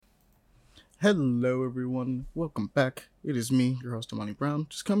Hello, everyone. Welcome back. It is me, your host, Ahmani Brown,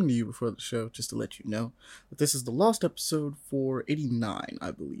 just coming to you before the show just to let you know that this is the last episode for 89,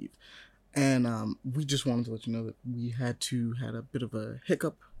 I believe. And we just wanted to let you know that we had a bit of a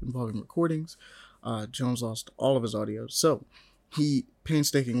hiccup involving recordings. Jones lost all of his audio, so he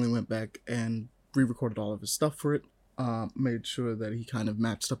painstakingly went back and re-recorded all of his stuff for it. Made sure that he kind of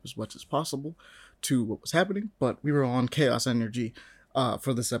matched up as much as possible to what was happening, but we were on chaos energy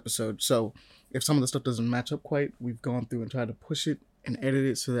for this episode, so if some of the stuff doesn't match up quite, we've gone through and tried to push it and edit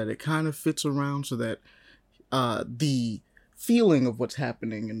it so that it kind of fits around, so that the feeling of what's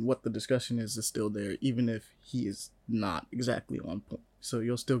happening and what the discussion is still there, even if he is not exactly on point. So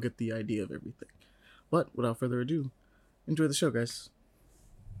you'll still get the idea of everything. But without further ado, enjoy the show, guys.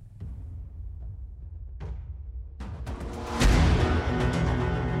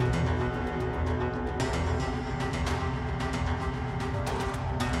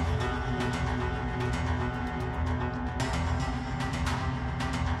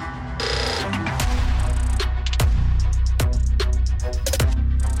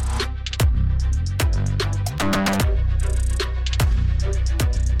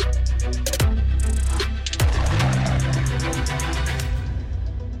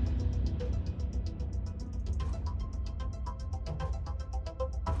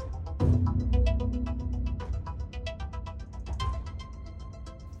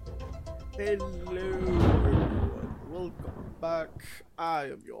 Hello, everyone. Welcome back. I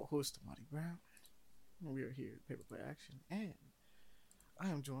am your host, Ahmani Brown. We are here at Paper Play Action, and I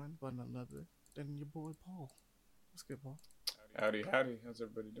am joined by none other than your boy, Paul. What's good, Paul? Howdy. How's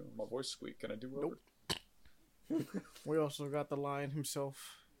everybody doing? My voice squeak. Can I do over? Nope. We also got the lion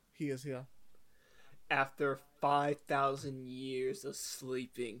himself. He is here. After 5,000 years of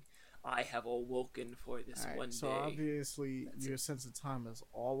sleeping, I have awoken for this one day. So obviously, your sense of time is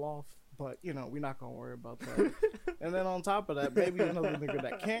all off, but, we're not going to worry about that. And then on top of that, maybe another nigga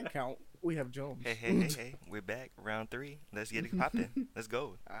that can't count, we have Jones. Hey. We're back. Round 3. Let's get it poppin'. Let's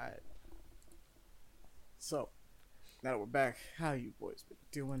go. Alright. So, now that we're back, how you boys been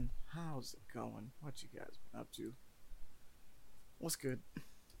doing? How's it going? What you guys been up to? What's good?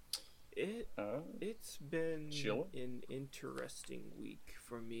 It's been chilling. an interesting week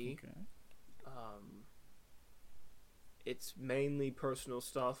for me. Okay. It's mainly personal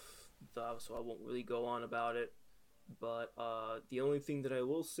stuff, so I won't really go on about it. But the only thing that I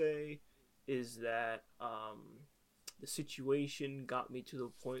will say is that the situation got me to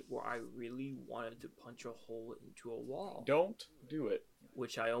the point where I really wanted to punch a hole into a wall. Don't do it.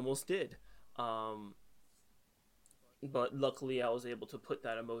 Which I almost did. But luckily I was able to put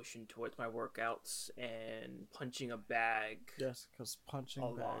that emotion towards my workouts and punching a bag. Yes, because punching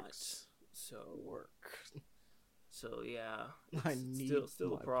a bags lot. So work. So yeah, I need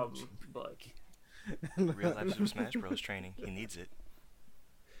still a problem, but Real life Super Smash Bros. Training. He needs it.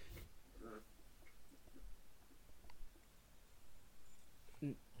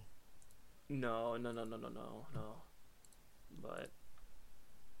 No. But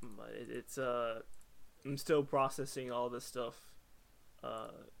it's I'm still processing all this stuff.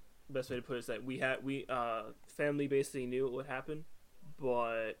 Best way to put it is that we family basically knew it would happen,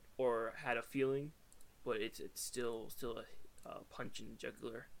 or had a feeling, but it's still a punch in the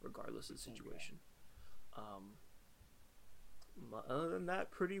jugular regardless of the situation. Other than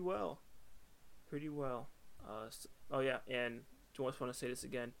that, pretty well. Oh yeah, and do you want to say this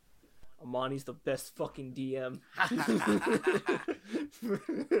again? Ahmani's the best fucking DM.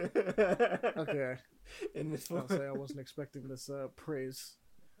 Okay. In this I'll say I wasn't expecting this praise.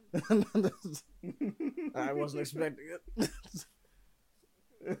 I wasn't expecting it.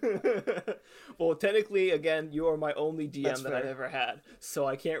 Well, technically, again, you are my only DM That's that fair. I've ever had, so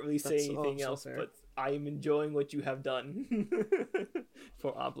I can't really say anything else. Fair. But I am enjoying what you have done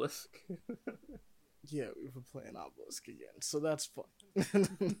for Obelisk. Yeah, we were playing Obelisk again, so that's fun.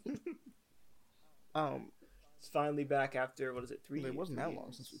 It's finally back after 3 years? It wasn't that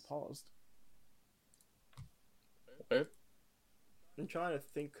long since we paused. Okay. I'm trying to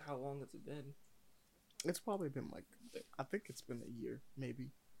think how long has it been. It's probably been I think it's been a year,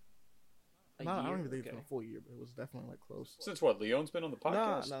 maybe. A I year? don't even think it's Okay. been a full year, but it was definitely close. Since what? Leon's been on the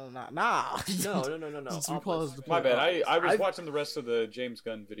podcast? Nah. No. Since we Obelisk. paused the My bad. I was I've- watching the rest of the James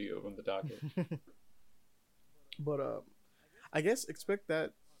Gunn video on the docket. But I guess expect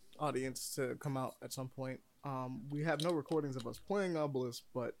that audience to come out at some point. We have no recordings of us playing Obelisk,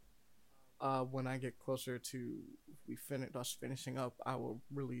 but when I get closer to us finishing up, I will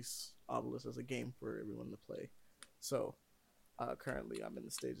release Obelisk as a game for everyone to play. So currently I'm in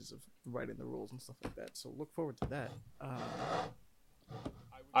the stages of writing the rules and stuff like that, so look forward to that.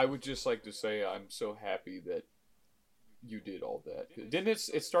 I would just like to say I'm so happy that you did all that. Didn't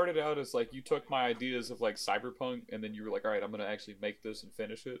it started out as like you took my ideas of like cyberpunk and then you were like, all right, I'm gonna actually make this and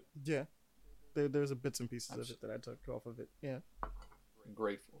finish it. Yeah, there's a bits and pieces of it that I took off of it. Yeah. I'm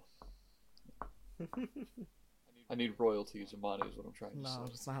grateful. I need royalties. Ahmani is what I'm trying to No, say.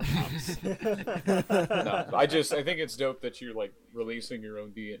 that's not how it No, I think it's dope that you're like releasing your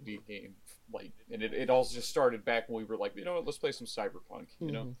own D&D game, like, and it all just started back when we were like, you know what, let's play some cyberpunk,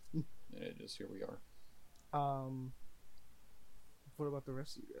 you know, and it just here we are. What about the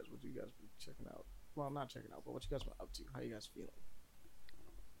rest of you guys? What you guys been checking out? Well, not checking out, but what you guys been up to? How you guys feeling?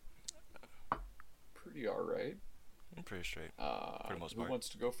 Pretty all right. I'm pretty straight for the most part. Who wants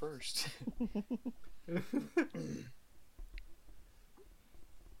to go first?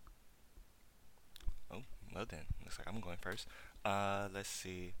 Oh, well then, looks like I'm going first. Let's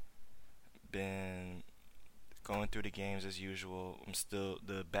see. Been going through the games as usual.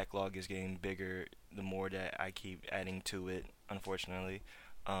 The backlog is getting bigger the more that I keep adding to it, unfortunately.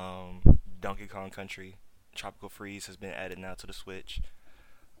 Donkey Kong Country Tropical Freeze has been added now to the Switch.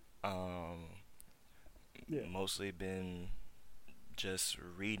 Mostly been just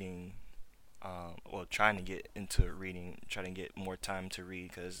reading, trying to get into reading, trying to get more time to read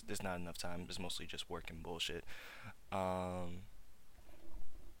because there's not enough time. It's mostly just work and bullshit. That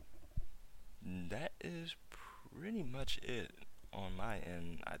is pretty much it on my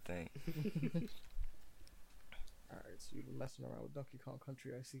end, I think. Alright, so you've been messing around with Donkey Kong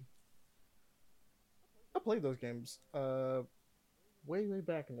Country, I see. I played those games way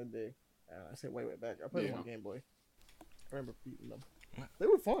back in the day. I say way back. I played them on Game Boy. I remember beating them. They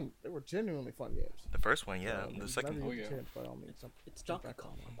were fun. They were genuinely fun games. The first one, yeah. The second, by all means, It's Donkey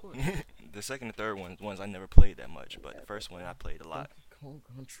Kong, of course. the second and third ones I never played that much, but the first one I played a lot. Donkey Kong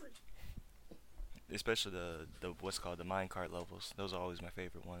Country. Especially the what's called the minecart levels. Those are always my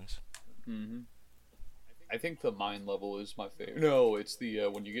favorite ones. Mm-hmm. I think the mine level is my favorite. No, it's the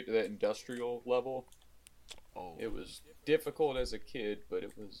when you get to that industrial level. Oh, it was difficult as a kid, but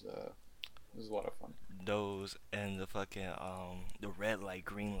it was a lot of fun. Those and the fucking the red light,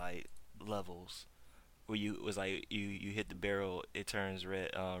 green light levels, where it was like you hit the barrel, it turns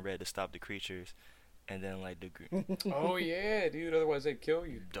red to stop the creatures, and then like the green. Oh yeah, dude. Otherwise they'd kill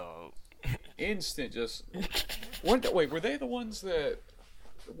you. Dog. Instant, just. Were they the ones that?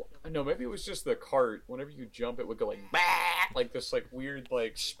 No, maybe it was just the cart. Whenever you jump, it would go like bah! Like this like weird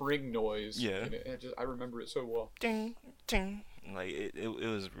like spring noise. Yeah. And I remember it so well. Ding, ding. Like it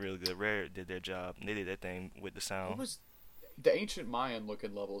was really good. Rare did their job. They did their thing with the sound. What was the ancient Mayan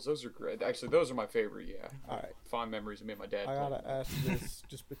looking levels? Those are great. Actually, those are my favorite. Yeah. All right. Fond memories of me and my dad. I gotta ask this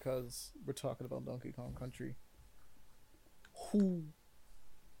just because we're talking about Donkey Kong Country. Who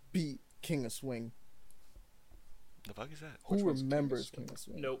beat King of Swing? The fuck is that? Who remembers King of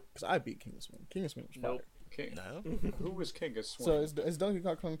Swing? Nope. Because I beat King of Swing. King of Swing was fire. King. No. Who was King of Swing? So it's Donkey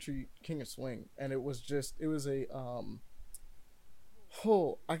Kong Country King of Swing, and it was a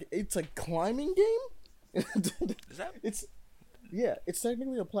it's a climbing game. Is that? It's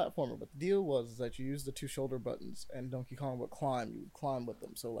technically a platformer, but the deal was that you use the two shoulder buttons, and Donkey Kong would climb. You would climb with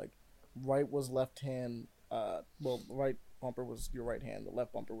them. So like, right was left hand. Right bumper was your right hand. The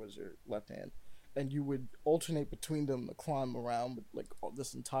left bumper was your left hand. And you would alternate between them to climb around with like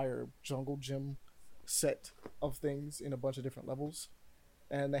this entire jungle gym set of things in a bunch of different levels.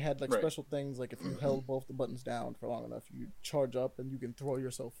 And they had like special things, like if you held both the buttons down for long enough, you charge up and you can throw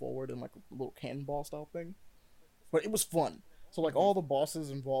yourself forward in like a little cannonball style thing. But it was fun. So like all the bosses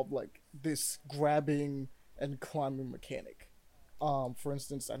involved like this grabbing and climbing mechanic. For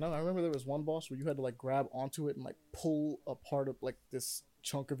instance, I remember there was one boss where you had to like grab onto it and like pull a part of like this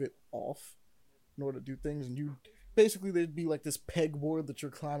chunk of it off in order to do things, and you basically there'd be like this pegboard that you're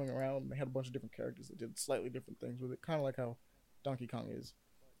climbing around, and they had a bunch of different characters that did slightly different things with it, kind of like how Donkey Kong is.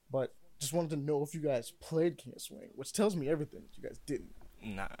 But just wanted to know if you guys played King of Swing, which tells me everything that you guys didn't.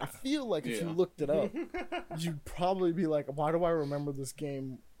 Nah. I feel like if you looked it up, you'd probably be like, why do I remember this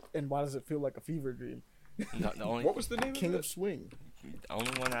game, and why does it feel like a fever dream? What was the name King of of Swing. The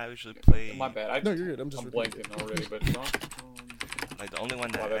only one I actually played. My bad. No, you're good. I'm blanking already, but Donkey Kong. Like the only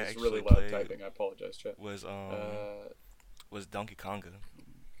one that Wow, I that was actually really loud played typing. I apologize, chat. was Donkey Konga,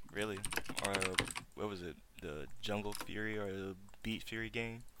 really, or what was it? The Jungle Fury or the Beat Fury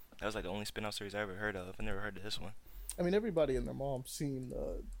game? That was like the only spin-off series I ever heard of. I never heard of this one. I mean, everybody and their mom's seen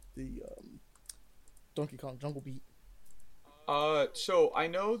the Donkey Kong Jungle Beat. So I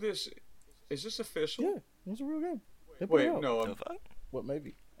know this. Is this official? Yeah, it was a real game. Wait, no. The fuck? What,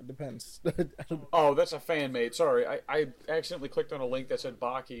 maybe? It depends. Oh, that's a fan made. Sorry, I accidentally clicked on a link that said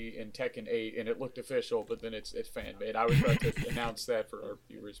Baki in Tekken 8, and it looked official, but then it's fan made. I was about to announce that for our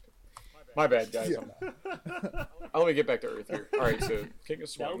viewers. My bad, guys. Yeah. Let me get back to Earth here. All right, so King of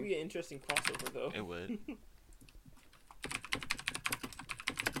Swing. That would be an interesting crossover, though. It would.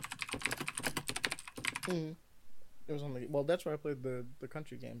 It was only that's where I played the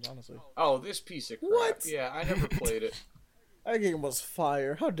country games, honestly. Oh, this piece of crap. What? Yeah, I never played it. That game was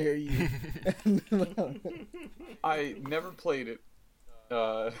fire. How dare you? I never played it.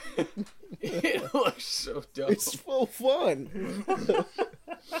 It looks so dumb. It's full fun.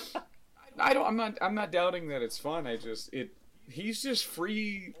 I'm not doubting that it's fun. He's just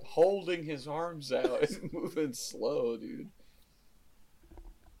free holding his arms out and moving slow, dude.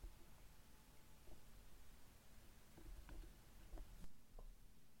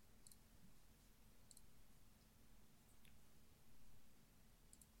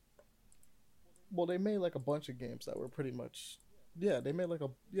 Well, they made like a bunch of games that were pretty much, they made like a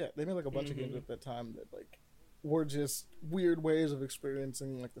bunch of games at that time that like were just weird ways of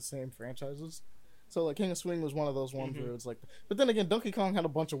experiencing like the same franchises. So like King of Swing was one of those ones where it's like, but then again, Donkey Kong had a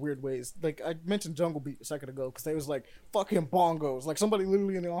bunch of weird ways. Like I mentioned Jungle Beat a second ago because they was like fucking bongos. Like somebody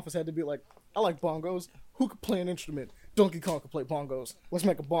literally in the office had to be like, I like bongos. Who could play an instrument? Donkey Kong could play bongos. Let's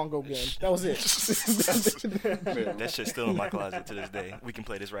make a bongo game. That was it. That shit's still in my closet to this day. We can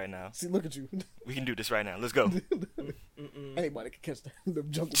play this right now. See, look at you. We can do this right now. Let's go. Anybody can catch the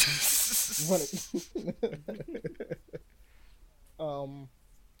Jungle Beat. Run it.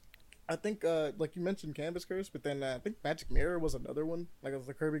 I think, like you mentioned Canvas Curse, but then I think Magic Mirror was another one. Like it was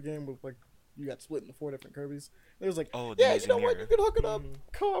a Kirby game with like you got split into 4 different Kirby's. It was like, you know what, you can hook it up,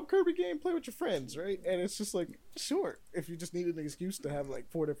 co-op Kirby game, play with your friends, right? And it's just like, sure, if you just needed an excuse to have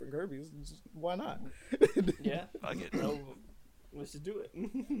like 4 different Kirby's, why not? Yeah, I get no, let's just do it.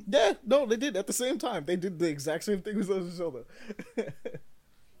 Yeah, no, they did at the same time. They did the exact same thing with Legend of Zelda.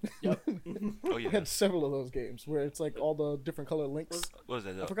 Yep. Oh yeah. They had several of those games where it's like all the different color links. What was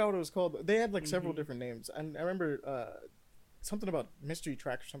that? I forgot what it was called. They had like several different names, and I remember something about Mystery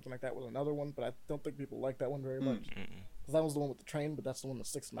Track or something like that was another one, but I don't think people like that one very much. Because that was the one with the train, but that's the one that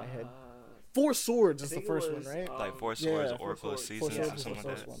sticks in my head. 4 Swords is the first one, right? Like 4 Swords, yeah, Oracle of Four Seasons, Swords or was something the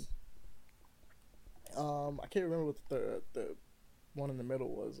like first that. one. I can't remember what the one in the middle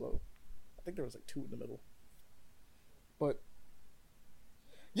was though. I think there was like 2 in the middle. But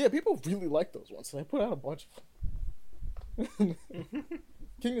yeah, people really like those ones, so they put out a bunch of them.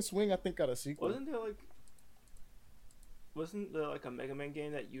 King of Swing, I think, got a sequel. Wasn't there like a Mega Man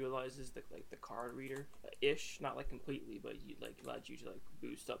game that utilizes the card reader ish, not like completely, but you like allowed you to like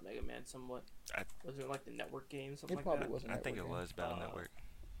boost up Mega Man somewhat? Wasn't it like the network game, something like that? Wasn't I think it was Battle Network.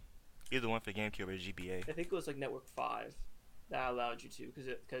 Either one for GameCube or GBA. I think it was like Network 5 that allowed you to,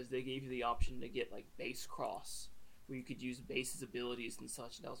 because they gave you the option to get like base cross, where you could use base's abilities and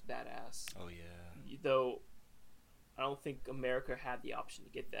such, and that was badass. Oh yeah. Though I don't think America had the option to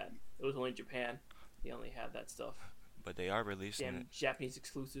get that. It was only Japan. They only had that stuff. But they are releasing Damn, it. Japanese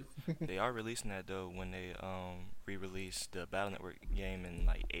exclusive. They are releasing that though when they re-release the Battle Network game in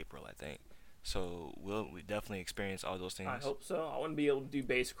like April, I think. So we definitely experience all those things. I hope so. I want to be able to do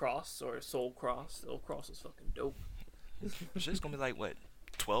base cross or soul cross. Soul cross is fucking dope. It's just gonna be like what,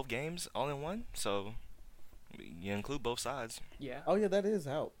 12 games all in one. So you include both sides. Yeah. Oh yeah, that is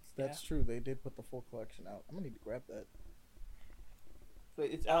out. That's true. They did put the full collection out. I'm gonna need to grab that. But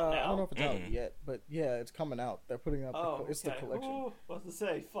it's out now. I don't know if it's out yet, but yeah, it's coming out. They're putting out. It's the collection. Oh, what to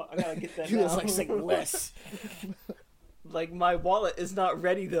say? Fuck, I gotta get that. He now. was like saying less. Like my wallet is not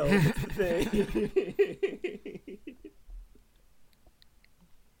ready though. That's the thing.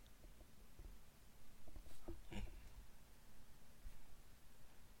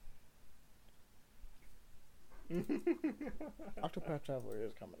 Octopath Traveler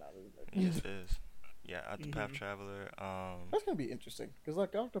is coming out, isn't it? Yes, it is. Yeah, Octopath Traveler. That's gonna be interesting because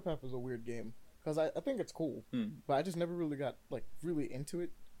like Octopath is a weird game because I think it's cool, but I just never really got like really into it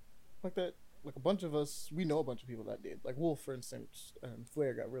like that. Like a bunch of us, we know a bunch of people that did. Like Wolf, for instance, and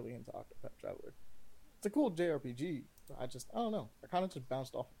Flair got really into Octopath Traveler. It's a cool JRPG. But I don't know. I kind of just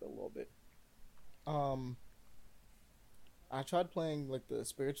bounced off of it a little bit. I tried playing like the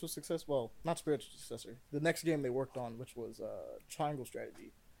spiritual successor. Well, not spiritual successor. The next game they worked on, which was Triangle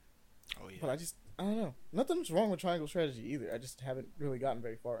Strategy. Oh yeah. But I don't know. Nothing's wrong with Triangle Strategy either. I just haven't really gotten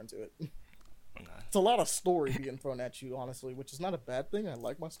very far into it. It's a lot of story being thrown at you, honestly, which is not a bad thing. I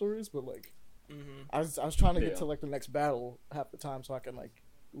like my stories, but like, I was trying to get to like the next battle half the time so I can like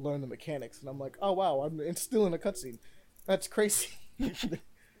learn the mechanics, and I'm like, oh wow, I'm still in a cutscene. That's crazy.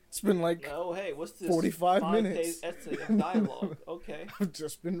 It's been like Oh, hey, what's this? 45 5-page minutes. essay of dialogue. Okay. I've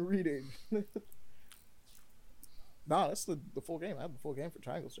just been reading. Nah, that's the full game. I have the full game for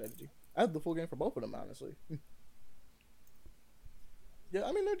Triangle Strategy. I have the full game for both of them, honestly. Yeah,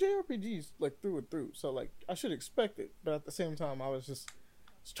 I mean, they're JRPGs, like, through and through, so, like, I should expect it, but at the same time, I was just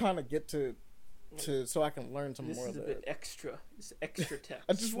trying to get to so I can learn some This more is of a the... bit extra. It's extra text.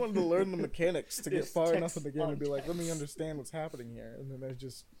 I just wanted to learn the mechanics to get It's far enough text in the game on and be like, let me text. understand what's happening here, and then I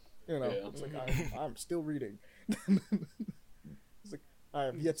just, you know, Yeah. it's like, I'm still reading. It's like, I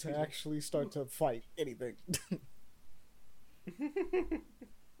have yet to actually start to fight anything.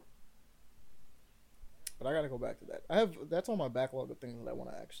 But I gotta go back to that. That's on my backlog of things that I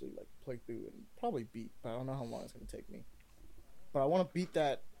want to actually like play through and probably beat, but I don't know how long it's gonna take me. But I want to beat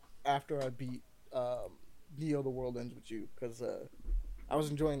that after I beat Neo: The World Ends With You, because I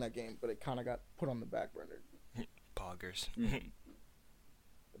was enjoying that game, but it kind of got put on the back burner. Poggers.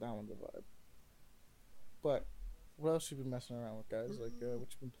 But that one's a vibe. But what else you been messing around with, guys? Like,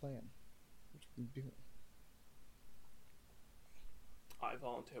 what you been playing? What you been doing? I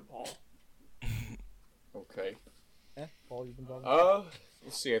volunteer, Paul. Okay. Paul, you've been talking.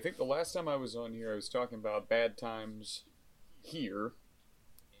 Let's see. I think the last time I was on here, I was talking about bad times here,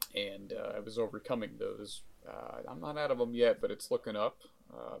 and I was overcoming those. I'm not out of them yet, but it's looking up.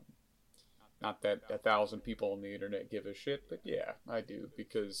 Not that 1,000 people on the internet give a shit, but yeah, I do,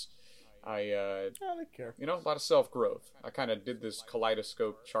 because I don't care. a lot of self-growth. I kind of did this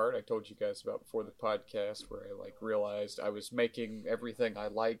kaleidoscope chart I told you guys about before the podcast, where I like realized I was making everything I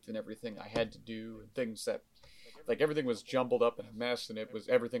liked and everything I had to do, and things that, like, everything was jumbled up in a mess, and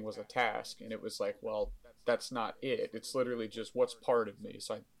everything was a task, and it was like, well, that's not it. It's literally just what's part of me.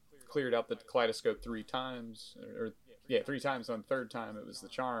 So I cleared out the kaleidoscope 3 times, or 3 times. On the third time, it was the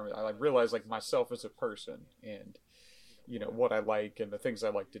charm. I like realized like myself as a person, and what I like and the things I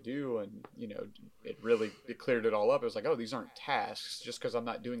like to do, and it cleared it all up. It was like, oh, these aren't tasks. Just because I'm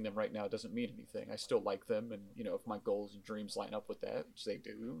not doing them right now doesn't mean anything. I still like them, and if my goals and dreams line up with that, which they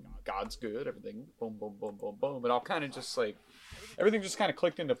do, God's good, everything, boom, boom, boom, boom, boom. And I'll kind of just like, everything just kind of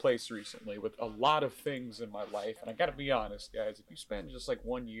clicked into place recently with a lot of things in my life. And I gotta be honest, guys, if you spend just like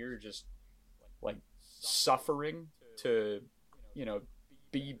 1 year just like suffering to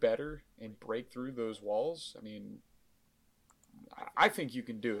be better and break through those walls, I mean, I think you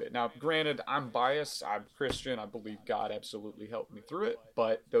can do it. Now, granted, I'm biased. I'm Christian. I believe God absolutely helped me through it.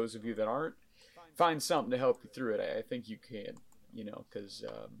 But those of you that aren't, find something to help you through it. I think you can, because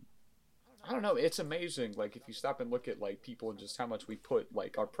I don't know. It's amazing. Like, if you stop and look at like people and just how much we put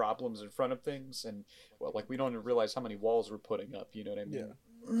like our problems in front of things, and well, like we don't even realize how many walls we're putting up. You know what I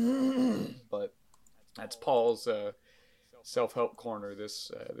mean? Yeah. But that's Paul's self-help corner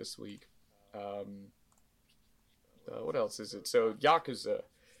this week. What else is it? So Yakuza,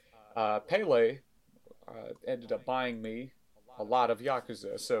 Pele ended up buying me a lot of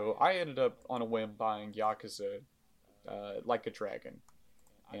Yakuza. So I ended up on a whim buying Yakuza Like a Dragon,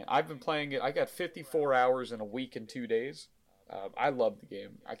 and I've been playing it. I got 54 hours in a week and 2 days. I love the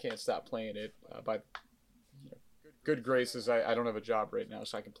game. I can't stop playing it. By good graces, I don't have a job right now,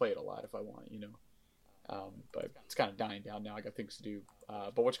 so I can play it a lot if I want. But it's kind of dying down now. I got things to do.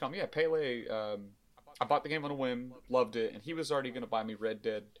 But what you call me? Yeah, Pele. I bought the game on a whim, loved it, and he was already going to buy me Red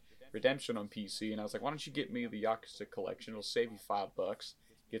Dead Redemption on PC, and I was like, why don't you get me the Yakuza collection? It'll save you $5,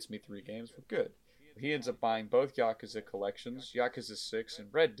 gets me 3 games, we're good. He ends up buying both Yakuza collections, Yakuza 6 and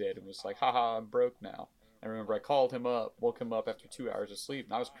Red Dead, and was like, haha, I'm broke now. I remember I called him up, woke him up after 2 hours of sleep,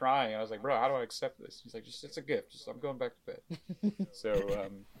 and I was crying. I was like, bro, how do I accept this? He's like, it's a gift. I'm going back to bed. So,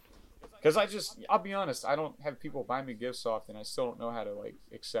 because I'll be honest, I don't have people buy me gifts often. I still don't know how to like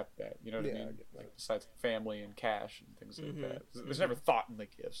accept that. You know what I mean? Like besides family and cash and things like that. There's never thought in the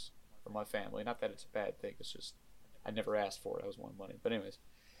gifts from my family. Not that it's a bad thing. It's just I never asked for it. I was wanting money. But anyways,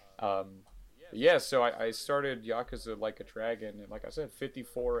 yeah. So I started Yakuza Like a Dragon, and like I said,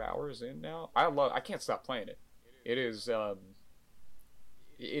 54 hours in now. I can't stop playing it. It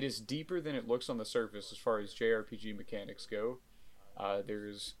is deeper than it looks on the surface as far as JRPG mechanics go.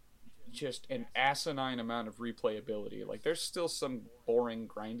 There's just an asinine amount of replayability. Like, there's still some boring,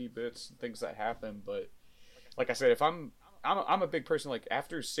 grindy bits and things that happen, but like I said, if I'm a big person, like,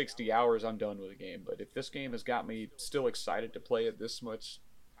 after 60 hours, I'm done with the game. But if this game has got me still excited to play it this much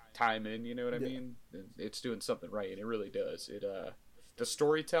time in, you know what I mean? It's doing something right, and it really does. The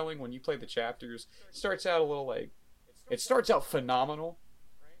storytelling, when you play the chapters, starts out a little, like, it starts out phenomenal,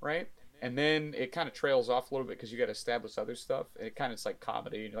 right? And then it kind of trails off a little bit because you got to establish other stuff. And it kind of is like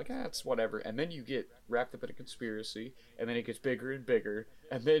comedy. And you're like, it's whatever. And then you get wrapped up in a conspiracy. And then it gets bigger and bigger.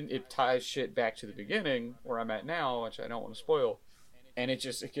 And then it ties shit back to the beginning, where I'm at now, which I don't want to spoil. and it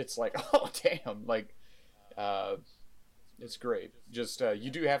gets like, oh damn, like it's great. Just you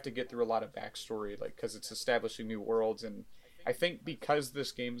do have to get through a lot of backstory, like because it's establishing new worlds, and I think because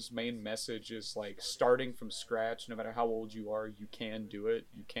this game's main message is like starting from scratch, no matter how old you are, you can do it.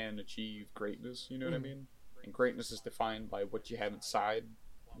 You can achieve greatness. You know what I mean? And greatness is defined by what you have inside.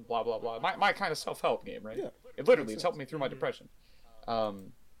 Blah blah blah. My kind of self-help game, right? Yeah. It literally it's helped me through my depression.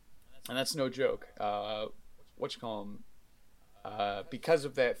 And that's no joke. What you call 'em? Because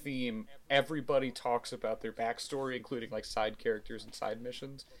of that theme, everybody talks about their backstory, including like side characters and side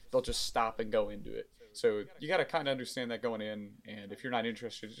missions. They'll just stop and go into it. So you got to kind of understand that going in, and if you're not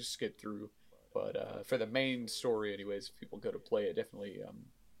interested, just skip through. But for the main story, anyways, if people go to play it, definitely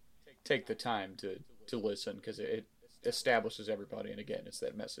take the time to listen, because it establishes everybody. And again, it's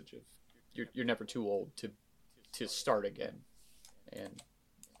that message of you're never too old to start again. And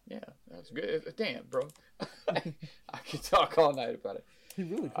yeah, that's good. Damn, bro. I could talk all night about it. He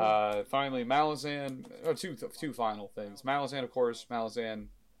really could. Finally, Malazan. Oh, two final things. Malazan, of course. Malazan,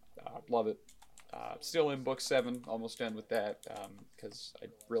 love it. Still in book 7, almost done with that, because I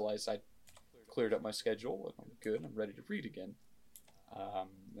realized I cleared up my schedule and I'm good. I'm ready to read again.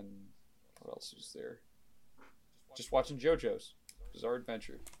 And what else is there? Just watching JoJo's Bizarre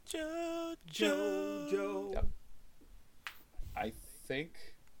Adventure. Jojo. Yep. I think.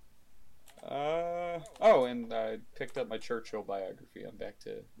 And I picked up my Churchill biography. I'm back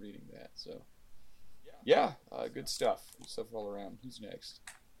to reading that. So, yeah, good stuff. Good stuff all around. Who's next?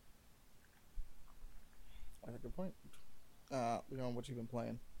 That's a good point. We're going what you've been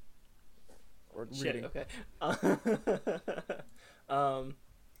playing. Or Shit, reading. okay.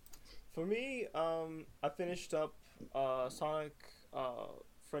 For me, I finished up Sonic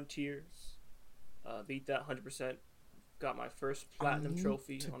Frontiers. Beat that 100%. Got my first platinum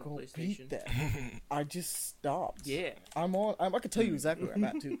trophy on a PlayStation. Beat that. I just stopped. Yeah. I can tell you exactly where I'm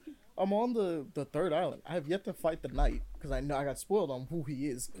at too. I'm on the third island. I have yet to fight the knight because I know I got spoiled on who he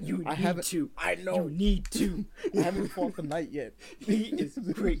is. I haven't. I know. You need to. I haven't fought the knight yet. He is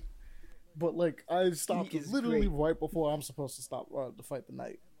great. But like I stopped literally great. right before I'm supposed to stop to fight the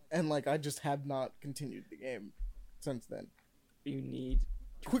knight, and like I just have not continued the game since then. You need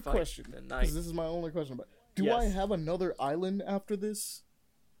to Quick fight question, the knight. because this is my only question. But do I Yes. have another island after this?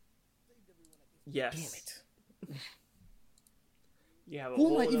 Yes. Damn it! You have a Who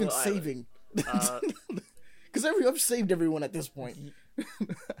whole am I even other island. saving? Because I've saved everyone at this point.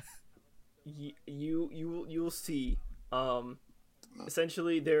 You will see.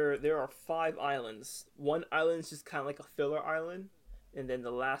 Essentially, there are 5 islands. One island is just kind of like a filler island, and then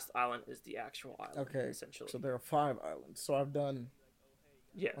the last island is the actual island. Okay, essentially. so there are 5 islands. So I've done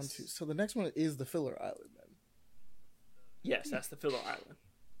Yes. 1, 2. So the next one is the filler island then. Yes, that's the filler island.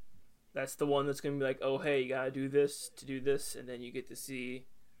 That's the one that's gonna be like, oh hey, you gotta do this to do this, and then you get to see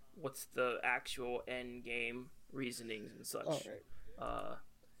what's the actual end game reasonings and such. All right.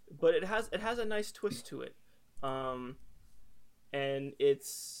 But it has a nice twist to it, and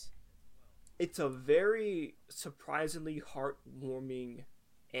it's a very surprisingly heartwarming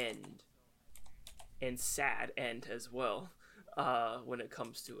end and sad end as well. When it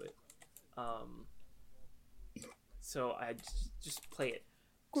comes to it, so I just play it.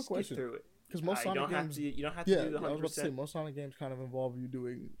 Quick Skip question. through it. Because most Sonic games, You don't have to yeah, do the I was about to say 100%. most Sonic games kind of involve you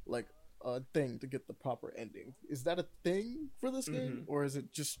doing like a thing to get the proper ending. Is that a thing for this game, or is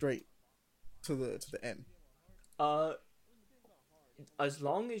it just straight to the end? As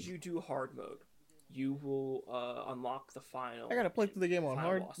long as you do hard mode, you will unlock the final. I gotta play through the game on final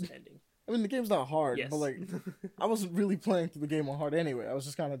hard. boss ending. I mean, the game's not hard, Yes. but like, I wasn't really playing through the game on hard anyway. I was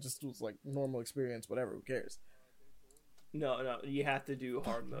just kind of it was like normal experience, whatever. Who cares? No, you have to do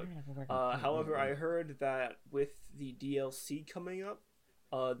hard mode. However, I heard that with the DLC coming up,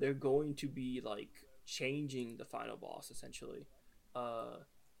 they're going to be like changing the final boss essentially,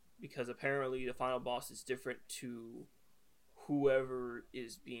 because apparently the final boss is different to whoever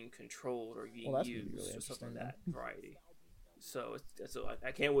is being controlled or being Well, that's gonna be used really or something like that interesting, variety. So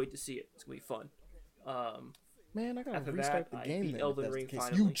I can't wait to see it. It's gonna be fun. Man, I gotta After restart that, the I game beat then. if Elden that's the Ring case.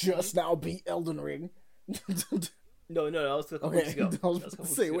 finally. You just now beat Elden Ring. No, that was a couple Okay, weeks ago. I was That about a to couple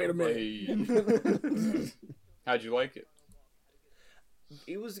say, weeks wait a ago. minute. How'd you like it?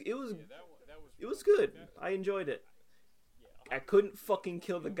 It was good. I enjoyed it. I couldn't fucking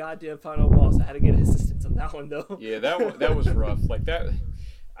kill the goddamn final boss. I had to get assistance on that one though. Yeah, that was rough. Like that.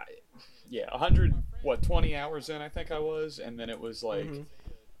 120 hours in, I think I was, and then it was like,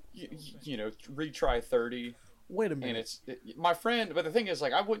 you know, retry 30. Wait a And minute. my friend, but the thing is,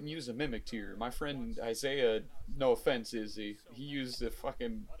 like, I wouldn't use a mimic tier. My friend Isaiah, no offense, he used the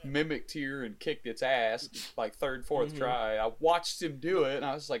fucking mimic tier and kicked its ass like third, fourth try. I watched him do it, and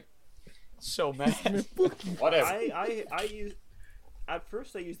I was like, so mad. Whatever. I used at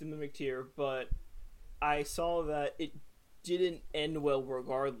first I used the mimic tier, but I saw that it didn't end well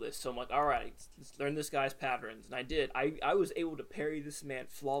regardless. So I'm like, all right, let's learn this guy's patterns, and I did. I was able to parry this man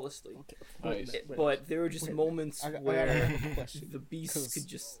flawlessly. Nice. But there were just moments where the beast could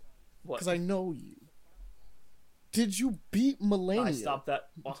just what? Because I know you. Did you beat Melania? I stopped that.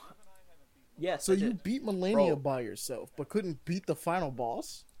 Oh, yes. So I you did. beat Melania Bro. by yourself, but couldn't beat the final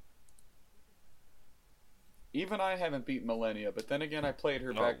boss? Even I haven't beat Millennia, but then again, I played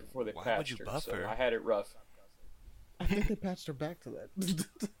her back before they why patched would you her, buff so her? I had it rough. I think they patched her back to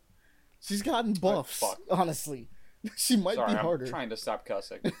that. She's gotten buffs, fuck. honestly. She might Sorry, be harder. I'm trying to stop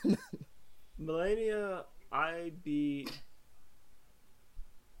cussing. Melania, I beat.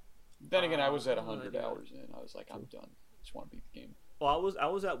 Then again, I was at Oh my 100 God. hours in. I was like, I'm done. Just want to beat the game. Well, I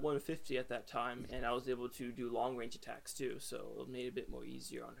was at 150 at that time, and I was able to do long range attacks too, so it made it a bit more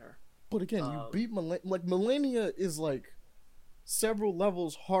easier on her. But again, you beat Melania. Like, Melania is like several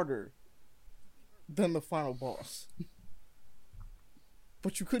levels harder than the final boss.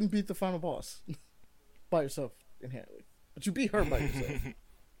 But you couldn't beat the final boss by yourself inherently. But you beat her by yourself.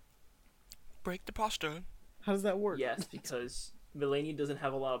 Break the posture. How does that work? Yes, because Melania doesn't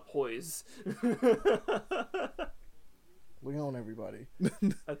have a lot of poise. We own everybody.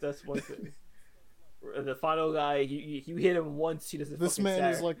 That's one thing. The final guy, you hit him once, he doesn't. This fucking man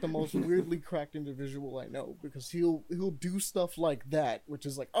stagger. is like the most weirdly cracked individual I know, because he'll do stuff like that, which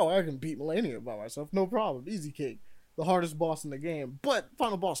is like, oh, I can beat Melania by myself, no problem, easy cake, the hardest boss in the game, but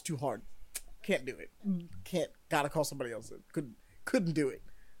final boss too hard, can't do it, gotta call somebody else in, couldn't do it.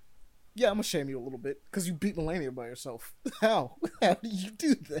 Yeah, I'm gonna shame you a little bit because you beat Melania by yourself. How do you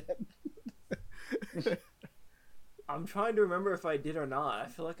do that? I'm trying to remember if I did or not. I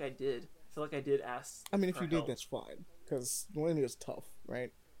feel like I did. I feel like I did ask. I mean, if for you did, help. that's fine, because Melania's tough,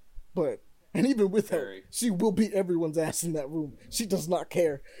 right? But, and even with her, Very. she will beat everyone's ass in that room. She does not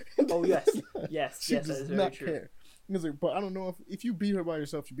care. Oh yes, yes, She yes, that does is very not true. care. It's like, but I don't know if you beat her by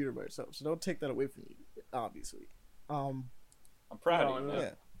yourself, you beat her by yourself. So don't take that away from you, obviously. I'm proud No, of you. no. man. Yeah.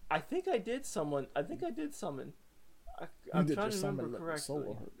 I think I did summon. I'm You trying did to just remember summon correctly.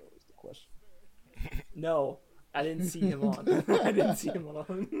 solo her, though, is the question. No, I didn't see him on. I didn't see him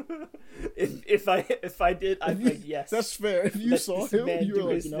on. if I did, I'd be like, yes. That's fair. If you Let saw this him, man you were do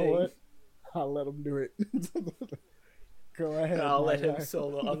like, his you know thing. what? I'll let him do it. Go ahead. I'll my let him guy.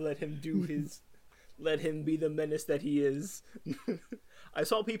 solo. I'll let him do his. Let him be the menace that he is. I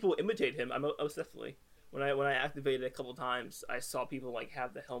saw people imitate him. I most definitely. When I activated it a couple times, I saw people like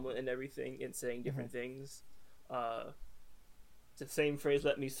have the helmet and everything and saying different things. It's the same phrase,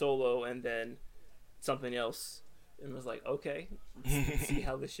 "Let me solo," and then something else, and was like, okay, let's see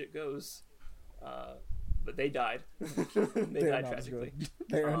how this shit goes. But they died. They They are died not as tragically. good.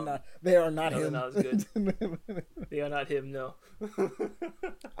 They are not. They are not no, they're him. not as good. They are not him. No.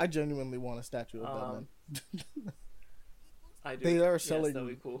 I genuinely want a statue of that man. I do. They are Yes, selling. that'd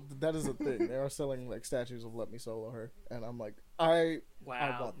be cool. That is a thing. They are selling like statues of Let Me Solo Her, and I'm like, I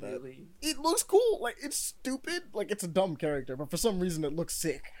Wow, want that. really? It looks cool. Like, it's stupid. Like, it's a dumb character, but for some reason it looks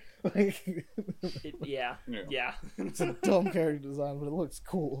sick. Like, Yeah. Yeah. it's a dumb character design, but it looks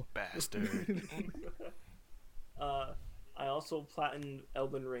cool. Bastard. I also platinumed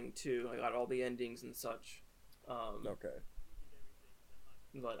Elden Ring too. I got all the endings and such. Okay.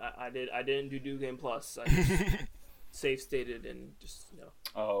 But I didn't do New Game Plus. I just save stated and just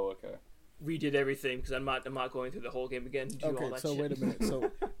Oh, okay. redid everything because I'm not going through the whole game again. To do all Okay, that so shit. wait a minute.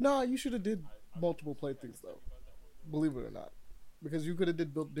 So, no, you should have did multiple playthroughs though. Believe it or not, because you could have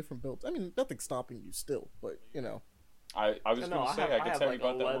did different builds. I mean, nothing's stopping you still, but you know. I was No, going to say, I I could have tell like you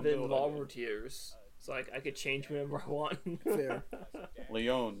about that one 11 build I Valor did. tiers, so I could change whenever I want. Fair.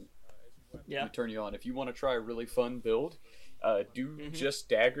 Leon, Yeah. let me turn you on. If you want to try a really fun build, do Mm-hmm. just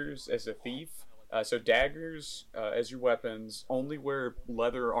daggers as a thief. So daggers as your weapons. Only wear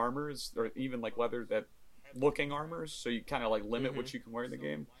leather armors, or even like leather that looking armors. So you kind of like limit what you can wear in the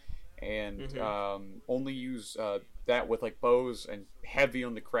game, and only use that with like bows and heavy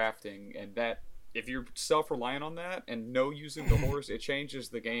on the crafting. And that if you're self-reliant on that and no using the horse, it changes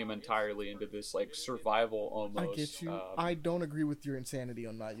the game entirely into this like survival almost. I get you. I don't agree with your insanity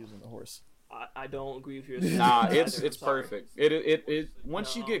on not using the horse. I don't agree with your. Nah, either, it's I'm sorry. perfect. It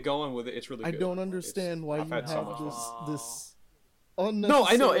once you No. get going with it, it's really I good. don't understand why I've you had so have much fun. this No,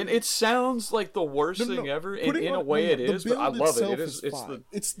 unnecessary. I know, and it sounds like the worst thing ever, and Putting in a on- way no, it the is, but I build love it. itself It is. It's fine. the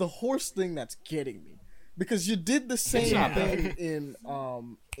It's the horse thing that's getting me. because you did the same not thing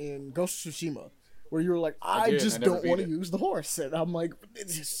in Ghost of Tsushima, where you were like, I did, just I never don't want to beat it. use the horse, and I'm like,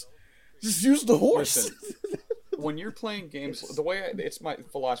 just use the horse. Listen, when you're playing games, it's my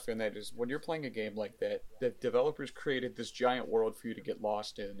philosophy on that is when you're playing a game like that, the developers created this giant world for you to get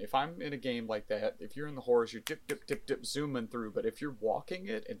lost in. If I'm in a game like that, if you're in the horse, you're dip, dip, dip, dip, zooming through. But if you're walking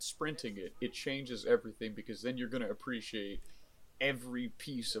it and sprinting it, it changes everything because then you're going to appreciate every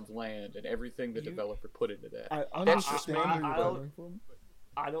piece of land and everything the developer put into that. I That's just understand me. where you're I don't- coming from.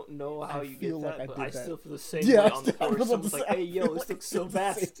 I don't know how I you feel get like that, I but did I that. still feel the same Yeah, way I on the still- I was horse. about I'm just to like, say, hey, I yo, feel this like looks so I did the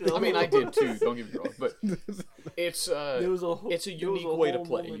fast same still. I mean, I did too. Don't get me wrong, but it's There was a whole- it's a there was unique a way to whole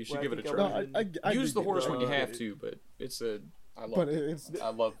play. moment You should where give it a think try. was in- I Use did the get horse that. when you have to, but I love But it. it's I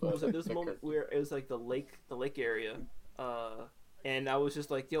love There's this that moment where it was like the lake area, and I was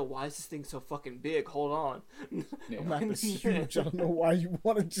just like, yo, why is this thing so fucking big? Hold on. Yeah. map is huge. I don't know why you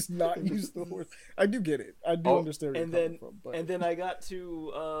want to just not use the horse. I do get it. I do understand where and you're then coming from. But and then I got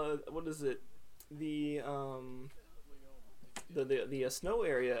to what is it, the snow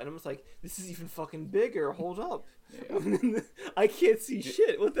area, and I'm just like, this is even fucking bigger. Hold up. Yeah. I can't see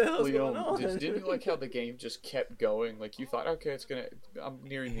shit. What the hell's going on? Didn't you like how the game just kept going? Like you thought, okay, I'm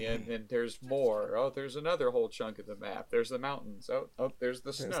nearing the end, and there's more. Oh, there's another whole chunk of the map. There's the mountains. Oh, there's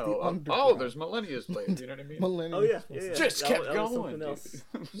the snow. the Oh, underground. there's Millennia's Place. You know what I mean? Millennium. Oh yeah. Just That kept was going, something dude. else.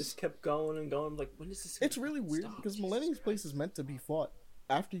 Just kept going and going. I'm like, when is this? It's gonna really weird stop? because Jesus Millennium's Christ. Place is meant to be fought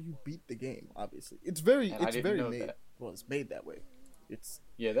after you beat the game. Obviously, it's very And I didn't know made. that. Well, it's made that way. It's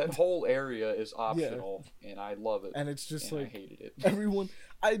Yeah, that whole area is optional, and I love it. and it's just and I like hated it. everyone.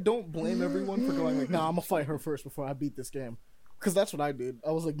 I don't blame everyone for going like, nah, I'm gonna fight her first before I beat this game, because that's what I did.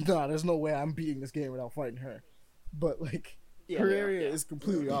 I was like, nah, there's no way I'm beating this game without fighting her. But like, her area is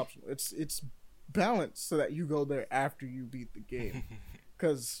completely optional. It's balanced so that you go there after you beat the game,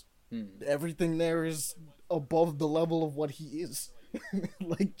 because everything there is above the level of what he is,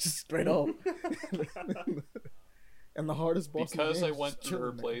 like just straight up. And the hardest boss Because in the I game is went just to her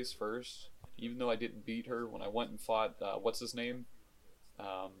chilling there. place first, even though I didn't beat her when I went and fought what's his name,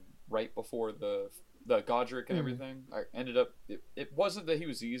 right before the Godric and everything. I ended up. It wasn't that he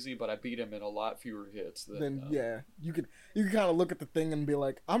was easy, but I beat him in a lot fewer hits. Then yeah, you could kind of look at the thing and be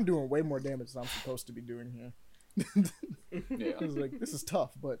like, I'm doing way more damage than I'm supposed to be doing here. Yeah. It's like, this is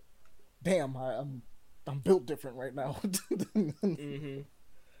tough, but damn, I'm built different right now. Mm-hmm.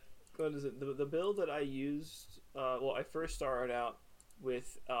 What is it? The build that I used. Well, I first started out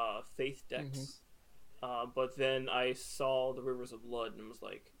with Faith Dex, but then I saw the Rivers of Blood and was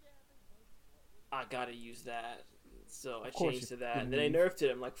like, I gotta use that. So I changed to that, and then I nerfed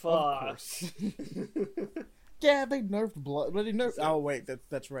it. I'm like, fuck. Yeah, they nerfed blood. But they nerfed. Oh wait,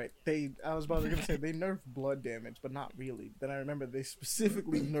 that's right. I was about to say they nerfed blood damage, but not really. Then I remember they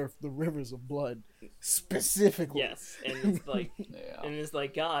specifically nerfed the Rivers of Blood, specifically. Yes, and it's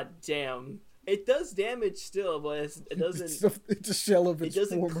like, god damn, it does damage still, but it doesn't. It's a shell of It its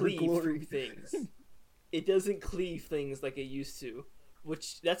doesn't former cleave glory. through things. It doesn't cleave things like it used to,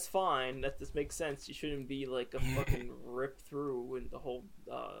 which that's fine. That just makes sense. You shouldn't be like a fucking rip through and the whole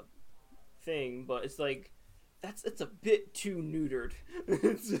thing. But it's like it's a bit too neutered.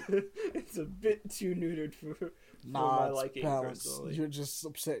 it's a bit too neutered for my It's liking balanced. personally. You're just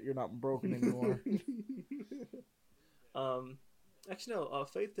upset you're not broken anymore. Actually, no.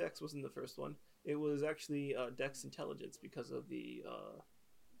 Faith Dex wasn't the first one. It was actually Dex Intelligence because of the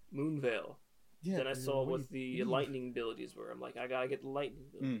Moon Veil. Yeah, Then I saw what the you- lightning abilities were. I'm like, I gotta get the lightning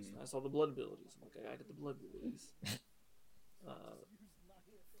abilities. And I saw the blood abilities. I'm like, I gotta get the blood abilities.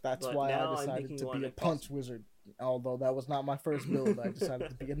 That's but why now I I'm decided thinking to one be a that punch wizard. Although that was not my first build, I decided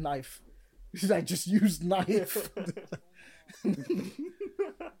to be a knife. I just used knife.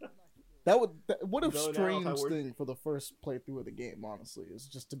 What a Though now if strange I were- thing for the first playthrough of the game, honestly, is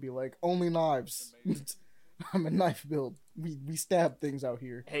just to be like, only knives. I'm a knife build. We stab things out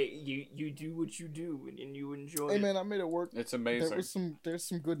here. Hey, you do what you do, and you enjoy Hey it. man, I made it work. It's amazing. There's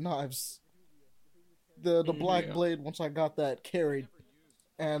some good knives. The black Yeah. blade, once I got that, carried,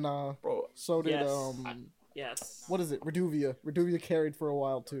 and Bro, so did Yes. Yes. what is it? Reduvia. Reduvia carried for a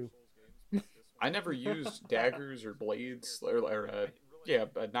while too. I never used daggers or blades or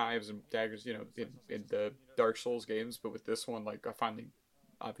knives and daggers, in the Dark Souls games. But with this one, like I finally,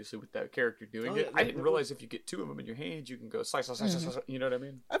 obviously with that character doing it, I didn't realize if you get two of them in your hands, you can go slice. You know what I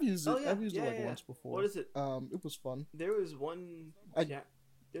mean? I've used it. Oh, yeah, I've used it yeah. once before. What is it? It was fun. There was one.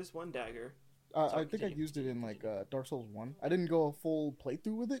 There's one dagger. I Sorry, think I continue. used it in like Dark Souls 1. I didn't go a full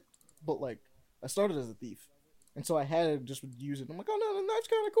playthrough with it, but like I started as a thief, and so I had to just use it. I'm like, oh no, the knife's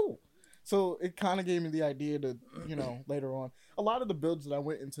kind of cool. So it kind of gave me the idea to, later on. A lot of the builds that I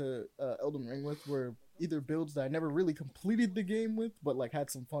went into Elden Ring with were either builds that I never really completed the game with, but like had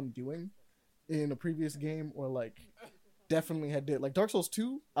some fun doing in a previous game, or like definitely had did. Like Dark Souls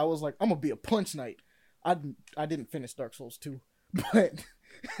 2, I was like, I'm gonna be a punch knight. I didn't finish Dark Souls 2, but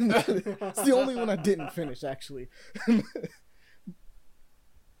it's the only one I didn't finish actually.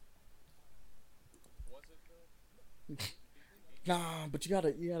 Nah, but you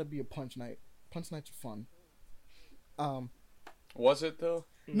gotta be a punch knight. Punch knights are fun. Was it though?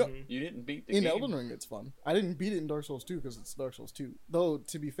 No, You didn't beat the in game. Elden Ring it's fun. I didn't beat it in Dark Souls 2 because it's Dark Souls 2. Though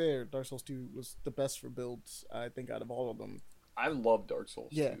to be fair, Dark Souls 2 was the best for builds. I think out of all of them. I love Dark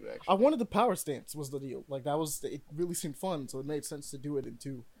Souls 2, actually. I wanted the power stance was the deal. Like it really seemed fun, so it made sense to do it in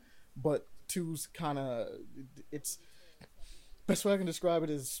 2. But 2's kind of it's best way I can describe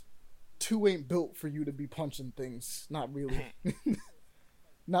it is 2 ain't built for you to be punching things. Not really.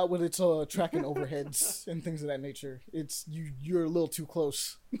 Not with its tracking overheads and things of that nature. It's you're a little too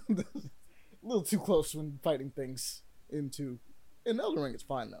close. A little too close when fighting things in 2. In Elden Ring it's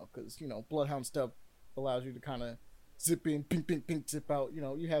fine though, because Bloodhound Step allows you to kind of zip in, ping, ping, ping, zip out.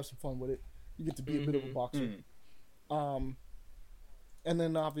 You have some fun with it. You get to be a bit of a boxer. And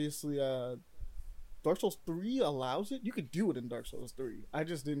then obviously Dark Souls 3 allows it. You could do it in Dark Souls 3. I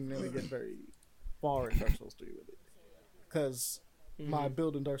just didn't really get very far in Dark Souls 3 with it. Because my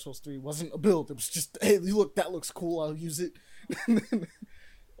build in Dark Souls 3 wasn't a build. It was just, hey, look, that looks cool. I'll use it.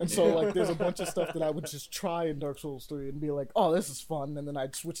 And so, like, there's a bunch of stuff that I would just try in Dark Souls 3 and be like, oh, this is fun. And then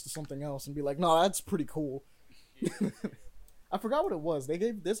I'd switch to something else and be like, no, that's pretty cool. I forgot what it was.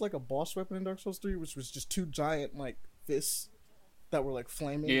 There's like a boss weapon in Dark Souls 3, which was just 2 giant, like, fists that were like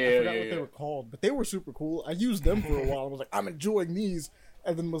flaming. I forgot what they were called, but they were super cool. I used them for a while. I was like, I'm enjoying these,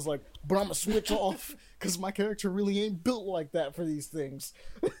 and then was like, but I'm gonna switch off because my character really ain't built like that for these things.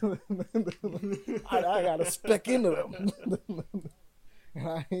 I gotta spec into them,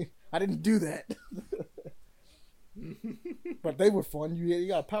 and I didn't do that. But they were fun. You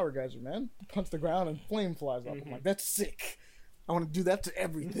got a power geyser, man. Punch the ground and flame flies off. I'm like, that's sick. I want to do that to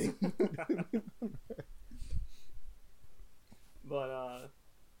everything. But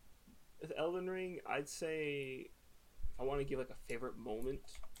with Elden Ring, I'd say if I want to give like a favorite moment,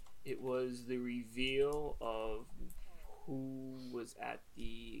 it was the reveal of who was at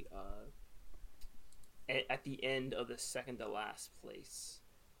the end of the second to last place.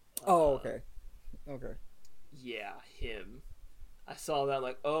 Okay. Yeah, him. I saw that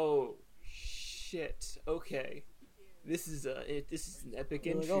like, oh shit. Okay, this is an epic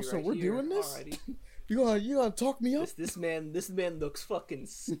entry. Like, oh, so right we're here. doing this? Alrighty. You gonna talk me up? This man looks fucking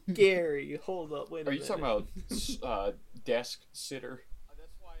scary. Hold up, wait a minute. Are you talking about desk sitter?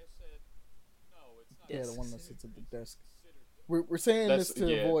 That's why I said no. It's not. Yeah, the one that sits at the desk. We're saying this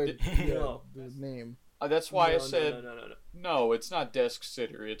to avoid the name. That's why I said no. no. It's not desk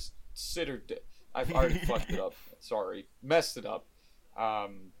sitter. It's sitter. I've already fucked it up. Sorry, messed it up.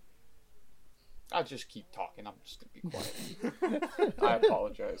 I'll just keep talking. I'm just gonna be quiet. I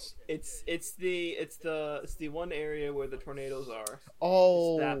apologize. It's the one area where the tornadoes are.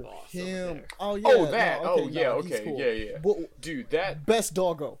 Oh, it's that boss over him. there. Oh yeah. Oh that. No, okay, okay. cool. Yeah. Well, Dude, that best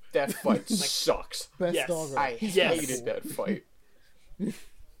doggo. That fight sucks. Best Yes. doggo. I Yes. hated that fight.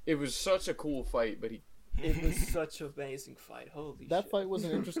 It was such a cool fight, but It was such an amazing fight. Holy That shit. fight was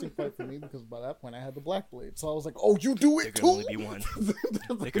an interesting fight for me because by that point I had the black blade, so I was like, "Oh, you do There it can too." only be one.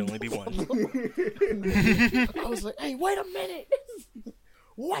 There can only be one. I was like, "Hey, wait a minute!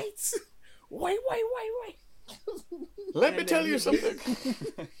 Wait! let me And tell then you something.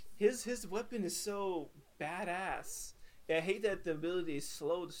 His weapon is so badass. I hate that the ability is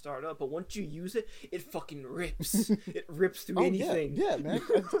slow to start up, but once you use it, it fucking rips. It rips through anything. Yeah, man.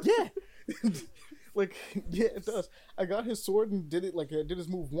 Like, yeah, it does. I got his sword and did it, like, I did his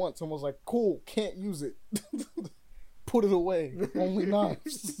move once and was like, cool, can't use it. Put it away. Only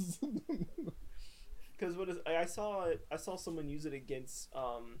knives. Because I saw someone use it against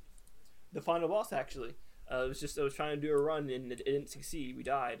the final boss actually. I was trying to do a run and it didn't succeed. We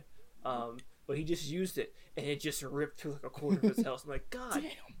died. But he just used it and it just ripped through like a quarter of his health. I'm like, God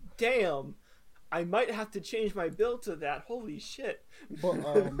damn. I might have to change my build to that. Holy shit. But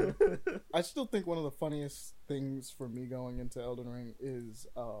I still think one of the funniest things for me going into Elden Ring is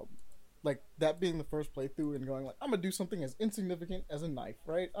like that being the first playthrough and going like, I'm gonna do something as insignificant as a knife,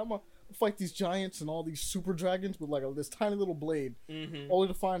 right? I'm gonna fight these giants and all these super dragons with like this tiny little blade, only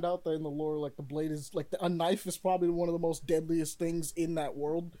to find out that in the lore, like the blade is like a knife is probably one of the most deadliest things in that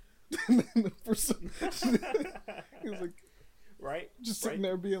world. He was like, right? just sitting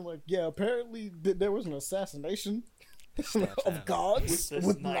there being like, yeah, apparently there was an assassination Stab, of stab. gods With this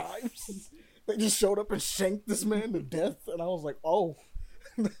with knife. knives. They just showed up and shanked this man to death, and I was like, oh.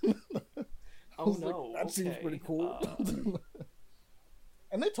 I Oh was like, no, that seems okay. pretty cool.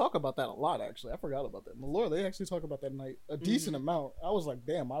 And they talk about that a lot, actually. I forgot about that. In the lore, they actually talk about that night a decent amount. I was like,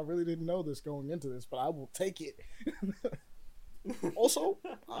 damn, I really didn't know this going into this, but I will take it. Also,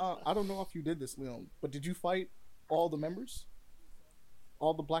 I don't know if you did this, Leon, but did you fight all the members?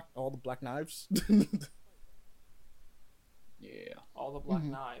 All the black knives? Yeah. All the black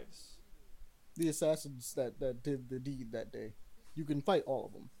Mhm. knives. The assassins that did the deed that day. You can fight all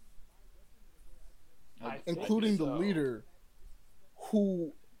of them. I Including think the so. leader,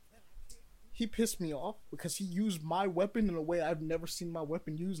 who he pissed me off because he used my weapon in a way I've never seen my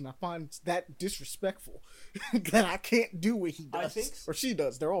weapon used, and I find that disrespectful that I can't do what he does I think so. or she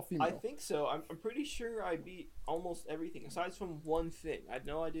does. They're all female. I think so. I'm pretty sure I beat almost everything aside from one thing. I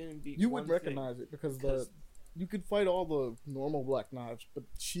know I didn't beat. You one would recognize it because you could fight all the normal black knives, but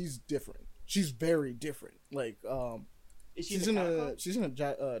she's different. She's very different. Like Is she she's in in the a catacomb? she's in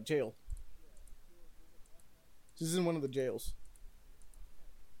a jail. She's in one of the jails.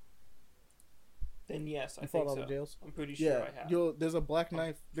 Then yes, I You think fought all so. the jails? I'm pretty sure Yeah, I have. there's a black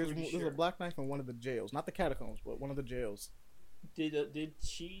knife. There's pretty a sure. black knife in one of the jails, not the catacombs, but one of the jails. Did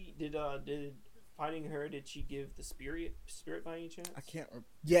fighting her? Did she give the spirit by any chance? I can't.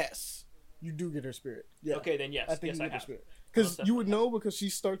 Yes, you do get her spirit. Yeah. Okay, then yes, I think yes, you I get her have. spirit because Most you would definitely know because she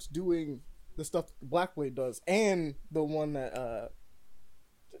starts doing the stuff Blackblade does and the one that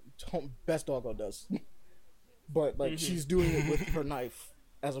Best Doggo does, but like Mhm. she's doing it with her knife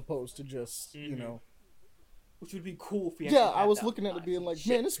as opposed to just you Mhm. know. Which would be cool if we. Yeah, actually I had was that looking at it knife. being like,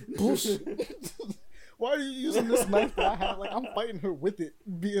 Shit. man, this bullshit. Why are you using this knife that I have? Like I'm fighting her with it,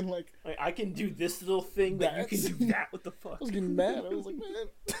 being like. Like, I can do this little thing, but you can do that. What the I fuck? was getting mad. I was like,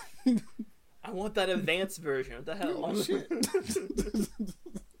 man. I want that advanced version. What the hell? Oh, shit.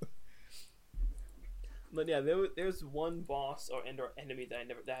 But yeah, there's one boss or enemy that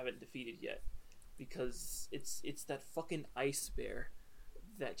I haven't defeated yet, because it's that fucking ice bear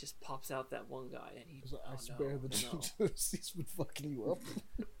that just pops out that one guy and he. There's an Oh, ice no, bear that no. he's been fucking you up.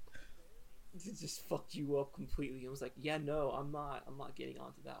 It just fucked you up completely. I was like, yeah, no, I'm not getting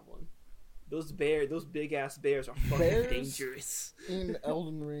onto that one. Those big ass bears are fucking Bears? dangerous. In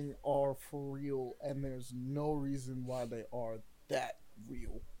Elden Ring are for real, and there's no reason why they are that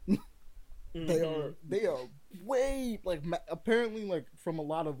real. Mhm. They are way like apparently like from a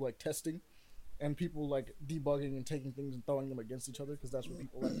lot of like testing and people like debugging and taking things and throwing them against each other because that's what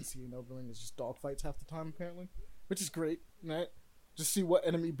people like to see in Elden Ring is just dogfights half the time apparently, which is great, right? Just see what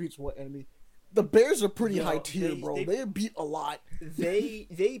enemy beats what enemy. The bears are pretty Yo, high tier, bro. they- They beat a lot.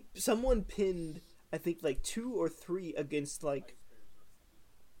 Someone pinned, I think, like 2 or 3 against like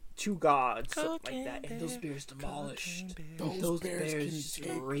 2 gods, something like that, and those bears demolished. Those bears can just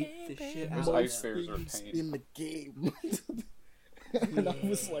take raped the shit Those out ice of them. bears are things pain. in the game. And I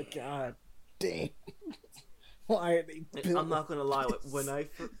was like, God damn. Why are they Like, built I'm not gonna lie. like When I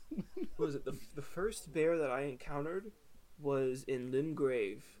what was it the first bear that I encountered was in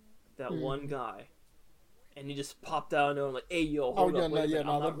Limgrave. That one guy, and he just popped out and like, "Hey yo, Oh hold yeah, up, wait a minute, I'm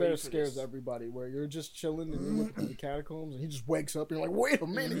the not bear ready for scares this." everybody. Where you're just chilling and you're looking at the catacombs, and he just wakes up and you're like, wait a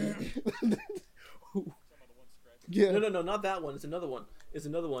minute. Yeah. No, not that one. It's another one.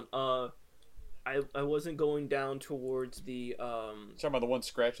 I wasn't going down towards the Talking about the one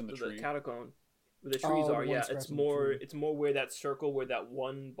scratching the tree. catacomb where the trees Oh, are. the one Yeah, it's scratching the more tree. where that circle where that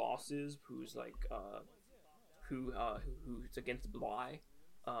one boss is, who's like who's against Bly.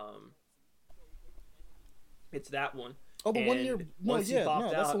 It's that one. Oh, the one And near once he that's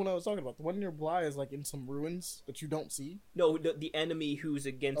popped the out- one I was talking about. The one near Bly is like in some ruins that you don't see. No, the enemy who's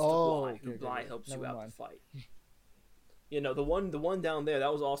against Oh, Bly, okay, who okay, Bly okay. helps Never you out mind. to fight. You know, the one down there,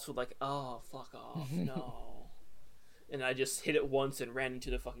 that was also like, oh, fuck off, no. And I just hit it once and ran into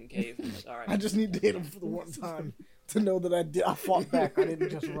the fucking cave. I'm like, all right. I just need to hit him for the one time to know that I fought back. I didn't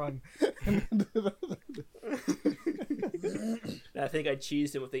just run. And I think I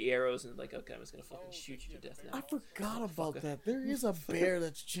cheesed him with the arrows and like, okay, I'm just gonna fucking shoot you to death now. I forgot about that. There is a bear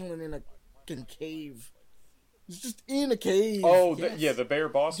that's chilling in a fucking cave. He's just in a cave. Oh, Yes. yeah, the bear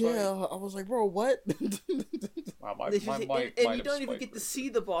boss fight? Yeah, I was like, bro, what? Wow, my And mic you might have don't even spiked get to me. see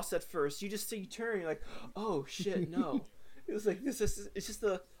the boss at first. You just see you turn. You're like, oh shit, no. It was like it's just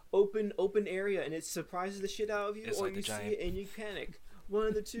a open area, and it surprises the shit out of you, It's or like the you see giant- it and you panic. One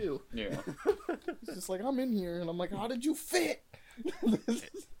of the two. Yeah. It's just like, I'm in here, and I'm like, how did you fit? I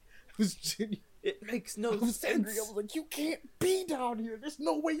was It makes no angry. sense. I was like, you can't be down here. There's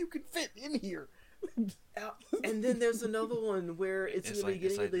no way you can fit in here. And then there's another one where it's in the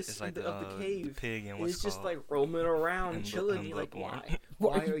beginning of the cave. Pig and and it's just like roaming around, chilling. You're like, why?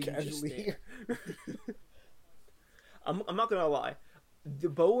 Why are you just there? I'm not gonna lie. The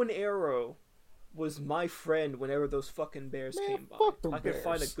bow and arrow was my friend whenever those fucking bears came by. I could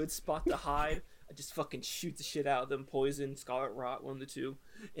find a good spot to hide. I just fucking shoot the shit out of them. Poison, Scarlet Rot, one of the two,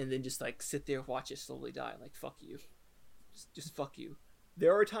 and then just like sit there, watch it slowly die. Like fuck you, just fuck you.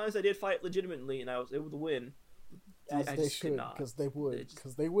 There are times I did fight legitimately, and I was able to win. As they should, because they would,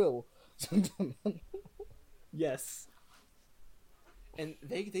 because they will. Yes. And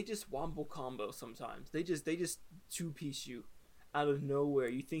they just wombo combo sometimes. They just two-piece you out of nowhere.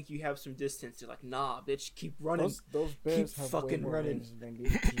 You think you have some distance. You're like, nah, bitch, keep running. Those bears keep have fucking way more running. than they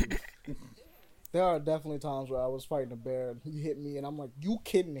do. There are definitely times where I was fighting a bear and he hit me, and I'm like, you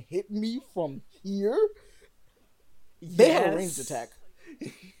can hit me from here? Yes. They had a ranged attack.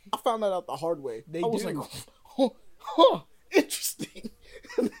 I found that out the hard way. I was like, interesting.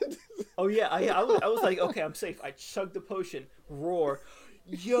 Oh yeah, I was like, okay, I'm safe. I chugged the potion, roar.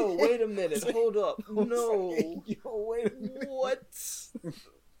 Yo, wait a minute, hold up, no. Yo, wait a minute. What?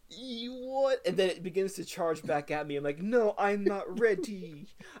 What? And then it begins to charge back at me. I'm like, no, I'm not ready.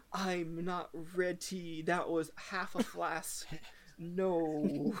 I'm not ready. That was half a flask.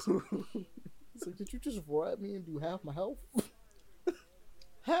 No. So did you just roar at me and do half my health?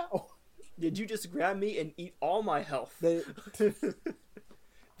 How? Did you just grab me and eat all my health? There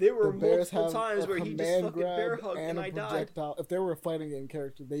were bears multiple have times where he just fucking bear hugged and I died. If they were a fighting game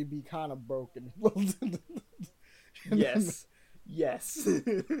character, they'd be kind of broken. Yes. Yes.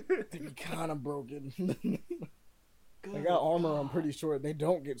 They'd be kind of broken. They got armor, I'm pretty sure. They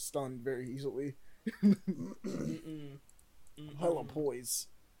don't get stunned very easily. Hella poise.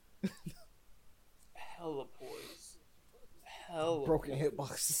 Hella poise. Hella broken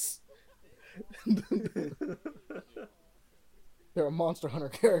hitboxes. They're a Monster Hunter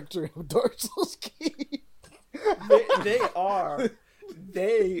character in a Dark Souls game. They are.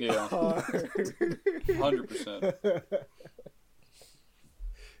 They are. 100%.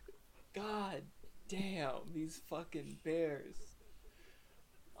 God damn, these fucking bears.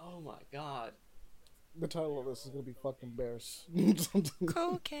 Oh my god. The title of this is gonna be fucking bears.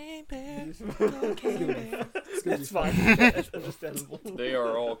 Cocaine bears. Cocaine bears. That's fine. That's understandable. They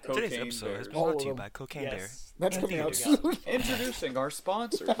are all cocaine Today's episode bears. has been brought to you by Cocaine Bear. That's coming out soon. Introducing our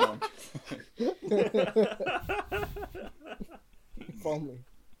sponsor. No. If only.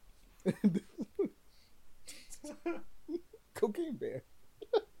 Cocaine bear.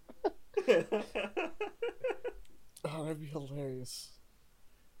 Oh, that'd be hilarious.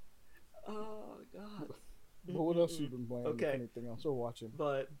 Oh god. But what else you been playing? Okay. If anything else or watching?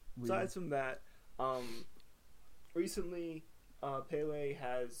 But besides from that, recently, Pele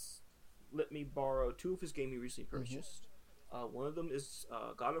has let me borrow 2 of his games he recently purchased. One of them is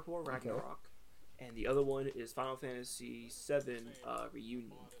God of War Ragnarok, and the other one is Final Fantasy VII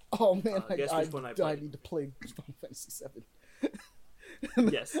Reunion. Oh man, guess which one I need to play Final Fantasy VII.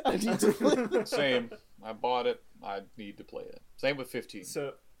 Yes. I need to play it. Same. I bought it. I need to play it. Same with 15.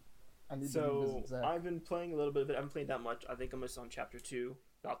 So Zach. I've been playing a little bit of it. I haven't played that much. I think I'm just on chapter 2.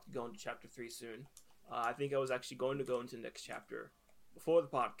 About to go into chapter 3 soon. I think I was actually going to go into the next chapter before the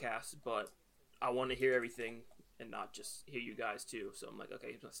podcast, but I want to hear everything and not just hear you guys too. So I'm like,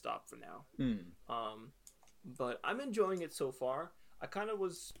 okay, I'm gonna stop for now. But I'm enjoying it so far. I kind of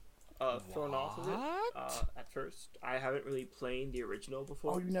was thrown off of it at first. I haven't really played the original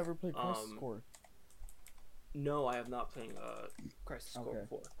before. Oh, you never played Crisis Core? No, I have not played Crisis Core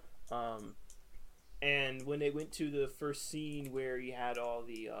before. And when they went to the first scene where you had all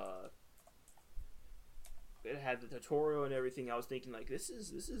the it had the tutorial and everything, I was thinking like, this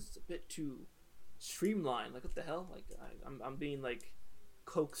is a bit too streamlined. Like, what the hell? Like, I'm being like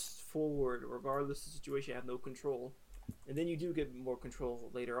coaxed forward regardless of the situation. I have no control. And then you do get more control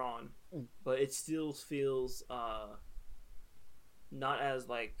later on, but it still feels not as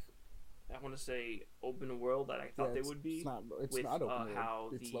like, I want to say, open world that I thought they would be. It's with not open world. How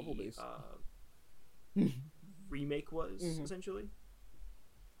it's the level based. remake was essentially.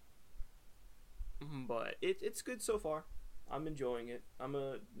 But it's good so far. I'm enjoying it. I'm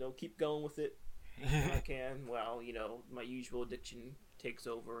gonna keep going with it when I can. Well, my usual addiction takes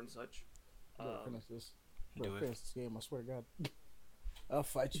over and such. Finish this. Do it. Finish this game. I swear to God. I'll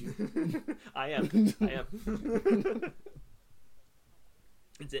fight you. I am.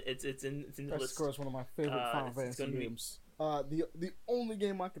 It's in the Crisis list. Core is one of my favorite Final Fantasy games. The only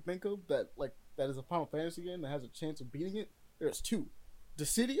game I can think of that is a Final Fantasy game that has a chance of beating it. There's 2.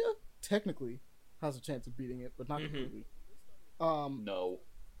 Dissidia technically has a chance of beating it, but not completely. No.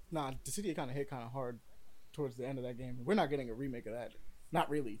 Nah, Dissidia kind of hit kind of hard towards the end of that game. We're not getting a remake of that. Not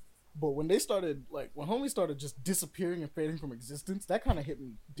really. But when they started, like, when Homie started just disappearing and fading from existence, that kind of hit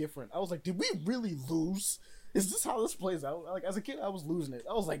me different. I was like, did we really lose? Is this how this plays out? Like, as a kid, I was losing it.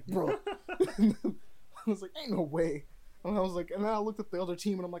 I was like, bro. I was like, ain't no way. And I was like, and then I looked at the other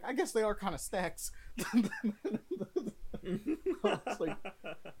team and I'm like, I guess they are kind of stacks. I was like,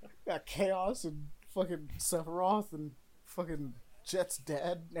 got Chaos and fucking Sephiroth and fucking Jet's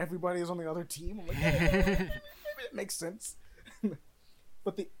dad. Everybody is on the other team. I'm like, yeah, maybe it makes sense.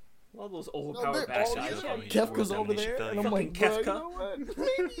 But all those overpowered all guys. Kefka's over there, and I'm like, bro, you Kefka. know what?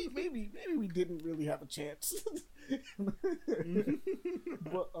 Maybe we didn't really have a chance.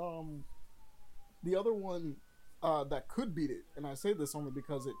 But the other one that could beat it, and I say this only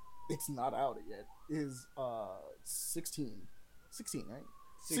because it's not out yet, is 16. 16, right?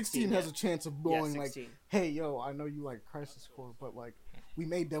 16 has a chance of going like, hey, yo, I know you like Crisis Core, but like, we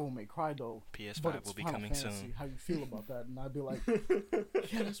made Devil May Cry though. PS5 will be Final coming Fantasy. soon. How you feel about that? And I'd be like,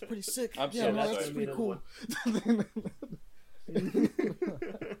 yeah, that's pretty sick. I'm yeah, so no, that's excited. pretty cool.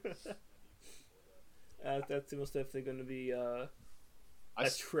 That's most definitely going to be a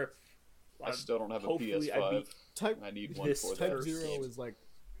trip. I still don't have a Hopefully PS5. I need one for that. Type 0 is like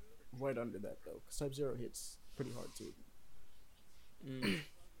right under that though, because Type 0 hits pretty hard too.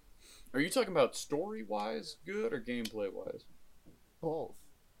 Are you talking about story-wise good or gameplay-wise? Both.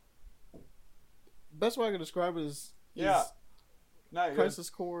 Best way I can describe it is Crisis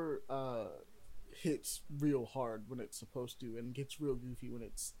Core hits real hard when it's supposed to, and gets real goofy when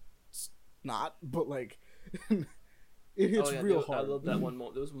it's not. But like, it hits real hard. I love that one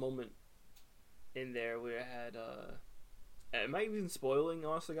moment. There was a moment in there where I had. Am I even spoiling?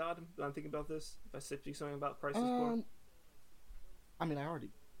 Honest to God, when I'm thinking about this. If I speak something about Crisis Core. I mean, I already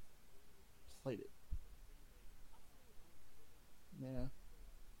played it. Yeah.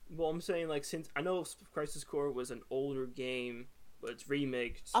 Well, I'm saying, like, since I know Crisis Core was an older game, but it's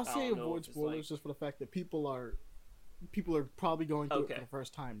remaked. I'll say avoid spoilers just for the fact that people are probably going through it for the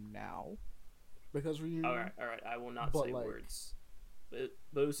first time now because reunion. All right. I will not say words. But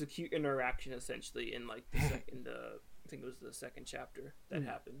it was a cute interaction essentially in like the second. I think it was the second chapter that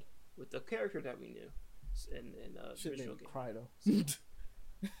happened with the character that we knew in the original game. Cry though.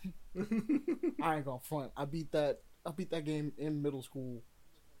 I ain't gonna front. I beat that game in middle school.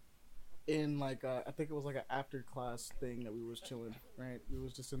 In like I think it was like an after class thing that we was chilling, right? We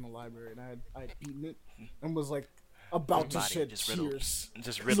was just in the library and I'd beaten it and was like about to shed tears.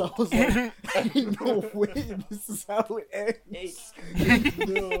 Just riddled. I was like, ain't no way this is how it ends.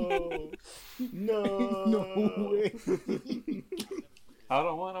 No way. I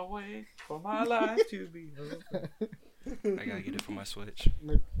don't want to wait for my life to be over. I gotta get it for my Switch.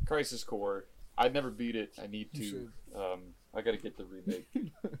 Crisis Core. I never beat it. I need to. I gotta get the remake.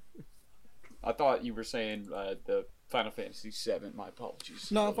 I thought you were saying the Final Fantasy VII. My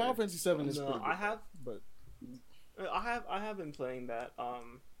apologies. No, Final Fantasy VII is pretty good. I have been playing that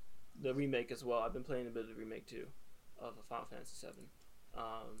the remake as well. I've been playing a bit of the remake too of Final Fantasy VII.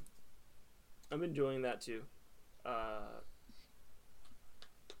 I'm enjoying that too.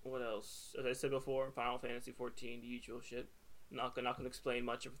 What else? As I said before, Final Fantasy 14, the usual shit. Not gonna explain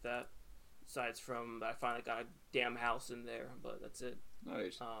much of that, aside from I finally got a damn house in there, but that's it.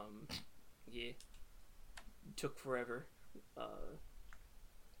 Nice. Yeah. Took forever.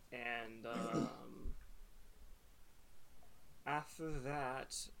 And after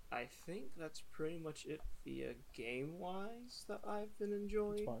that, I think that's pretty much it via game-wise that I've been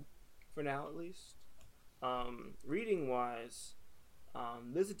enjoying. For now, at least. Reading-wise,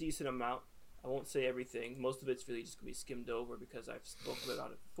 there's a decent amount. I won't say everything. Most of it's really just going to be skimmed over because I've spoken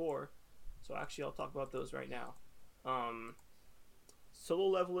about it before. So actually, I'll talk about those right now. Solo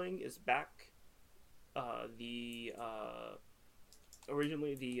Leveling is back.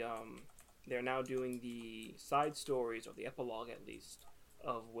 Originally they're now doing the side stories, or the epilogue at least,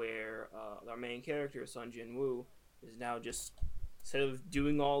 of where our main character, Sun Jin Woo, is now just, instead of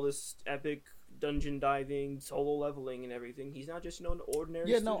doing all this epic dungeon diving, solo leveling and everything, he's not just an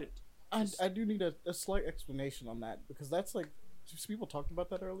ordinary student. I do need a slight explanation on that, because that's like, people talked about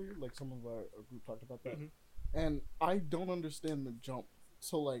that earlier, like some of our group talked about that, and I don't understand the jump.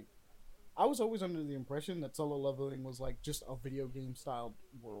 So like, I was always under the impression that solo leveling was like just a video game style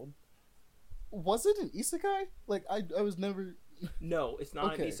world. Was it an isekai? Like I was never. No, it's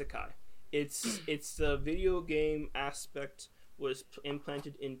not an isekai. It's the video game aspect was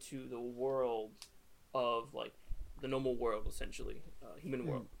implanted into the world of like the normal world, essentially, human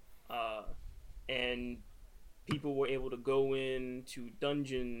world, and people were able to go into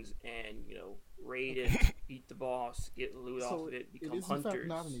dungeons and raid it, beat the boss, get loot off of it, become it is hunters. In fact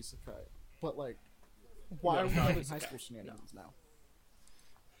not an isekai, but like, why are we having high school shenanigans now?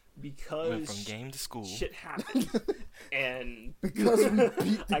 Because went from game to school. Shit happened, and because we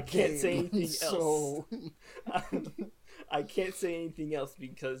beat the I can't say game, anything so... else. I can't say anything else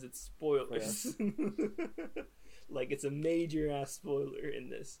because it's spoilers. Like, it's a major ass spoiler in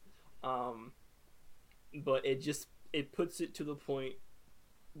this, but it puts it to the point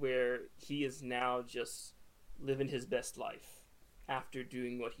where he is now just living his best life after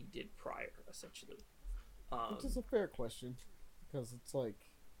doing what he did prior, essentially. Which is a fair question, because it's like,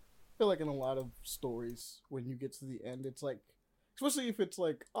 I feel like in a lot of stories, when you get to the end, it's like, especially if it's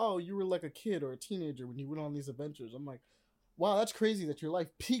like, oh, you were like a kid or a teenager when you went on these adventures. I'm like, wow, that's crazy that your life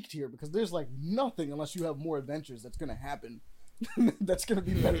peaked here, because there's like nothing unless you have more adventures that's gonna happen. That's gonna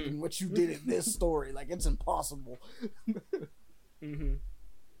be better than what you did in this story. Like, it's impossible. Mm-hmm.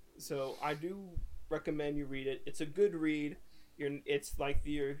 So I do recommend you read it. It's a good read. It's like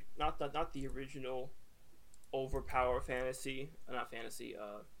the not the original overpower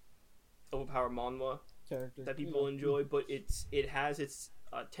overpower manhwa Character that people enjoy, but it has its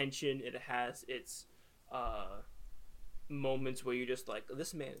tension. It has its moments where you're just like,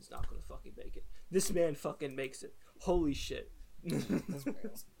 this man is not gonna fucking make it. This man fucking makes it. Holy shit. This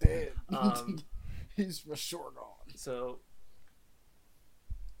man's dead. He's for sure gone. So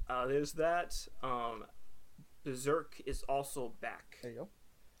there's that. Berserk is also back. There you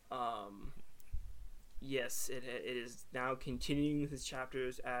go. Yes, it is now continuing his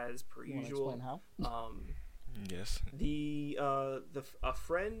chapters as per usual. Explain how? Yes.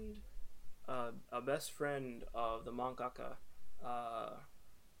 A best friend of the mangaka.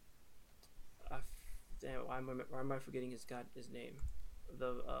 Why am I forgetting his name?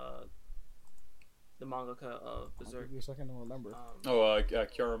 The mangaka of Berserk. I'll give you a second to remember.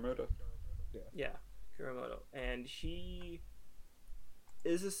 Kuramoto. Yeah, Kuramoto, and he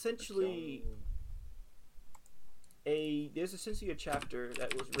is essentially there's essentially a chapter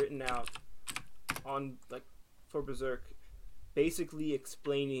that was written out on for Berserk, basically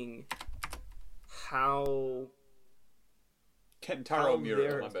explaining how Kentaro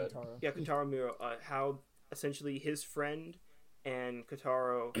Miura, my bad. Yeah, Kentaro Miura, how essentially his friend and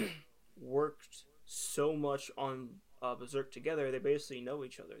Kentaro worked so much on Berserk together. They basically know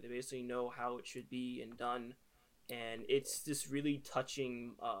each other. They basically know how it should be and done, and it's this really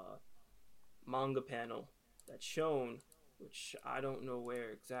touching manga panel that's shown, which I don't know where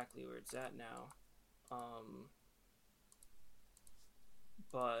it's at now,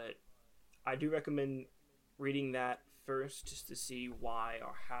 but I do recommend reading that first just to see why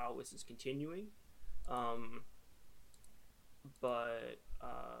or how this is continuing.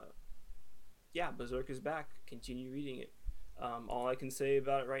 Yeah, Berserk is back. Continue reading it. All I can say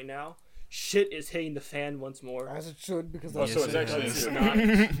about it right now, shit is hitting the fan once more. As it should, because so it's actually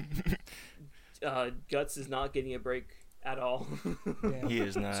Guts is not getting a break at all. He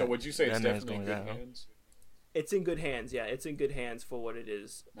is not. So would you say it's definitely in good hands? It's in good hands, yeah. It's in good hands for what it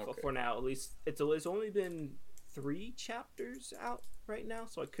is. Okay. For now, at least. It's only been 3 chapters out right now,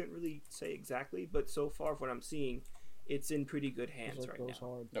 so I couldn't really say exactly. But so far, from what I'm seeing, it's in pretty good hands right now.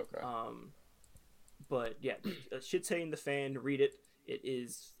 Hard. Okay. But yeah, shit's hitting the fan. Read it.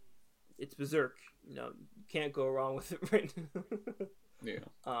 It's Berserk. You can't go wrong with it right now. Yeah.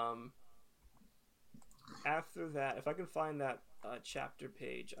 After that, if I can find that chapter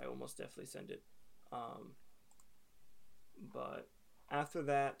page, I will most definitely send it. But after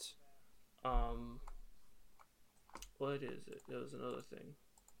that, what is it? There was another thing.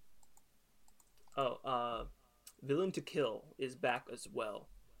 Villain to Kill is back as well.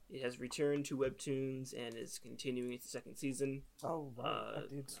 It has returned to Webtoons and is continuing its 2nd season. Oh, right. I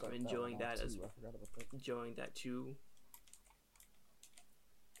did start I'm enjoying that too. as I forgot about that. enjoying that too.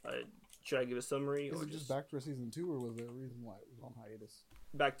 Should I give a summary? Is or it just back for season 2, or was there a reason why it was on hiatus?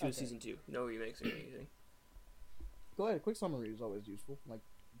 Back to season 2. No remakes or anything. Go ahead. A quick summary is always useful. Like,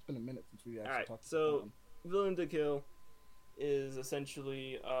 it's been a minute since we actually talked so about it. Villain to Kill is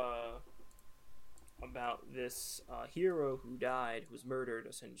essentially about this hero who died, who was murdered,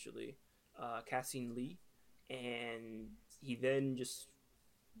 essentially, Cassine Lee, and he then just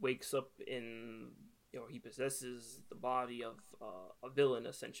wakes up he possesses the body of a villain,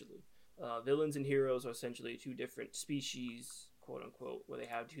 essentially. Villains and heroes are essentially 2 different species, quote unquote, where they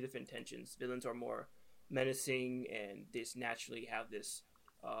have 2 different intentions. Villains are more menacing, and they just naturally have this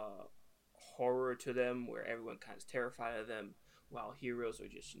horror to them, where everyone kind of is terrified of them, while heroes are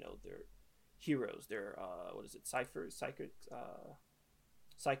just, they're heroes. They're, psychers,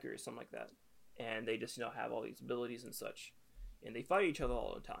 something like that. and they just have all these abilities and such, and they fight each other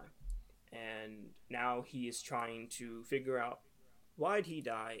all the time. And now he is trying to figure out why'd he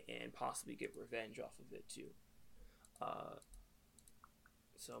die and possibly get revenge off of it too.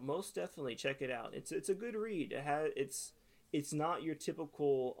 So most definitely check it out. It's a good read. It's not your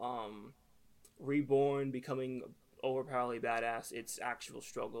typical reborn becoming overpoweringly badass. It's actual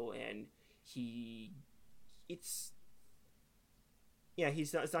struggle, and it's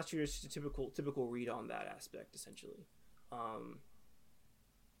not your typical read on that aspect essentially.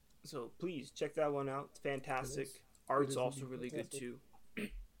 So please check that one out. It's fantastic. Art's also really good too,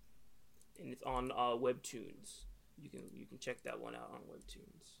 and it's on Webtoons. You can check that one out on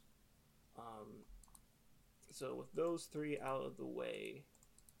Webtoons. So with those three out of the way,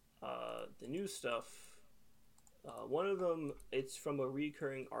 the new stuff. One of them, it's from a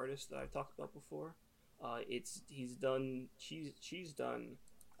recurring artist that I've talked about before. She's done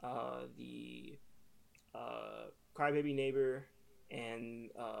the Crybaby Neighbor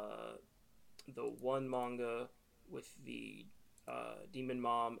and the one manga with the demon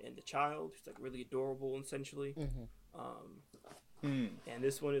mom and the child. It's like really adorable, essentially. And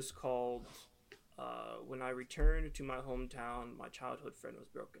this one is called "When I Returned to My Hometown, My Childhood Friend Was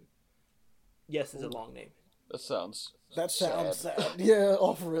Broken." Yes, it's a long name. That sounds sad. Yeah,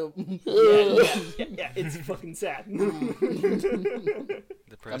 off rip. Yeah, it's fucking sad.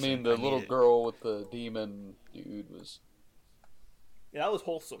 I mean, the little girl with the demon dude was... Yeah, that was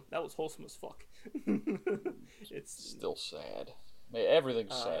wholesome. That was wholesome as fuck. It's still sad. Man,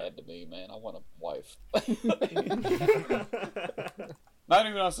 everything's sad to me, man. I want a wife. Not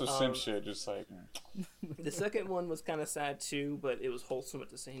even on some sim shit, just like... The second one was kind of sad too, but it was wholesome at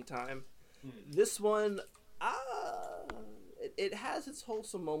the same time. This one, it has its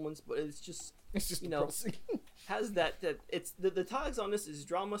wholesome moments, but it's just depressing. Has that it's the tags on this is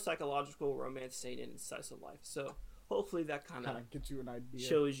drama, psychological, romance, seinen, and slice of life. So hopefully that kind of gives you an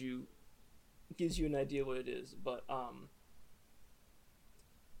idea, gives you an idea what it is. But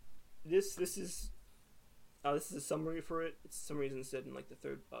this is a summary for it. It's for some reason said in like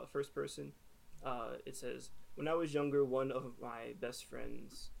the first person. It says, "When I was younger, one of my best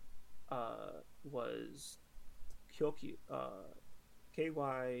friends was Kyoko,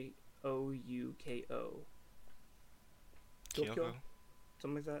 Kyouko. Kyoko?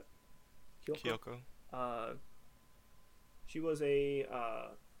 Something like that. Kyoko? She was a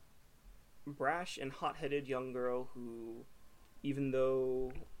brash and hot-headed young girl who, even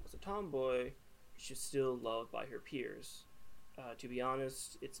though was a tomboy, she's still loved by her peers. To be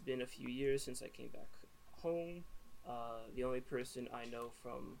honest, it's been a few years since I came back home. The only person I know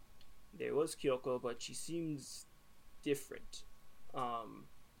from there was Kyoko, but she seems different.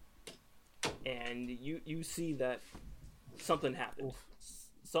 And you see that something happened.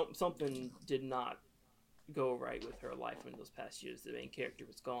 Something did not go right with her life in those past years. The main character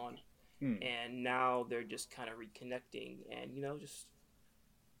was gone. And now they're just kind of reconnecting, and just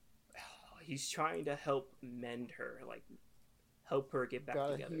he's trying to help mend her, like help her get back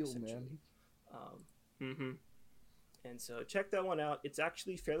together. Heal, essentially, And so check that one out. It's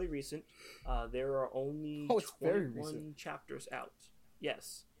actually fairly recent. There are only 21 chapters out.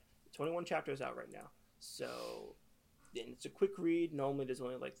 Yes, 21 chapters out right now. So, and it's a quick read. Normally, there's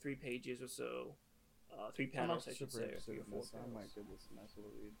only like 3 pages or so. 3 panels, I should say. Or 3 or 4 panels. I might give this a nice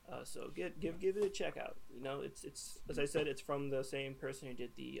little read. So give it a check out. It's as I said, it's from the same person who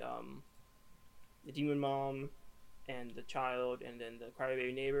did the demon mom and the child, and then the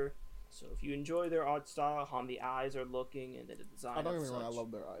Crybaby Neighbor. So if you enjoy their art style, how the eyes are looking, and then the design. I don't even know. I love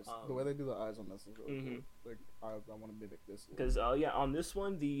their eyes. The way they do the eyes on this is really cool. Like I want to mimic this. Because on this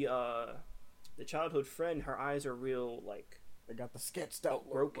one, the childhood friend, her eyes are real like. They got the sketched out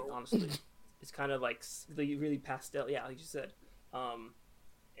broken. Honestly, it's kind of like really pastel. Yeah, like you said.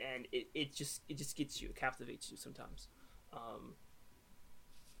 And it just gets you, it captivates you sometimes.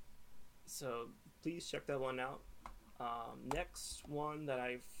 So please check that one out. Next one that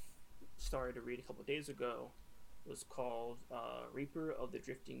I've started to read a couple days ago was called Reaper of the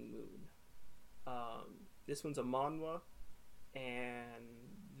Drifting Moon. This one's a manhwa, and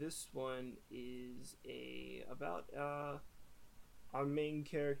this one is about our main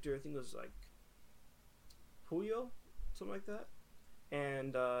character. I think it was like Puyo, something like that.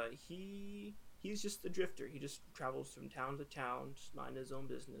 And he's just a drifter. He just travels from town to town, just minding his own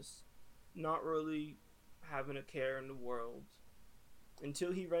business, not really having a care in the world,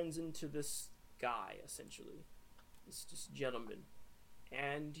 until he runs into this guy, essentially, this gentleman,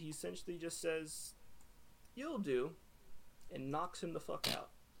 and he essentially just says, "You'll do," and knocks him the fuck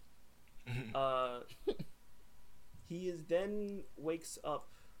out. He then wakes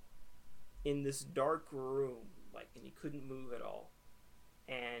up in this dark room, like, and he couldn't move at all.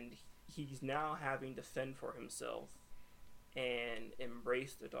 And he's now having to fend for himself and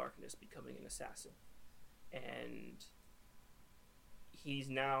embrace the darkness, becoming an assassin. And he's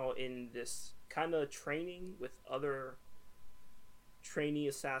now in this kind of training with other trainee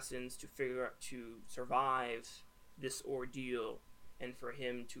assassins to figure out to survive this ordeal, and for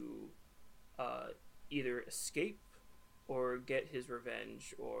him to either escape or get his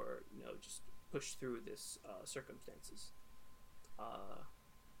revenge, or just push through this circumstances.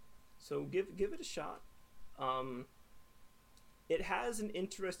 So give it a shot. It has an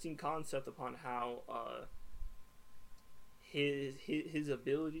interesting concept upon how his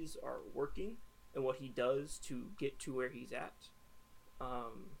abilities are working and what he does to get to where he's at.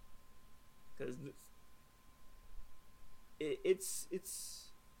 Because it's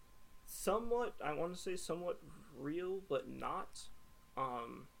somewhat, I want to say somewhat real, but not.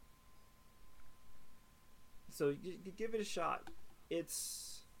 So you give it a shot.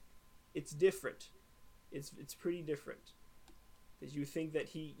 It's different. It's pretty different. Because you think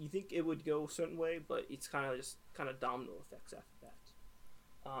it would go a certain way, but it's kind of domino effects after that.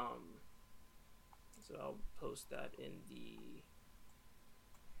 So I'll post that in the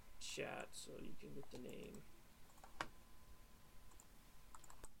chat so you can get the name.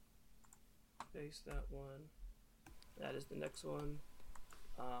 Paste that one. That is the next one.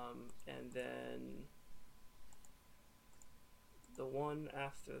 And then the one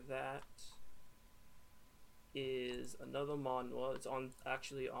after that is another manhwa. It's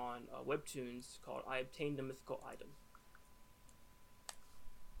actually on Webtoons, called I Obtained a Mythical Item.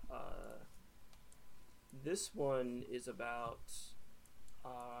 This one is about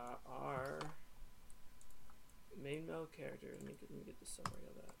our main male character. Let me get the summary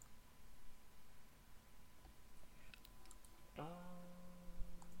of that.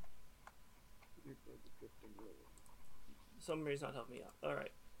 Summary's not helping me out.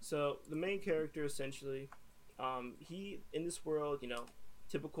 Alright, so the main character essentially, he, in this world,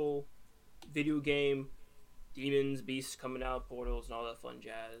 typical video game, demons, beasts coming out, portals, and all that fun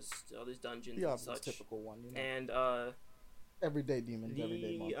jazz, all these dungeons and such. Typical one, And everyday demons,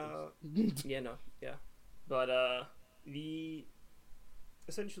 everyday monsters. But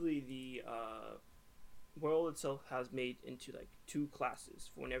essentially the world itself has made into like two classes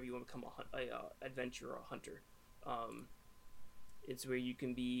for whenever you want to become a adventurer or a hunter. It's where you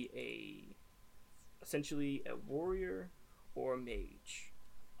can be essentially a warrior or a mage.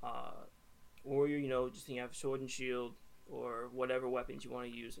 Warrior, just have a sword and shield or whatever weapons you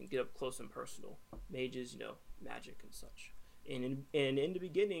want to use and get up close and personal. Mages, magic and such. And in the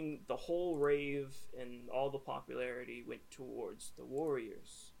beginning, the whole rave and all the popularity went towards the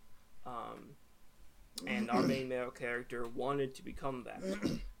warriors. And our main male character wanted to become that.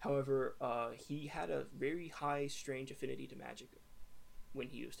 However, he had a very high, strange affinity to magic when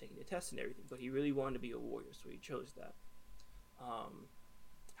he was taking the test and everything, but he really wanted to be a warrior, so he chose that.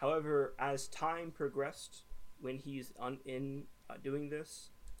 However, as time progressed, when he's doing this,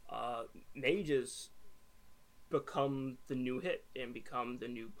 mages become the new hit and become the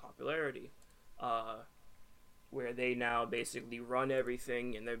new popularity, where they now basically run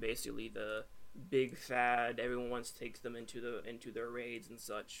everything, and they're basically the big fad. Everyone wants to take them into their raids and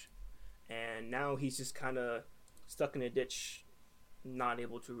such. And now he's just kind of stuck in a ditch, not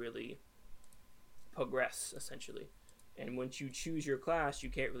able to really progress, essentially. And once you choose your class, you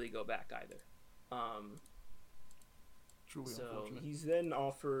can't really go back either. Truly so unfortunate. He's then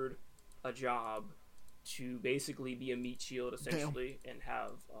offered a job to basically be a meat shield, essentially. Damn. And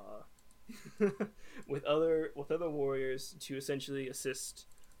have with other warriors to essentially assist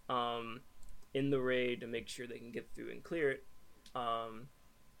in the raid to make sure they can get through and clear it.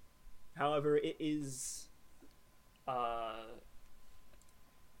 However, it is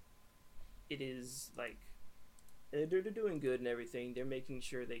like they're doing good and everything. They're making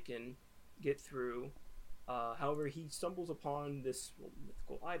sure they can get through. However, he stumbles upon this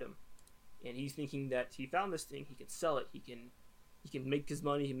mythical item, and he's thinking that he found this thing. He can sell it. He can make his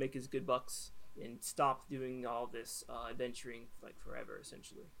money. He can make his good bucks and stop doing all this adventuring like forever,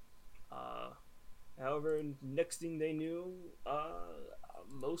 essentially. However, next thing they knew,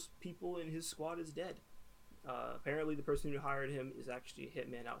 most people in his squad is dead. Apparently, the person who hired him is actually a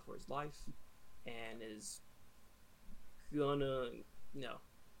hitman out for his life, and is gonna,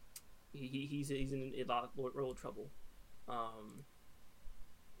 he's in a lot of real trouble.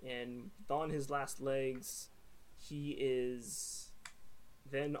 And on his last legs, he is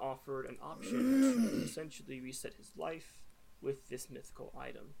then offered an option to essentially reset his life with this mythical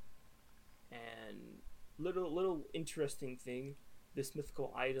item. And little interesting thing This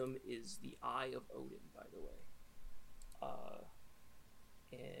mythical item is the Eye of Odin, by the way.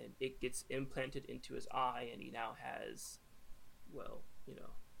 And it gets implanted into his eye, and he now has, well,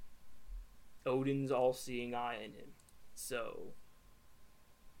 Odin's all-seeing eye in him. So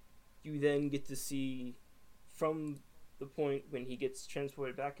you then get to see from the point when he gets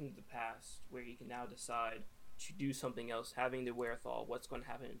transported back into the past, where he can now decide to do something else, having the wherewithal, what's going to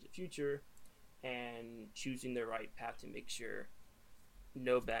happen in the future, and choosing the right path to make sure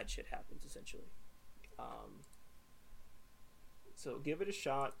no bad shit happens, essentially. So give it a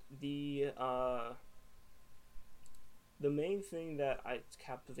shot. The main thing that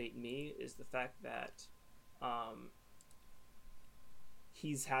captivate me is the fact that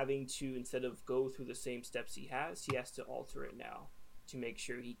he's having to, instead of go through the same steps he has to alter it now to make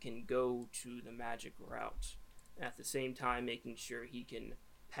sure he can go to the magic route. And at the same time, making sure he can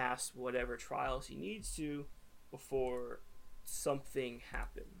pass whatever trials he needs to before something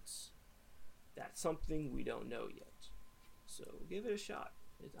happens. That's something we don't know yet. So give it a shot.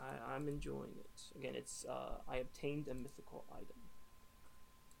 I'm enjoying it. Again, it's I obtained a mythical item.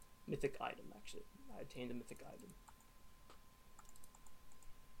 Mythic item, actually. I obtained a mythic item.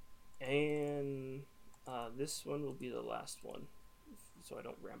 And this one will be the last one, so I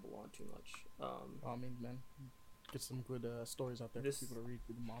don't ramble on too much. I mean, man, get some good stories out there for people to read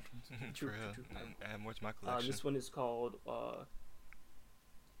through the mountains. True. Add more to my collection. This one is called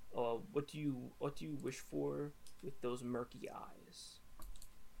what do you wish for with those murky eyes?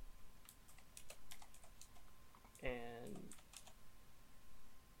 And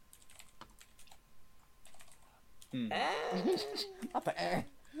Not the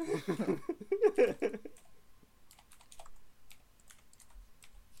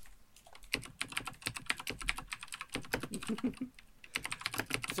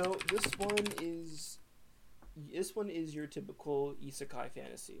So this one is your typical isekai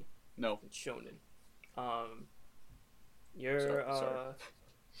fantasy. No. It's shonen.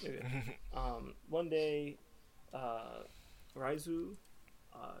 Sorry. One day, Raizu,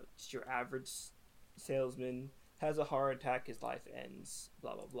 just your average salesman, has a heart attack, his life ends,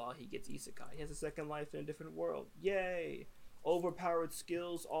 blah blah blah, he gets isekai. He has a second life in a different world. Yay! Overpowered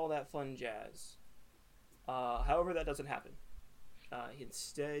skills, all that fun jazz. However, that doesn't happen.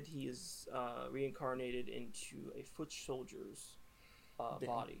 Instead, he is reincarnated into a foot soldier's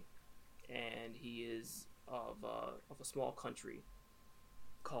body, and he is of a small country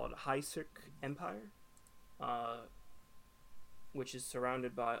called Haisik Empire, which is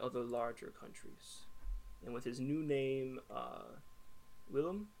surrounded by other larger countries. And with his new name,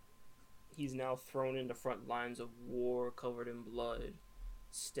 Willem, he's now thrown in the front lines of war, covered in blood,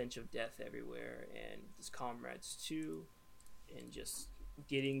 stench of death everywhere, and his comrades too, and just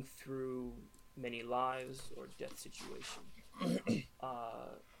getting through many lives or death situation.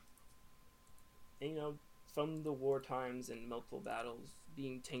 And, from the war times and multiple battles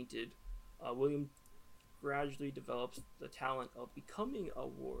being tainted, William gradually develops the talent of becoming a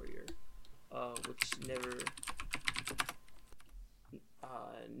warrior, which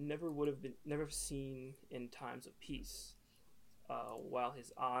never seen in times of peace, while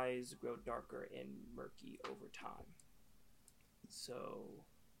his eyes grow darker and murky over time. So,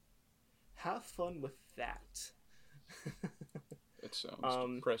 have fun with that. It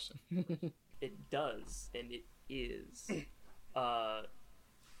sounds depressing. It does, and it is.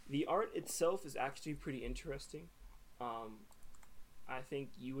 The art itself is actually pretty interesting. I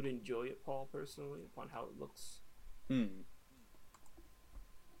think you would enjoy it, Paul, personally, upon how it looks. And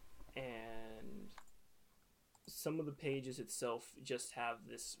some of the pages itself just have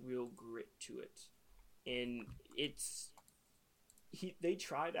this real grit to it. And they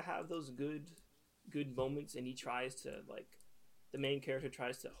try to have those good moments, and he tries to, the main character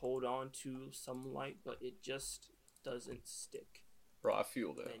tries to hold on to some light, but it just doesn't stick. Bro, I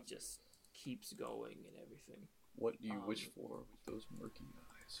feel that. And it just keeps going and everything. What do you wish for with those murky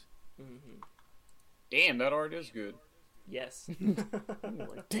eyes? Mm-hmm. Damn, that art is good. Yes.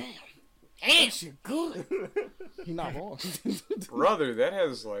 Like, damn, that shit good. You're not wrong. Brother, that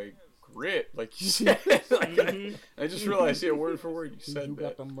has, grit, like you said. I just realized, word for word, you said you that.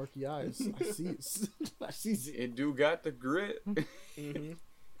 got them murky eyes. I see it. I see it. It do got the grit.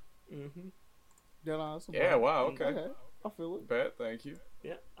 Yeah, wow, okay. I feel it. Bet, thank you.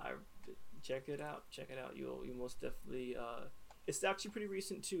 Yeah, check it out. You'll most definitely. It's actually pretty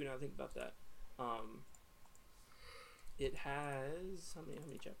recent too. Now I think about that. It has how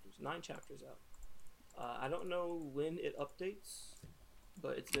many chapters? 9 chapters out. I don't know when it updates,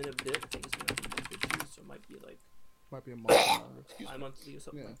 but it's been a bit. I think it's been a month or two, so it might be a month. bi-monthly or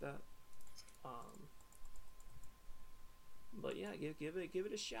something like that. But yeah, give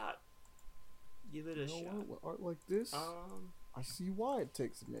it a shot. Give it a shot. What? With art like this, I see why it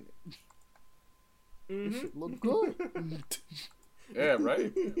takes a minute. This should look good. Yeah,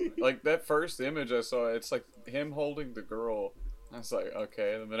 right? Like, that first image I saw, it's like him holding the girl. I was like,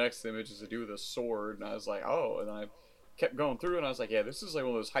 okay. And then the next image is a dude with a sword, and I was like, oh. And then I kept going through, and I was like, yeah, this is like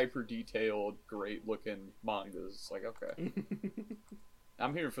one of those hyper-detailed, great-looking mangas. It's like, okay.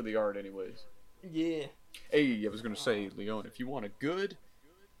 I'm here for the art anyways. Yeah. Hey, I was going to say, Leon, if you want a good,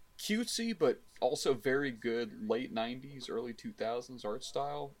 cutesy, but also very good late 90s, early 2000s art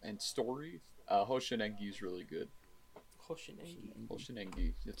style and story, Hoshinengi is really good.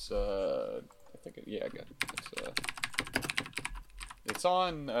 Hoshinengi. It's I think I got it. It's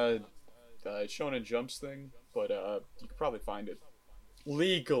on Shonen Jump's thing, but you could probably find it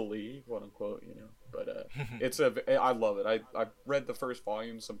legally, quote unquote, you know. But I love it. I read the first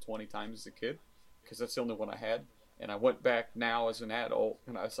volume some 20 times as a kid because that's the only one I had, and I went back now as an adult,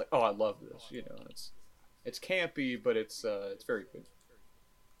 and I was like, oh, I love this. You know, it's campy, but it's very good.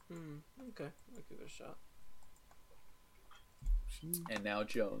 Okay, I'll give it a shot. And now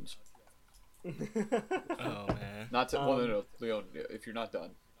Jones. Oh man. Not to no, Leon. If you're not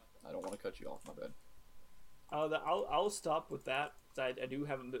done, I don't want to cut you off. My bad. I'll stop with that. I do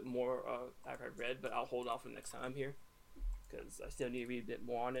have a bit more I've read, but I'll hold off for next time here because I still need to read a bit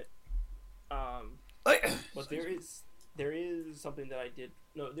more on it. But there is something that I did.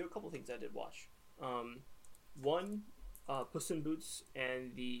 No, there are a couple things I did watch. One, Puss in Boots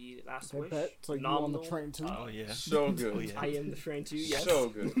and the Last Wish. It's like you on the train too. Oh yeah. So good. Oh, yeah. I am the train too. Yes. So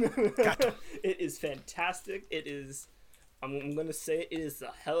good. It is fantastic. It is. I'm gonna say it is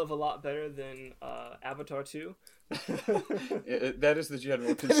a hell of a lot better than Avatar 2. That is the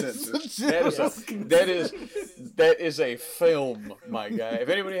general consensus. That is a film, my guy. If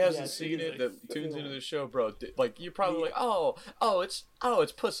anybody hasn't seen it that tunes into the show, bro, like you're probably like,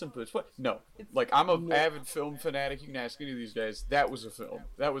 it's Puss in Boots. What? No, like I'm an avid film fanatic. You can ask any of these guys. That was a film.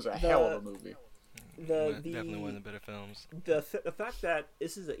 That was a hell of a movie. Definitely one of the better films. The fact that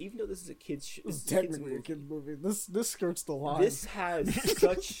this is even though this is a kid's It's technically a kid's movie. This skirts the line. This has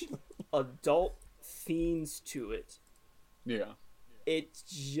such adult themes to it. Yeah. It's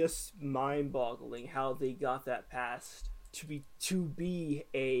just mind-boggling how they got that past to be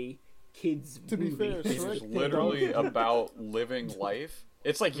a kids To be movie. fair, It's Shrek literally about living life.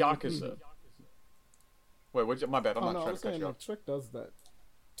 It's like Yakuza. Wait, my bad. I'm not trying to cut you off. Shrek does that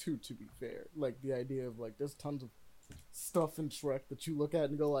too. To be fair, like the idea of like there's tons of stuff in Shrek that you look at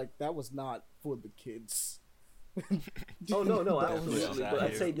and go like that was not for the kids. Oh no, That was absolutely. not But I'd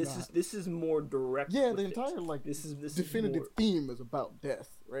here. say this is more direct. Yeah, with the it. entire like This is definitive more, theme is about death,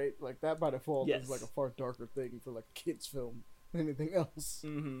 right? Like that by default Yes. is like a far darker thing for like a kids film than anything else.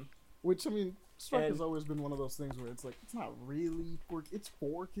 Mm-hmm. Which I mean, Shrek And- has always been one of those things where it's like it's not really it's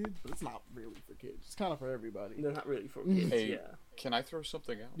for kids, but it's not really for kids. It's kind of for everybody. They're not really for kids. Hey, Yeah. can I throw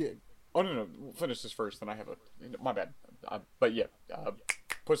something out? Yeah, Oh no, we'll finish this first. Then I have my bad. But yeah,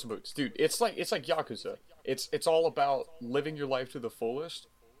 Puss in Boots, dude. It's like Yakuza. It's all about living your life to the fullest,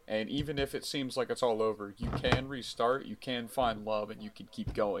 and even if it seems like it's all over, you can restart. You can find love, and you can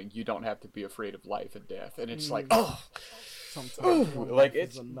keep going. You don't have to be afraid of life and death. And it's like, sometimes one like life is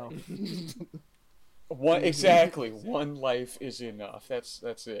it's enough. one life is enough.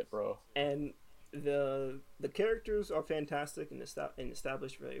 That's it, bro. And the characters are fantastic and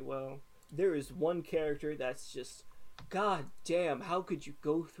established very well. There is one character that's just, god damn, how could you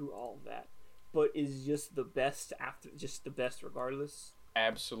go through all of that? But is just the best regardless.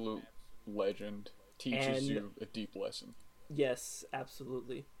 Absolute legend. Teaches And- you a deep lesson. Yes,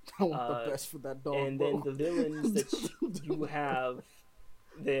 absolutely. I want the best for that dog, And bro. then the villains that you have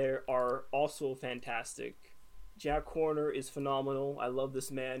there are also fantastic. Jack Horner is phenomenal. I love this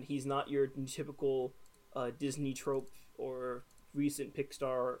man. He's not your typical Disney trope or recent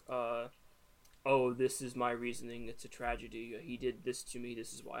Pixar. Oh, this is my reasoning. It's a tragedy. He did this to me.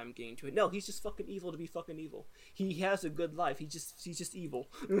 This is why I'm getting to it. No, he's just fucking evil to be fucking evil. He has a good life. He's just evil.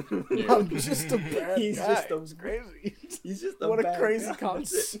 Yeah. I'm just a bad He's guy. just a- It's crazy. He's just a What a bad crazy guy.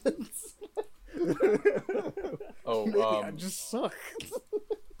 That's it. concept. Oh, Maybe I just suck.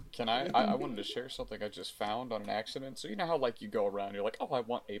 Can I wanted to share something I just found on an accident. So you know how like you go around, you're like, oh, I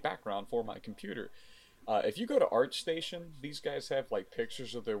want a background for my computer. If you go to ArtStation, these guys have like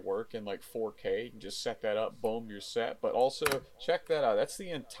pictures of their work in like 4K. You can just set that up, boom, you're set. But also check that out. That's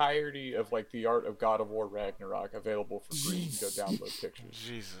the entirety of like the art of God of War Ragnarok available for free. You can go download pictures.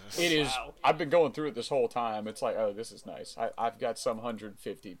 Jesus. It is. Wow. I've been going through it this whole time. It's like, oh, this is nice. I've got some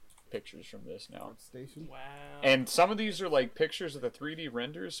 150 pictures from this now. Station. Wow. And some of these are like pictures of the 3D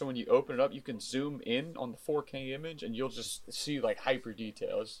renders, so when you open it up, you can zoom in on the 4K image, and you'll just see like hyper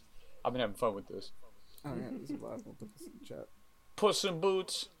details. I've been having fun with this. Oh yeah, this is live. I'll put this in the chat. Puss in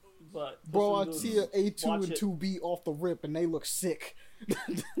Boots. But Bro, I see a A2 watch and it. 2B off the rip, and they look sick.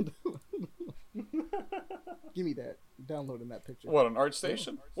 Give me that. Downloading that picture. What, an art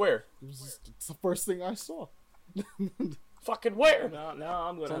station? Where? It's the first thing I saw. Fucking where? Now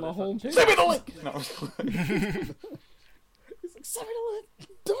I'm It's gonna on have the to home fucking page. Send me the link! No. He's like, send me the link.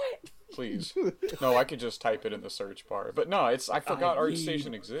 Do it. Please. No, I could just type it in the search bar. But no, I forgot I ArtStation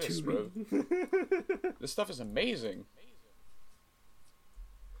need exists, to bro. This stuff is amazing.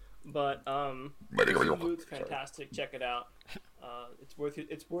 But Boots, fantastic. Check it out.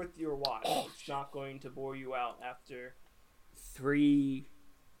 It's worth your watch. It's not going to bore you out after 3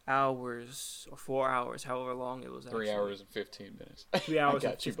 hours or 4 hours, however long it was. 3 hours and 15 minutes. 3 hours I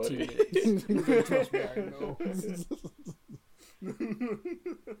and got you, 15 buddy. minutes. Trust me, I know.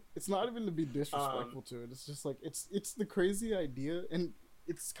 It's not even to be disrespectful to it. It's just like it's the crazy idea, and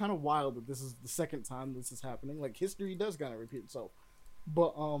it's kind of wild that this is the second time this is happening. Like history does kind of repeat itself.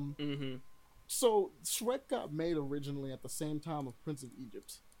 But so Shrek got made originally at the same time of Prince of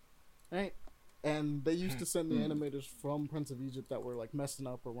Egypt, right? And they used to send the animators from Prince of Egypt that were like messing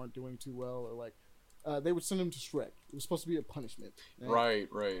up or weren't doing too well, or like they would send them to Shrek. It was supposed to be a punishment. Right.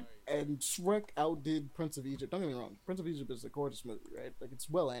 And Shrek outdid Prince of Egypt. Don't get me wrong, Prince of Egypt is a gorgeous movie, right? Like it's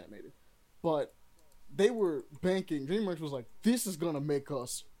well animated, but they were banking. DreamWorks was like, this is gonna make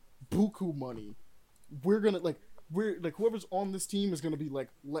us buku money. We're whoever's on this team is gonna be like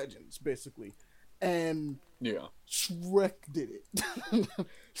legends, basically. And Yeah. Shrek did it.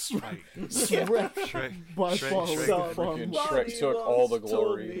 Shrek by Shrek- far Shrek- was Shrek- the fun. freaking Shrek took all the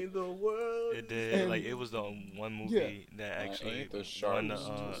glory. It did. And- like it was the one movie that actually the won the, sharpest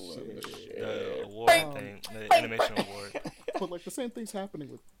tool in the shed. the award thing, the animation award. But like the same thing's happening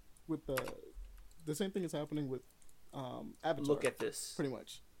with the same thing is happening with Avatar. Look at this. pretty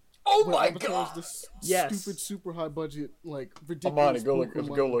much. Oh But my Avatar's god! this Yes. stupid, super high budget, like ridiculous. Amani, go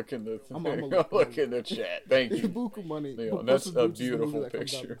buku look in the I'm go look. look in the chat. Thank money. you. Buku money. Leon, but that's Puss in a Boots is the movie beautiful that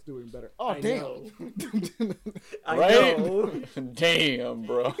comes out picture. that's doing better. Oh I damn! know. I Right? know. Damn,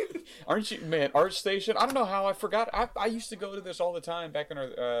 bro. Aren't you, man? ArtStation. I don't know how I forgot. I used to go to this all the time back in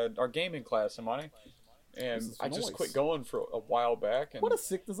our gaming class, Amani, and This is I just nice. quit going for a while back. And What a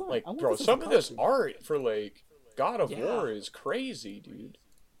sick design! like, I want bro, this as a some of this cartoon. art for like God of Yeah. War is crazy, dude.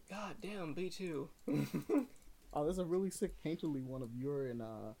 God damn, B2. Oh, there's a really sick painterly one of Yor and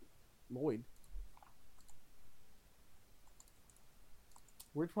Lloyd.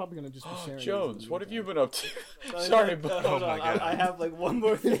 We're probably gonna just be sharing. these in Jones, the what have you meantime. been up to? Sorry, but Hold Oh on. my God. I have like one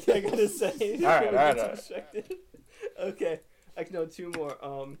more thing I gotta say. before Alright, we get alright. distracted. Okay. Actually, no, two more.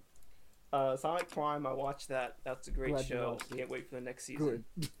 Sonic Prime, I watched that. That's a great Glad you show. watched it. Can't wait for the next season.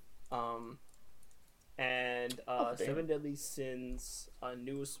 Good. And Oh, damn. Seven Deadly Sins,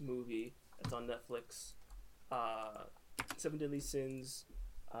 newest movie that's on Netflix. Seven Deadly Sins,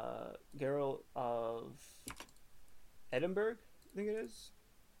 Geralt of Edinburgh, I think it is.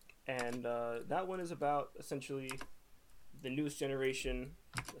 And that one is about essentially the newest generation,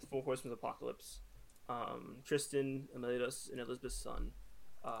 the Four Horsemen of the Apocalypse. Tristan, Amelius, and Elizabeth's son,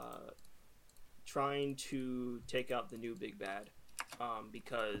 trying to take out the new big bad,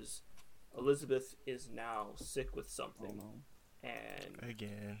 because Elizabeth is now sick with something, and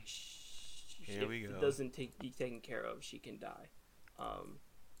Again. Here if we go. it doesn't be taken care of, she can die.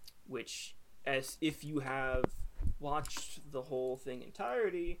 Which, as if you have watched the whole thing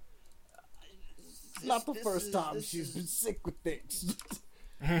entirety, It's not the first time this she's is- been sick with things.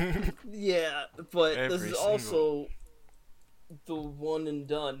 Yeah, but Every this is single- also the one and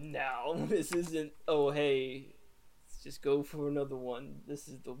done now. This isn't, oh hey, let's just go for another one. This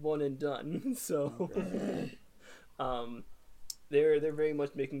is the one and done. So they're very much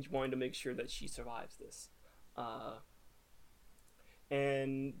wanting to make sure that she survives this.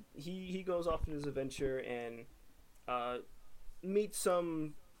 And he goes off on his adventure and meets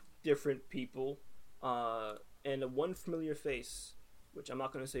some different people, and one familiar face, which I'm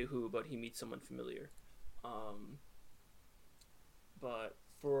not going to say who, but he meets someone familiar. But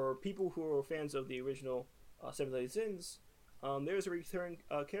for people who are fans of the original Seven Deadly Sins, there's a returning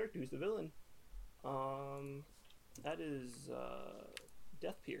character who's the villain. That is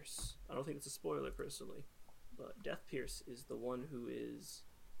Death Pierce. I don't think it's a spoiler personally, but Death Pierce is the one who is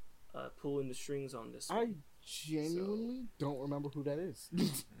pulling the strings on this I one. genuinely don't remember who that is.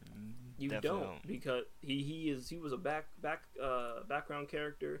 You Definitely don't, because he was a background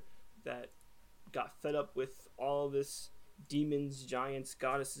character that got fed up with all this demons, giants,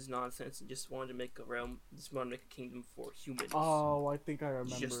 goddesses nonsense, and just wanted to make a realm, just wanted to make a kingdom for humans. Oh, I think I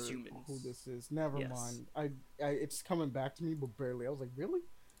remember Just humans. who this is. Never Yes. mind. It's coming back to me, but barely. I was like, really?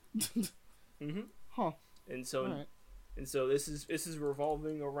 Mm-hmm. Huh. And so, All right. and so this is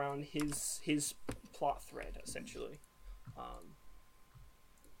revolving around his plot thread essentially.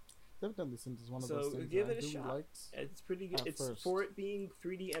 Evidently, since it's one of So those things give that it I a do shot. like. It's pretty good. At It's first. for it being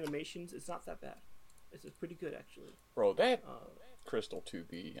 3D animations. It's not that bad. It's pretty good actually. Bro, that Uh, Crystal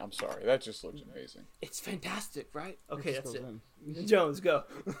 2B, I'm sorry, that just looks amazing. it's fantastic, right? Okay, just that's it. goes in. Jones, go.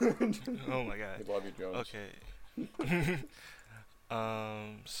 Oh my god. We love you, Jones. Okay.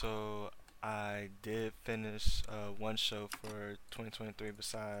 So I did finish one show for 2023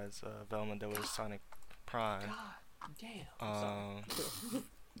 besides Velma. That was Sonic Prime. God damn. I'm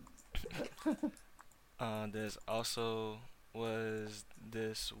sorry. There's also was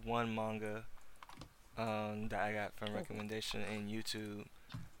this one manga that I got from recommendation in YouTube,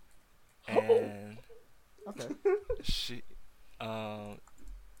 and Okay. she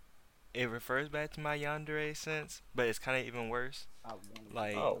it refers back to my yandere sense, but it's kind of even worse. I want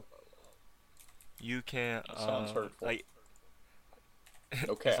Like Oh, you can that sounds hurtful. like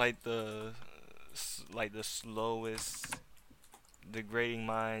Okay. it's like the slowest degrading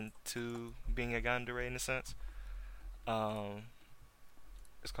mind to being a yandere in a sense.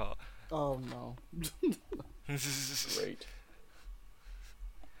 It's called Oh no. Great.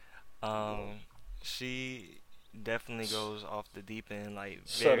 She definitely goes off the deep end, like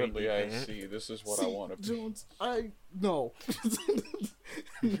very Suddenly deep I end. see. This is what I want to be. Jones, no.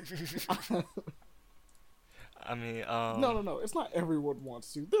 I mean, No. It's not everyone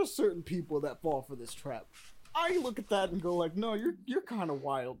wants to. There's certain people that fall for this trap. I look at that and go like, no, you're kind of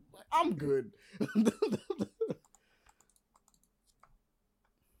wild. I'm good.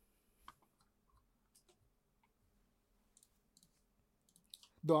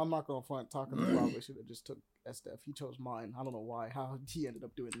 Though I'm not gonna front, talking probably should have just took SDF. He chose mine. I don't know why, how he ended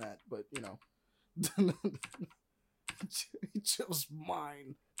up doing that, but you know, he chose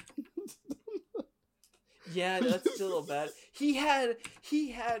mine. Yeah, that's still a bad. He had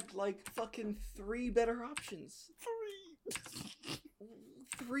like fucking 3 better options.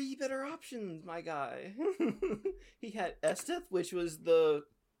 3 better options, my guy. He had Esteth, which was the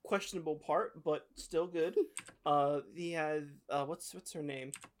questionable part, but still good. He had what's her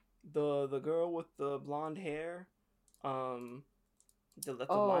name? The girl with the blonde hair. The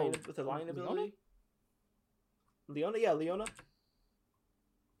lion with the lion ability. Leona, yeah, Leona.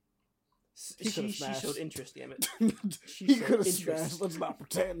 She showed interest, damn it. He could have smashed. Let's not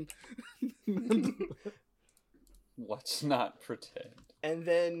pretend. Let's not pretend. And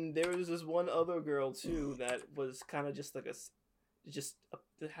then there was this one other girl too that was kind of just like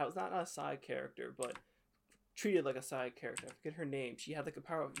not a side character, but treated like a side character. I forget her name. She had like a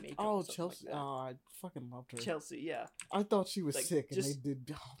power of makeup. Oh, or Chelsea. like that. Oh, I fucking loved her. Chelsea, yeah. I thought she was Like, sick, and just- they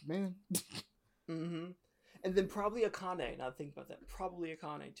did. Oh man. Mm-hmm. And then probably Akane. Now think about that. Probably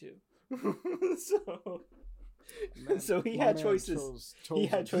Akane too. So, Man, so he my had man choices. He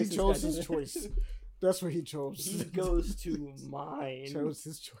had choices, He chose guys. his choice. That's what he chose. He goes to mine. Chose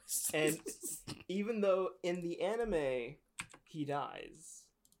his choice. And even though in the anime he dies.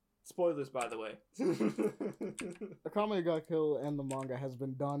 Spoilers, by the way. Akame got killed, and the manga has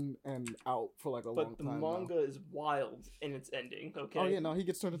been done and out for like a long But the time manga now. is wild in its ending. Okay. Oh yeah, no, he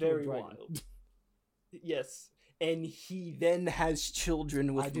gets turned into Very a dragon. wild. Yes, and he then has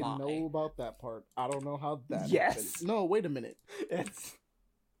children with I didn't Mai. know about that part. I don't know how that. Yes. happened. No, wait a minute. It's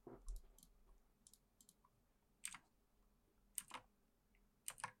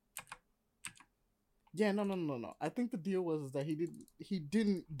Yeah, no. I think the deal was that he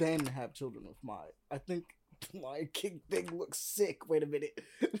didn't then have children with Mai. I think Lion King thing looks sick. Wait a minute.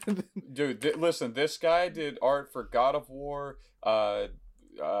 Dude, listen, this guy did art for God of War,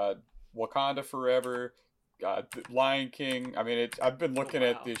 Wakanda Forever, Lion King. I mean, I've been looking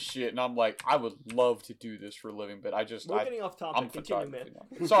at this shit, and I'm like, I would love to do this for a living, but we're getting off topic. I'm Continue, man.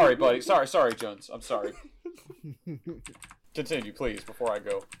 photography now. Sorry, buddy. Sorry, Jones. I'm sorry. Continue, please, before I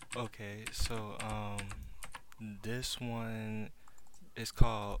go. Okay, so this one is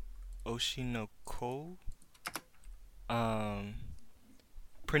called Oshinoko.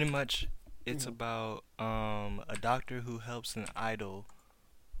 Pretty much it's about a doctor who helps an idol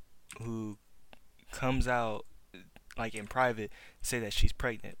who comes out like in private say that she's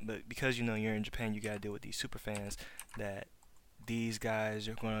pregnant, but because you know you're in Japan, you gotta deal with these super fans that these guys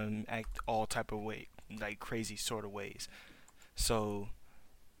are gonna act all type of way, like crazy sort of ways. So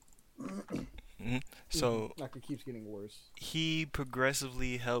like it keeps getting worse. he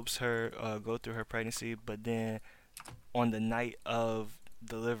progressively helps her go through her pregnancy, but then on the night of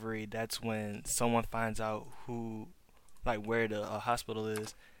delivery, that's when someone finds out who, like where the hospital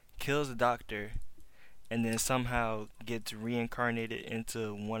is, kills the doctor, and then somehow gets reincarnated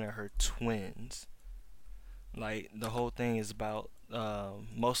into one of her twins. Like the whole thing is about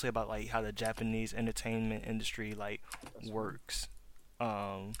mostly about like how the Japanese entertainment industry like works.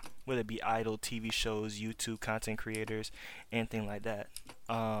 Whether it be idol TV shows, YouTube content creators, anything like that.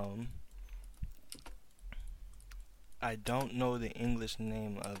 Um, I don't know the English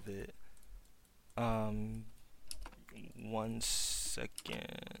name of it. Um, one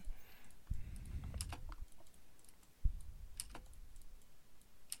second.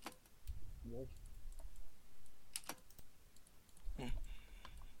 Whoa.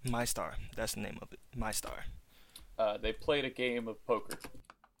 My Star. That's the name of it. My Star. They played a game of poker.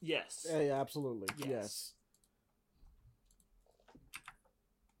 Yes. Yeah, absolutely. Yes. Yes.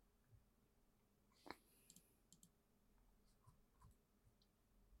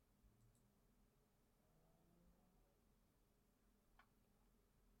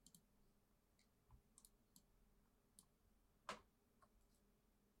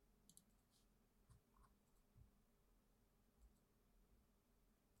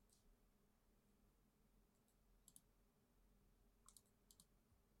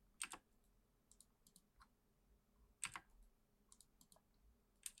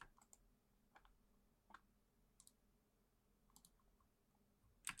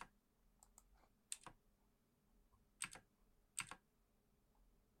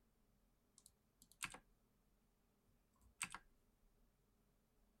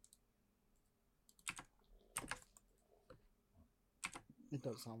 It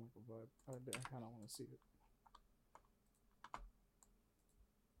does sound like a vibe. I kind of want to see it.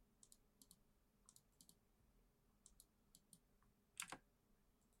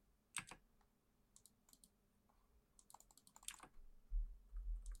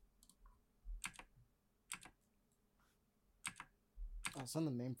 Send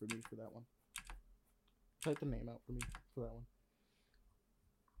the name for me for that one. Type the name out for me for that one.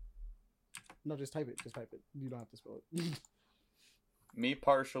 No, just type it. Just type it. You don't have to spell it. Me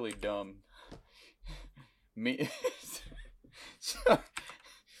partially dumb. Me.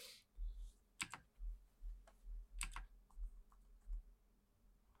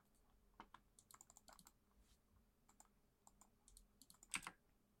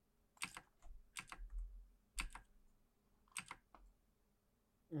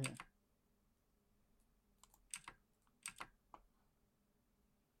 Yeah.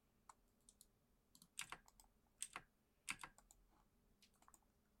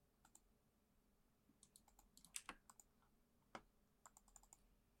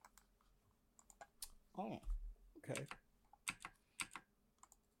 Oh, okay.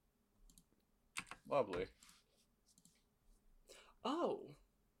 Lovely. Oh.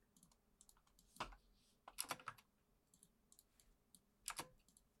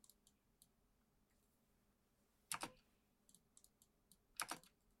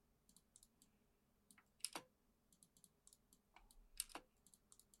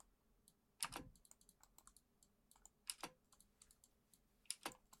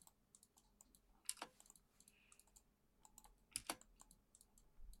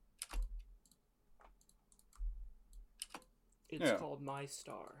 It's Yeah. called My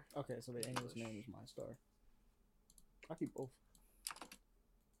Star. Okay, so the English name is My Star. I'll keep both.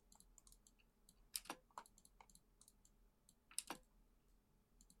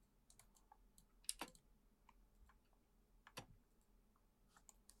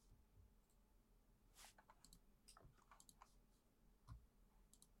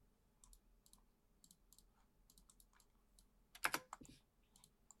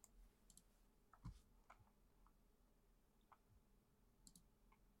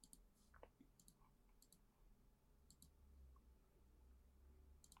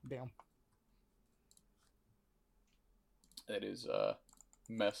 Damn. That is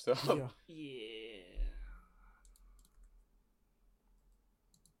messed up. Yeah. Yeah.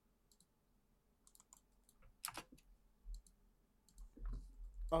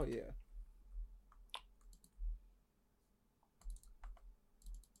 Oh yeah.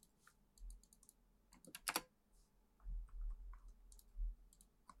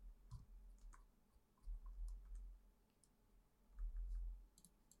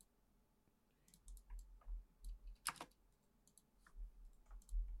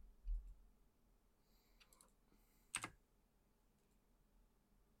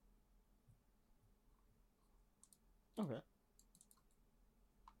 Okay.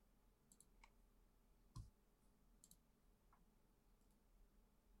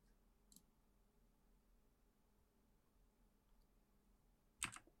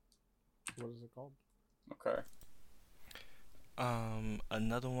 What is it called? Okay.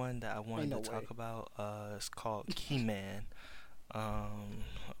 Another one that I wanted Ain't no to talk way. about is called Keyman. Hold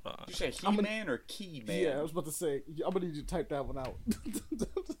on. Did you say He-Man or Key-Man? Yeah, I was about to say. I'm gonna need you to type that one out,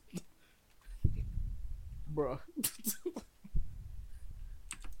 bruh.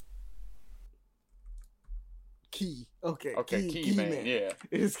 Key. Okay. Okay, Key-Man, yeah.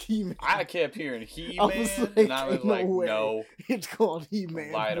 It is Key-Man. I kept hearing I was He-Man, like, and I was ain't like, no way. no. It's called Don't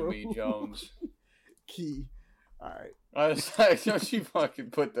He-Man, lie to bro. me, Jones. Key. Alright. I was like, don't you fucking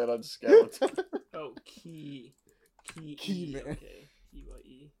put that on skeleton. Oh, Key. Key-Man. Okay. Key.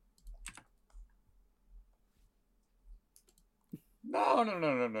 No.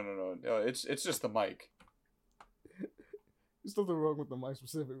 It's just the mic. There's nothing wrong with the mic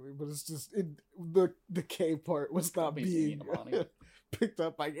specifically, but it's just the K part was not Be being mean, Ahmani. picked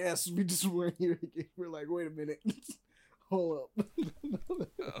up. I guess we just weren't here. We're like, wait a minute, hold up.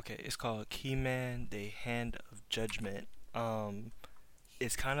 Okay, it's called Keyman, the Hand of Judgment.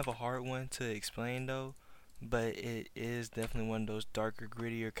 It's kind of a hard one to explain though, but it is definitely one of those darker,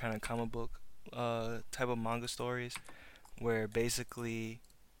 grittier kind of comic book type of manga stories, where basically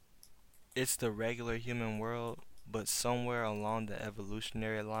it's the regular human world, but somewhere along the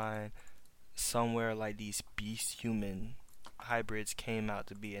evolutionary line, somewhere like these beast human hybrids came out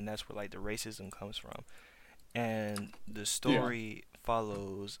to be, and that's where like the racism comes from. And the story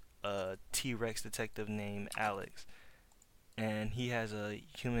follows a T-Rex detective named Alex, and he has a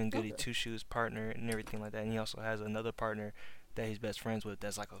human goody two shoes partner and everything like that, and he also has another partner that he's best friends with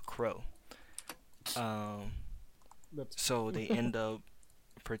that's like a crow. So they end up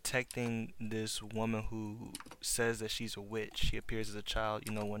protecting this woman who says that she's a witch. She appears as a child,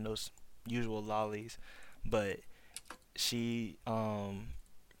 you know, one of those usual lollies, but she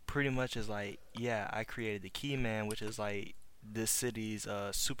pretty much is like, yeah, I created the Key Man, which is like this city's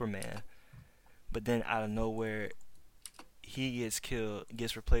Superman, but then out of nowhere he gets killed,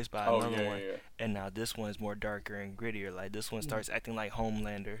 gets replaced by another one. And now this one is more darker and grittier. Like this one starts acting like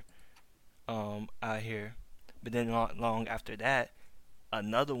Homelander out here, but then not long after that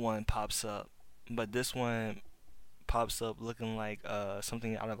another one pops up, but this one pops up looking like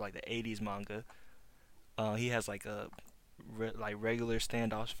something out of like the 80s manga. He has like a regular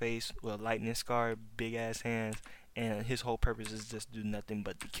standoff face with a lightning scar, big ass hands, and his whole purpose is just do nothing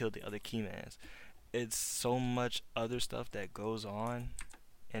but to kill the other Keymans. It's so much other stuff that goes on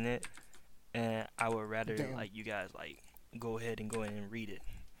in it, and I would rather like you guys like go ahead and go in and read it,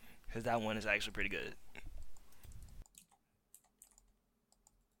 because that one is actually pretty good.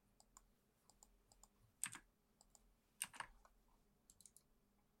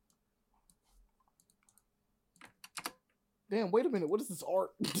 Damn, wait a minute. What is this art?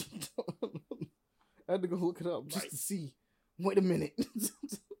 I had to go look it up just to see. Wait a minute.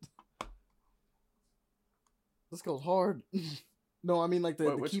 This goes hard. No, I mean like the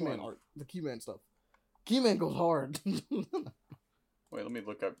Keyman art. The Keyman stuff. Keyman goes hard. Wait, let me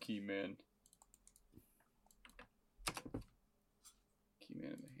look up Keyman. Keyman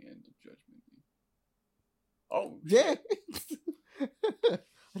in the Hand of Judgment. Oh, yeah.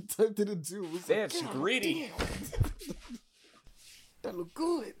 I typed it in too. That's like, gritty. That look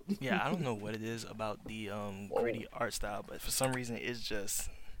good. Yeah, I don't know what it is about the gritty art style, but for some reason it's just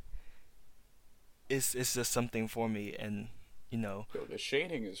something for me, and you know, yo, the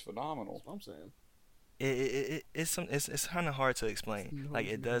shading is phenomenal. That's what I'm saying. It's kind of hard to explain. Like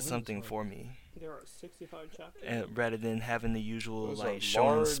it does something for me. There are 65 chapters. And rather than having the usual Those like large,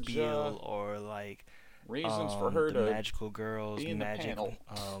 shonen spiel or like reasons for her the to magical girls, magic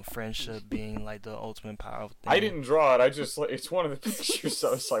friendship being like the ultimate power thing. I didn't draw it. I just it's one of the pictures.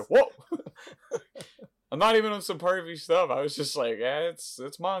 I was like, whoa. I'm not even on some pervy stuff. I was just like, yeah,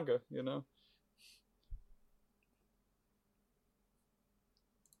 it's manga, you know.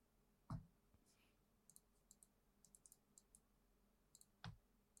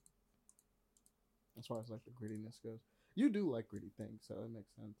 As far as like the grittiness goes, you do like gritty things, so it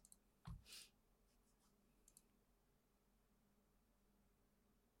makes sense.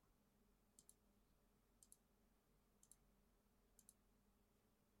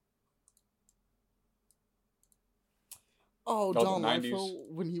 Oh, John Liefeld,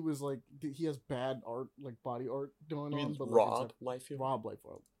 when he was like, he has bad art, like body art going on. But Rob Liefeld? Rob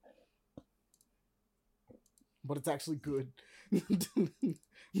Liefeld. But it's actually good.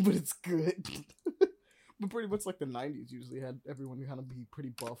 But it's good. But pretty much like the 90s usually had everyone kind of be pretty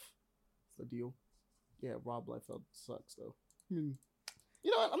buff. That's the deal. Yeah, Rob Liefeld sucks though. I mean, you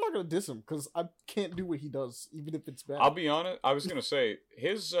know what? I'm not gonna diss him because I can't do what he does, even if it's bad. I'll be honest. I was gonna say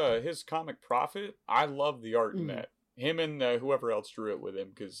his comic Prophet. I love the art in that. him and whoever else drew it with him,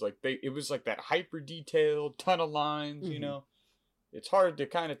 because like it was like that hyper detailed, ton of lines. You know, it's hard to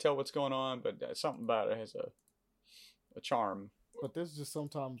kind of tell what's going on, but something about it has a charm. But there's just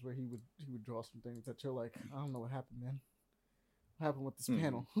sometimes where he would draw some things that you're like, I don't know what happened, man. What happened with this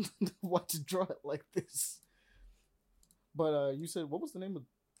panel? Why'd you draw it like this? But you said, what was the name of?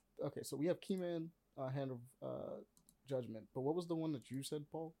 Okay, so we have Keyman, Hand of Judgment. But what was the one that you said,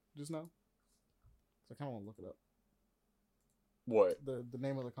 Paul, just now? So I kind of want to look it up. What? The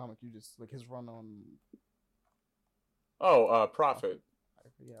name of the comic you just, like his run on... Oh, Prophet.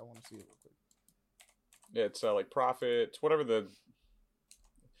 Yeah, I want to see it real quick. Yeah, it's like Prophet. It's whatever the...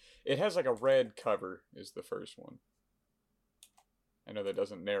 It has like a red cover is the first one. I know that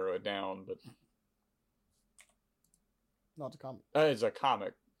doesn't narrow it down, but... No, it's a comic. It's a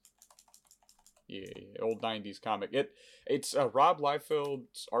comic. Yeah, old 90s comic. It's Rob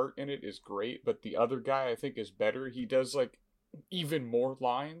Liefeld's art in it is great, but the other guy I think is better. He does like even more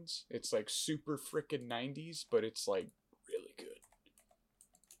lines. It's like super frickin' 90s, but it's like really good.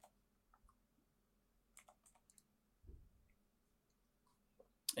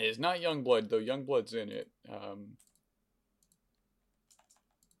 It's not Youngblood though. Youngblood's in it.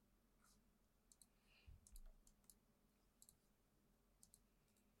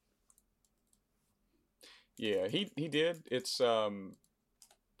 Yeah, he did. It's but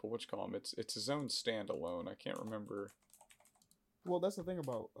whatchamacallit, it's his own standalone. I can't remember. Well, that's the thing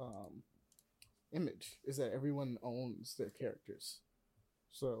about Image, is that everyone owns their characters.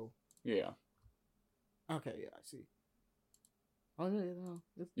 So Yeah. Okay, yeah, I see. Oh yeah, no.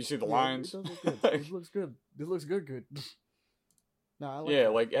 You see the lines? It does look good. It looks good. It looks good. Nah, I like yeah,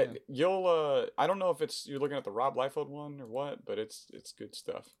 that. like Yeah. you'll I don't know if it's you're looking at the Rob Liefeld one or what, but it's good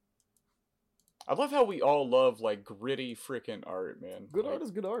stuff. I love how we all love like gritty freaking art, man. Good like, art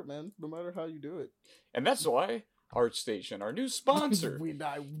is good art, man. No matter how you do it. and that's why ArtStation, our new sponsor. we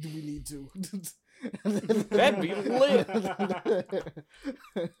need to. That'd be lit.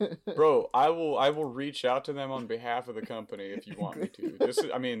 Bro, I will reach out to them on behalf of the company if you want me to. This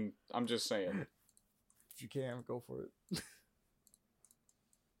is, I mean, I'm just saying. If you can, go for it.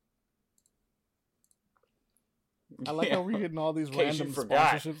 I like how we're getting all these random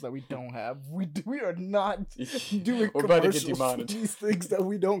sponsorships that we don't have. We are not doing We're about to get commercials for demonetized. these things that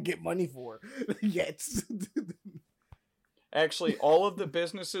we don't get money for yet. Actually, all of the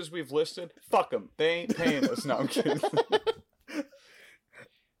businesses we've listed, fuck them. They ain't paying us. No, I'm kidding.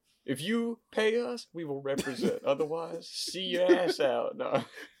 If you pay us, we will represent. Otherwise, see your ass out. No.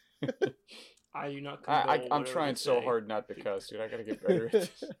 I do not. I'm trying so hard not to cuss, dude. I gotta get better at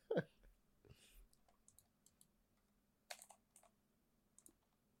this.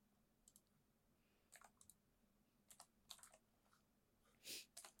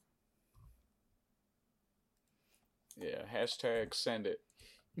 Yeah, hashtag send it.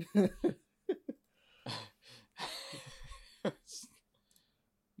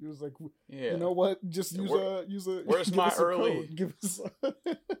 He was like, Yeah. you know what? Just use a. Where's give my us a early? code. Give us.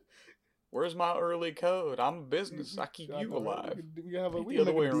 Where's my early code? I'm a business. I keep you alive. We have a Ain't we the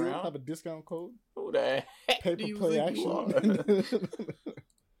other make a way deal, around. have a discount code. Who the heck Pay do per you play think you are? action.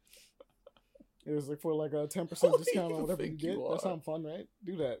 It was like for like a 10% Who do discount you on whatever you think get. you That are? sounds fun, right?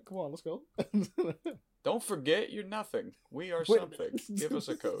 Do that. Come on, let's go. Don't forget you're nothing. We are Wait. something. Give us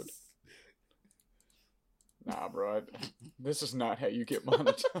a code. Nah, bro. This is not how you get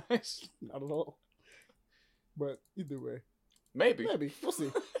monetized. Not at all. But either way, Maybe. we'll see.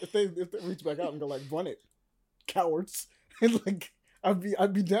 If they reach back out and go like, run it, cowards, and like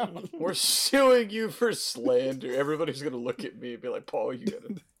I'd be down. We're suing you for slander. Everybody's gonna look at me and be like, Paul, you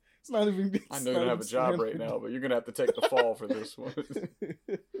gotta. It's not even. I know you don't have a job right now, but you're gonna have to take the fall for this one.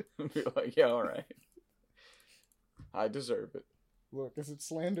 Be like, yeah, all right. I deserve it. Look, is it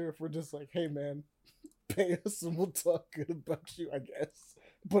slander if we're just like, hey man, pay us and we'll talk good about you, I guess.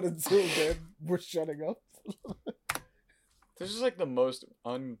 But until then, we're shutting up. This is like the most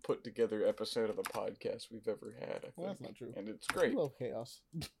unput together episode of a podcast we've ever had, I think. Well, that's not true. And it's great. We love chaos.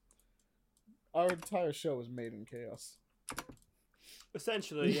 Our entire show is made in chaos.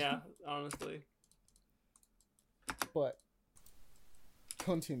 Essentially, yeah. Honestly. But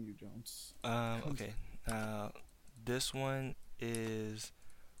continue, Jones. Okay. This one is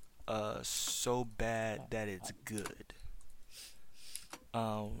so bad that it's good.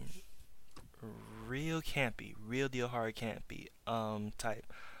 Real campy, real deal hard campy type.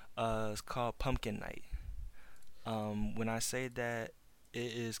 It's called Pumpkin Night. When I say that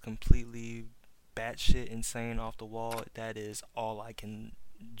it is completely batshit insane off the wall, that is all I can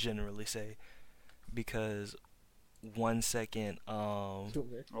generally say, because 1 second, Oh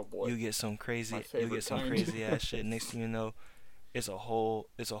boy. you get some My crazy favorite kind. ass shit. Next thing you know, it's a whole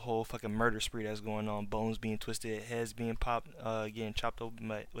fucking murder spree that's going on. Bones being twisted, heads being popped, getting chopped open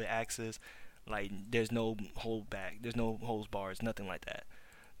with axes. Like there's no hold back, there's no holds bars, nothing like that.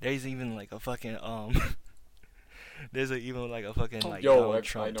 There's even like a fucking even like a fucking like Yo, Donald I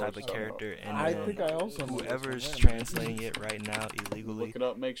Trump know type what of you're character, and I think I also know whoever's this one, yeah, translating it right now illegally, Look it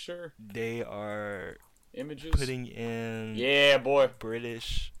up, make sure. they are Images. putting in Yeah, boy.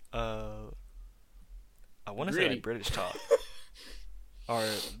 British I want to say Gritty. like British talk or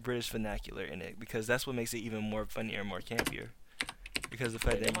British vernacular in it, because that's what makes it even more funnier and more campier. Because the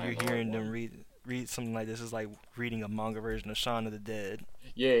fact Yeah, that they you're might hearing know them read something like this is like reading a manga version of Shaun of the Dead.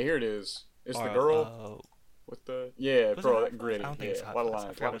 Yeah, here it is. It's or, the girl with the was bro, it that gritty. I don't think Yeah, it's a Hot lot of Fuzz. I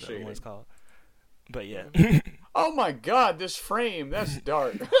lines, a forgot lot what of the other one's shading. called. But yeah. Oh my god, this frame, that's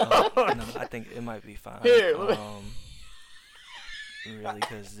dark. No, I think it might be fine. Here, Really,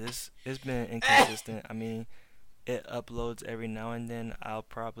 because it's been inconsistent. I mean, it uploads every now and then. I'll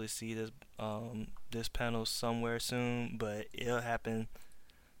probably see this panel somewhere soon, but it'll happen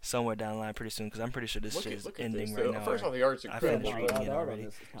somewhere down the line pretty soon, because I'm pretty sure this shit is ending right now. First off, the art's I finished incredible. reading it already.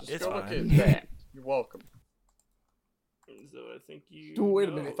 Just It's go look fine. at that. You're welcome. So I think you. Dude, wait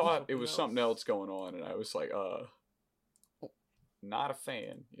a know minute. I thought it was something else going on, and I was like, not a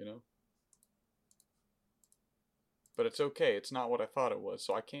fan, you know? But it's okay. It's not what I thought it was,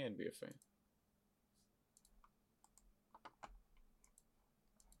 so I can be a fan.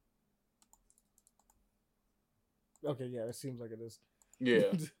 Okay, yeah, it seems like it is.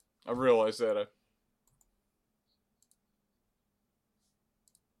 Yeah, I realized that.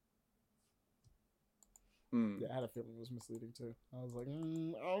 Yeah, I had a feeling it was misleading too. I was like, I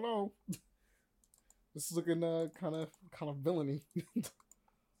don't know. This is looking kind of villainy.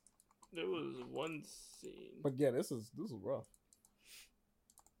 There was one scene. But yeah, this is rough.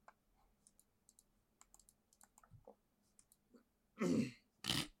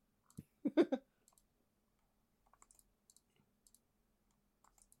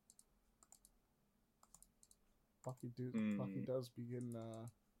 Bucky does begin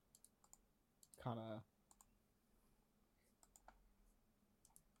kind of.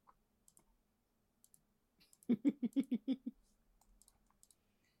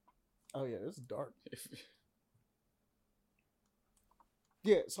 Oh yeah, it's dark.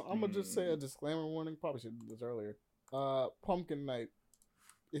 Yeah, so I'm gonna just say a disclaimer warning. Probably should have done this earlier. Pumpkin Night,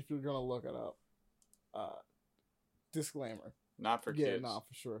 if you're gonna look it up. Disclaimer. Not for yeah, kids. nah,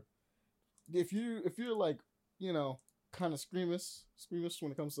 for sure. If you're like, you know, kind of squeamish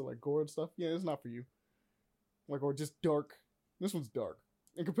when it comes to like gore and stuff, yeah, it's not for you. Like, or just dark. This one's dark.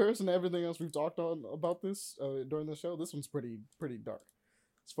 In comparison to everything else we've talked on about this during the show, this one's pretty dark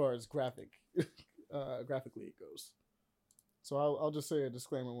as far as graphically it goes. So I'll just say a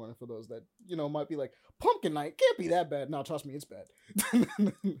disclaimer warning for those that, you know, might be like, Pumpkin Night can't be that bad. No, trust me, it's bad.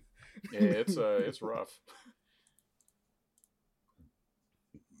 Yeah, it's rough.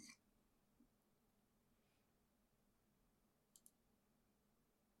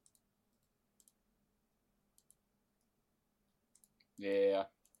 Yeah.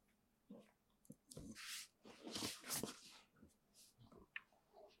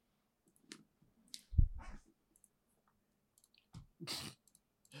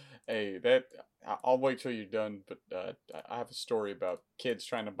 Hey, I'll wait till you're done, but I have a story about kids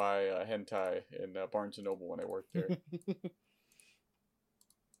trying to buy hentai in Barnes & Noble when I worked there.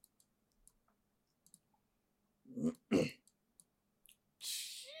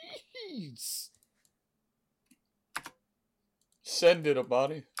 Jeez. Send it,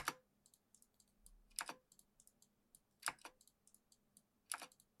 Ahmani.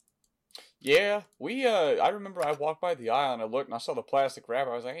 Yeah, I remember I walked by the aisle and I looked and I saw the plastic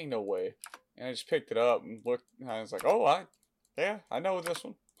wrapper. I was like, ain't no way. And I just picked it up and looked and I was like, oh, I know this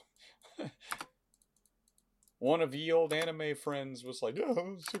one. One of ye old anime friends was like,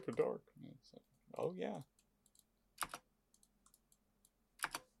 oh, it's super dark. And it's like, oh, yeah.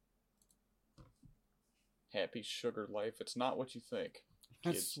 Happy sugar life. It's not what you think.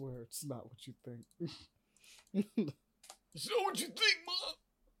 I Kids. swear it's not what you think. It's not what you think, Mom.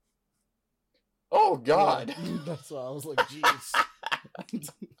 Oh, God. That's why I was like, jeez.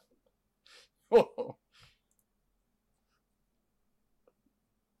 Whoa.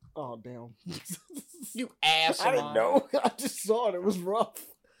 Oh, damn. You ass. I didn't know. I just saw it. It was rough.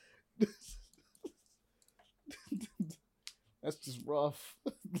 That's just rough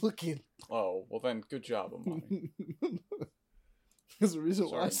looking. Oh, well then, good job, Ahmani. There's a reason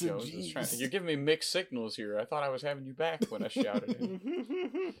why I Sorry, said Jones. jeez. You're giving me mixed signals here. I thought I was having you back when I shouted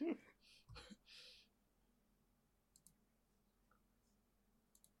it.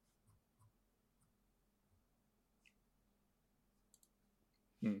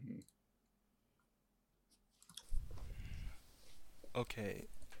 Okay.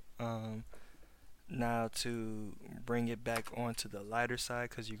 Um, Now to bring it back onto the lighter side,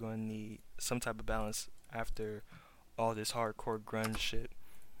 because you're going to need some type of balance after all this hardcore grunge shit.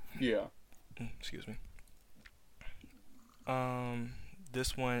 Yeah. Excuse me. Um,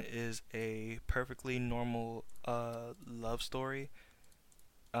 this one is a perfectly normal love story.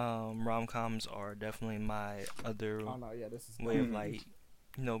 Rom-coms are definitely my other Oh no, yeah, this is way of Mhm.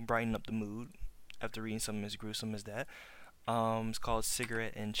 like, brighten up the mood after reading something as gruesome as that. It's called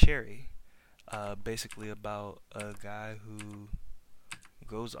Cigarette and Cherry. Basically about a guy who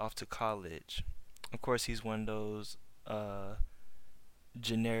goes off to college. Of course, he's one of those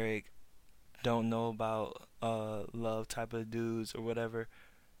generic, don't know about love type of dudes or whatever.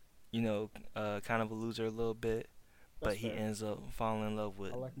 Kind of a loser a little bit, that's but he fair. ends up falling in love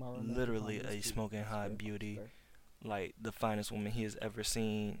with I like my romantic literally comedies a too. smoking That's hot fair. beauty, That's like the finest woman he has ever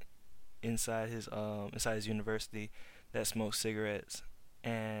seen inside his university that smokes cigarettes.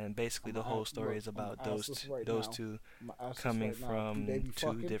 And basically, the whole story is I'm about gonna ask this right those now. two I'm gonna ask this coming right now. Do from they be two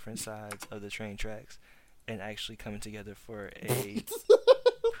fucking? different sides of the train tracks and actually coming together for a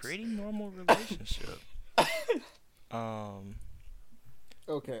pretty normal relationship. Um,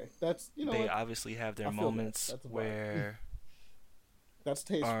 Okay, that's they what? obviously have their I feel that. moments That's a vibe. where That's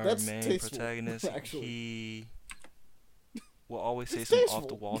tasteful. our That's main tasteful. protagonist, Actually, he will always say it's some tasteful. off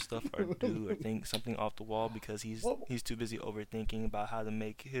the wall stuff or do or think something off the wall because he's too busy overthinking about how to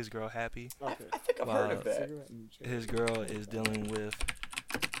make his girl happy. Okay. I think I've heard of that. Cigarette and cherry. His girl is dealing with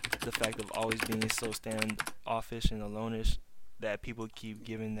the fact of always being so standoffish and aloneish that people keep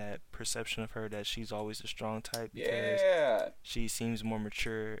giving that perception of her that she's always a strong type because Yeah. she seems more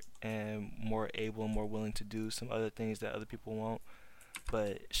mature and more able and more willing to do some other things that other people won't,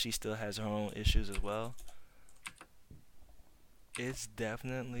 but she still has her own issues as well. It's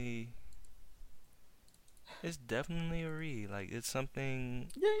definitely a read. Like, it's something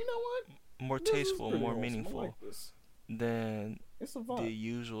Yeah, you know what? more This is tasteful, pretty more awesome. meaningful I like this. than It's a the vibe.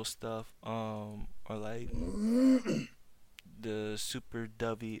 usual stuff, or like the super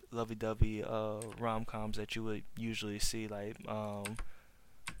lovey-dovey rom-coms that you would usually see. Like, I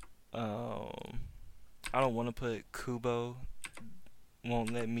don't want to put Kubo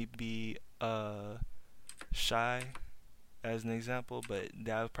Won't Let Me Be Shy as an example, but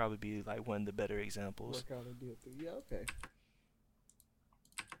that would probably be like one of the better examples. Work out and do it through. Yeah, okay.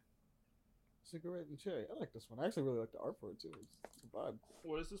 Cigarette and cherry. I like this one. I actually really like the art for it too. It's a vibe.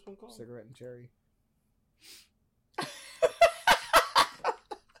 What is this one called? Cigarette and cherry.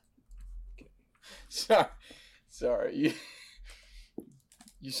 Sorry.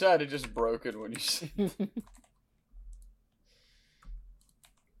 You sounded just broken when you said.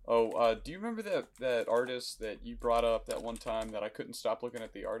 Oh, do you remember that artist that you brought up that one time that I couldn't stop looking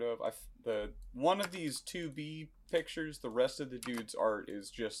at the art of? The one of these 2B pictures, the rest of the dude's art is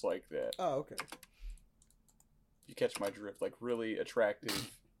just like that. Oh, okay. You catch my drift? Like really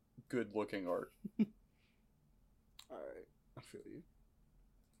attractive, good-looking art. All right, I feel you.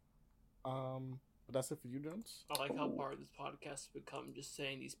 But that's it for you, Jones. I like how part of this podcast has become just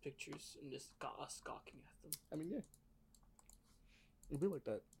saying these pictures and just us gawking at them. I mean, yeah. It'd be like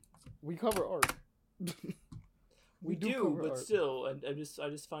that. We cover art. We do, cover but art. still, and I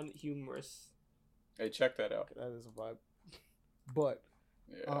just find it humorous. Hey, check that out. That is a vibe. But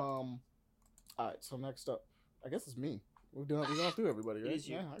Yeah. all right. So next up, I guess it's me. We're going through everybody, right? It is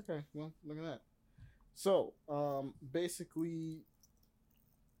you. Yeah. Okay. Well, look at that. So, basically,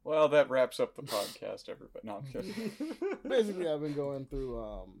 Well, that wraps up the podcast, everybody. No, I'm kidding. basically, I've been going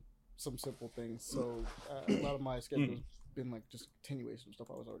through some simple things. So a lot of my schedule's been like just continuation of stuff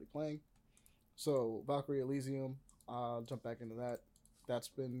I was already playing. So Valkyrie Elysium, I'll jump back into that. That's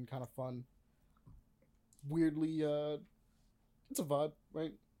been kind of fun. Weirdly, it's a vibe,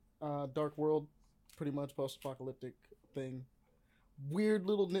 right? Dark world, pretty much post-apocalyptic thing. Weird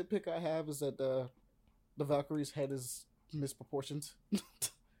little nitpick I have is that the Valkyrie's head is misproportioned.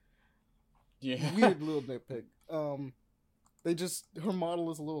 Yeah. Weird little nitpick. Her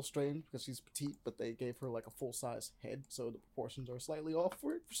model is a little strange because she's petite, but they gave her like a full size head, so the proportions are slightly off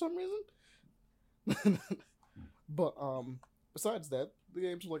for it for some reason. But besides that, the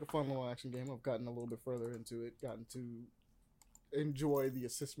game's like a fun little action game. I've gotten a little bit further into it, gotten to enjoy the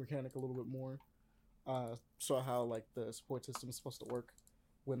assist mechanic a little bit more. Saw how like the support system is supposed to work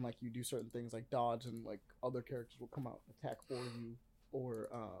when like you do certain things like dodge and like other characters will come out and attack for you, or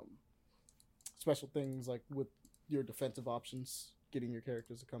special things like with your defensive options, getting your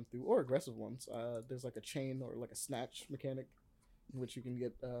characters to come through, or aggressive ones. There's like a chain or like a snatch mechanic in which you can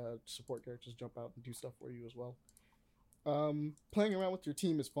get support characters jump out and do stuff for you as well. Playing around with your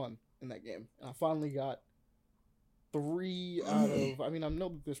team is fun in that game. And I finally got 3 out of. I mean, I know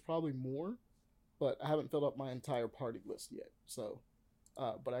that there's probably more, but I haven't filled up my entire party list yet. So,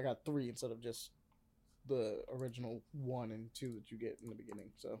 but I got 3 instead of just the original 1 and 2 that you get in the beginning.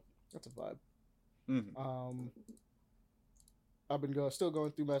 So that's a vibe. Mm-hmm. I've been still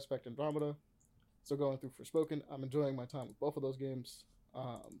going through Mass Effect Andromeda, still going through Forspoken. I'm enjoying my time with both of those games.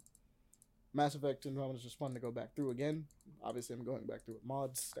 Mass Effect Andromeda is just fun to go back through again. Obviously, I'm going back through with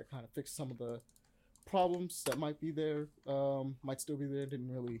mods that kind of fix some of the problems that might be there, might still be there.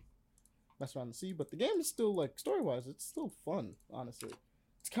 Didn't really mess around and see, but the game is still, like, story-wise, it's still fun, honestly.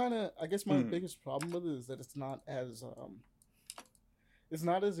 It's kind of, I guess my biggest problem with it is that it's not as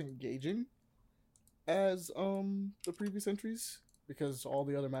engaging as the previous entries, because all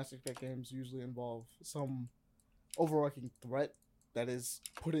the other Mass Effect games usually involve some overarching threat that is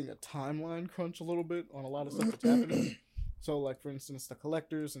putting a timeline crunch a little bit on a lot of stuff that's happening. So, like, for instance, the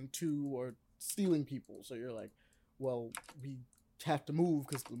collectors and 2 are stealing people. So you're like, well, we have to move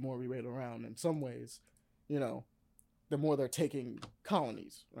because the more we wait around, in some ways, you know, the more they're taking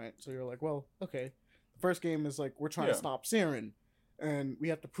colonies, right? So you're like, well, okay. The first game is like, we're trying to stop Saren, and we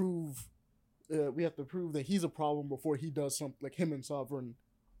have to prove that he's a problem before he does something, like him and Sovereign,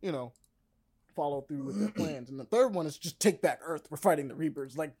 you know, follow through with their plans. And the third one is just take back Earth. We're fighting the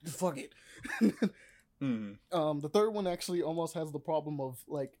Reapers. Like, fuck it. The third one actually almost has the problem of,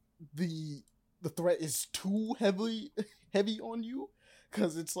 like, the threat is too heavy on you,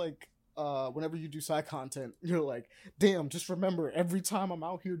 because it's like, whenever you do side content, you're like, damn, just remember, every time I'm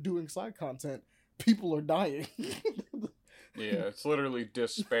out here doing side content, people are dying. Yeah, it's literally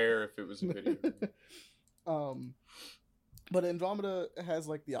despair if it was a video game. But Andromeda has,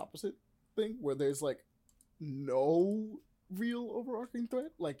 like, the opposite thing, where there's, like, no real overarching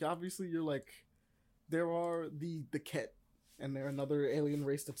threat. Like, obviously, you're like, there are the Ket, and they're another alien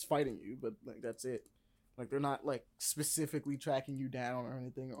race that's fighting you, but, like, that's it. Like, they're not, like, specifically tracking you down or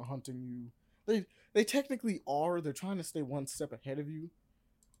anything, or hunting you. They technically are. They're trying to stay one step ahead of you,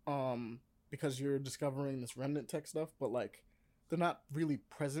 because you're discovering this remnant tech stuff, but, like, they're not really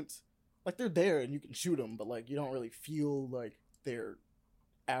present. Like, they're there and you can shoot them, but, like, you don't really feel like they're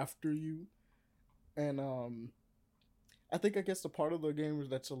after you. And I guess the part of the game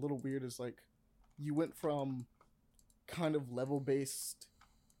that's a little weird is, like, you went from kind of level-based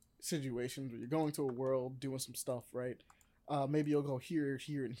situations where you're going to a world, doing some stuff, right? Maybe you'll go here,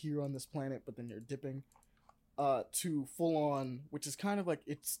 here, and here on this planet, but then you're dipping, to full-on, which is kind of like,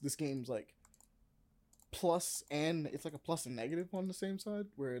 this game's, like, it's like a plus and negative on the same side,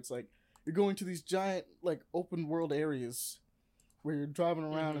 where it's like, you're going to these giant, like, open world areas where you're driving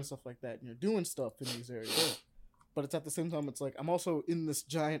around and stuff like that, and you're doing stuff in these areas. But it's at the same time, it's like, I'm also in this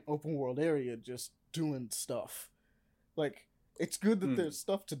giant open world area just doing stuff. Like, it's good that there's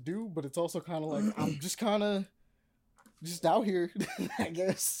stuff to do, but it's also kind of like, I'm just kind of just out here, I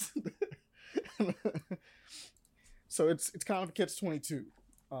guess. So it's kind of a catch-22.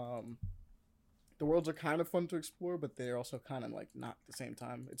 The worlds are kind of fun to explore, but they're also kind of, like, not at the same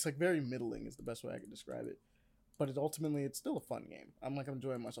time. It's, like, very middling is the best way I can describe it. But it's still a fun game. I'm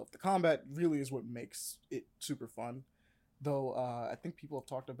enjoying myself. The combat really is what makes it super fun. Though, I think people have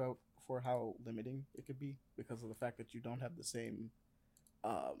talked about before how limiting it could be because of the fact that you don't have the same,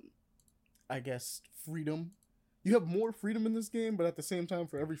 I guess, freedom. You have more freedom in this game, but at the same time,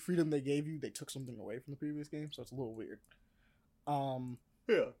 for every freedom they gave you, they took something away from the previous game, so it's a little weird.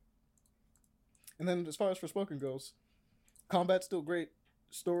 Yeah. And then as far as Forspoken goes, combat's still great.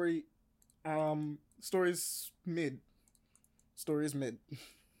 Story's mid. Story is mid.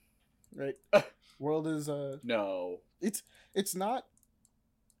 Right? World is No. It's not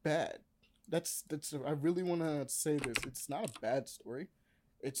bad. That's I really want to say this. It's not a bad story.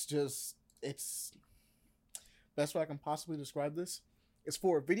 It's just best way I can possibly describe this. It's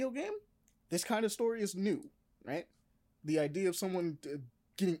for a video game. This kind of story is new, right? The idea of someone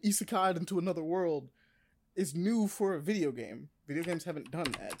getting isekai'd into another world is new for a video game. Video games haven't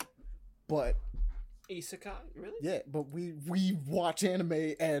done that. But Isekai? Really? yeah, but we watch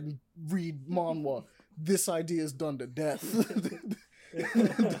anime and read manhwa. This idea is done to death.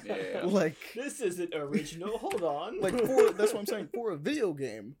 Yeah. Like, This isn't original. Hold on. like that's what I'm saying. For a video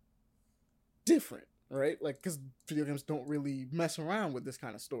game, different, right? Like, because video games don't really mess around with this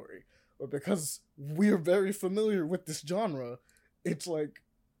kind of story, or because we're very familiar with this genre, it's like,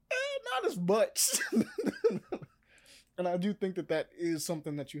 not as much. And I do think that is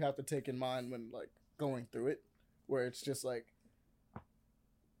something that you have to take in mind when, like, going through it, where it's just like,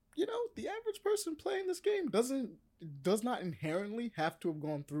 you know, the average person playing this game does not inherently have to have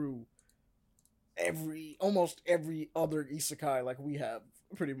gone through almost every other isekai like we have,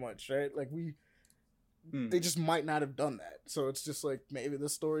 pretty much, right? Like, they just might not have done that. So it's just like maybe the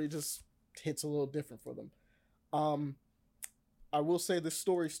story just hits a little different for them. I will say this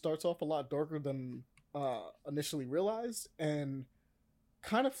story starts off a lot darker than initially realized, and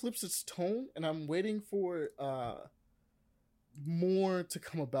kind of flips its tone, and I'm waiting for more to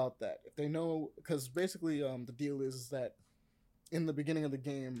come about that. If they know, because basically the deal is that in the beginning of the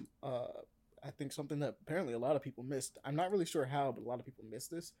game, I think something that apparently a lot of people missed, I'm not really sure how, but a lot of people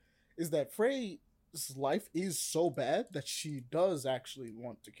missed this, is that Frey's life is so bad that she does actually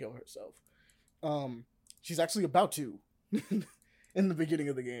want to kill herself. She's actually about to in the beginning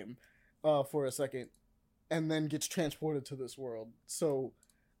of the game for a second, and then gets transported to this world. So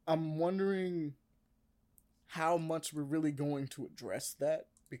I'm wondering how much we're really going to address that,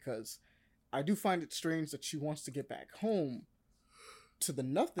 because I do find it strange that she wants to get back home to the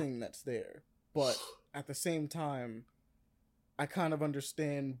nothing that's there, but at the same time, I kind of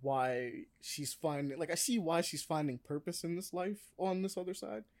understand why she's finding, like, I see why she's finding purpose in this life on this other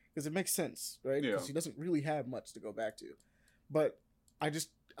side, because it makes sense, right? Because she doesn't really have much to go back to. But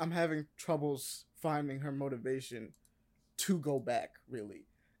I'm having troubles finding her motivation to go back, really.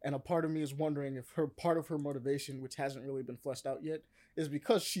 And a part of me is wondering if part of her motivation, which hasn't really been fleshed out yet, is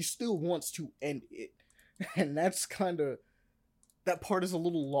because she still wants to end it. And that's that part is a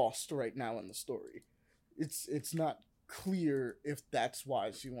little lost right now in the story. It's not clear if that's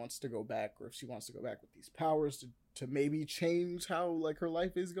why she wants to go back, or if she wants to go back with these powers to maybe change how, like, her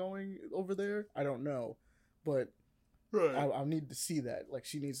life is going over there. I don't know. But right. I'll need to see that. Like,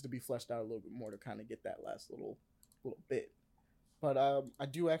 she needs to be fleshed out a little bit more to kind of get that last little bit. But I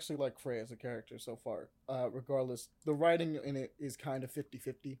do actually like Frey as a character so far. Regardless, the writing in it is kind of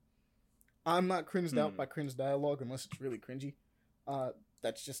 50-50. I'm not cringed out by cringe dialogue unless it's really cringy.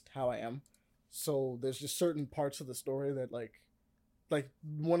 That's just how I am. So there's just certain parts of the story that, like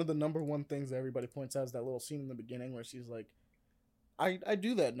one of the number one things that everybody points out is that little scene in the beginning where she's like, I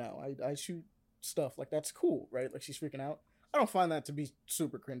do that now. I shoot stuff. Like, that's cool, right? Like, she's freaking out. I don't find that to be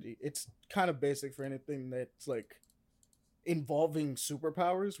super cringy. It's kind of basic for anything that's, like, involving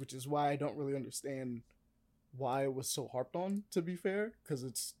superpowers, which is why I don't really understand why it was so harped on, to be fair, because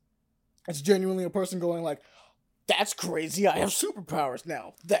it's genuinely a person going like, that's crazy, I have superpowers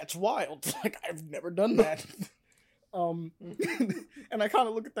now, that's wild, like, I've never done that. And I kind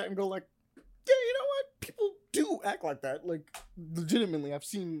of look at that and go like, yeah, you know what, people do act like that, like, legitimately. I've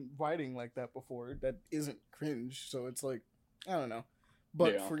seen writing like that before that isn't cringe, so it's like, I don't know.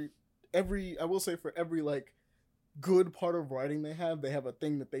 But for every like good part of writing they have a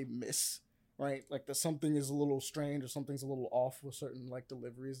thing that they miss, right? Like, that something is a little strange or something's a little off with certain, like,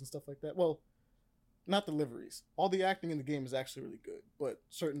 deliveries and stuff like that. Well, not deliveries. All the acting in the game is actually really good, but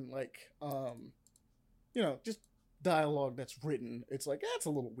certain, like, just dialogue that's written, it's like, it's a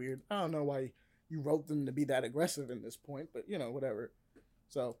little weird. I don't know why you wrote them to be that aggressive in this point, but, whatever.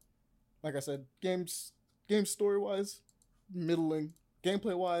 So, like I said, games story-wise, middling.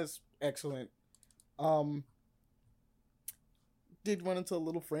 Gameplay-wise, excellent. Did run into a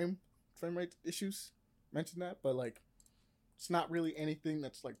little frame rate issues, mentioned that, but, like, it's not really anything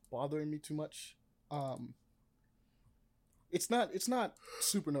that's, like, bothering me too much. It's not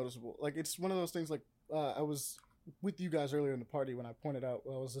super noticeable. Like, it's one of those things, like, I was with you guys earlier in the party when I pointed out,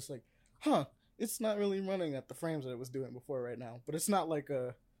 I was just like, it's not really running at the frames that it was doing before right now. But it's not like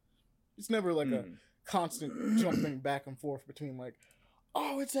it's never like a constant jumping back and forth between, like,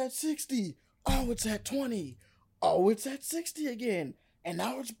 oh, it's at 60, oh, it's at 20, oh, it's at 60 again, and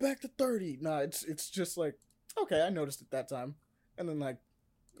now it's back to 30. No, it's just like, okay, I noticed it that time. And then, like,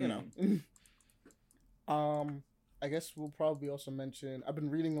 I guess we'll probably also mention, I've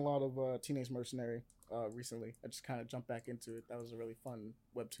been reading a lot of Teenage Mercenary recently. I just kind of jumped back into it. That was a really fun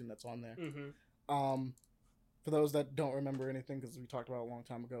webtoon that's on there. For those that don't remember anything, because we talked about it a long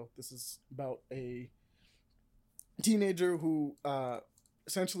time ago, this is about a teenager who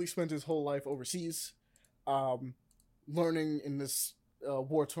essentially spent his whole life overseas, learning in this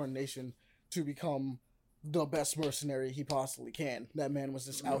war-torn nation to become the best mercenary he possibly can. That man was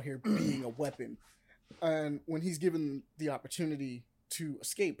just out here being a weapon. And when he's given the opportunity to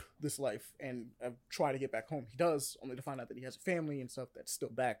escape this life and try to get back home, he does, only to find out that he has a family and stuff that's still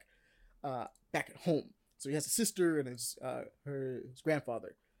back at home. So he has a sister and his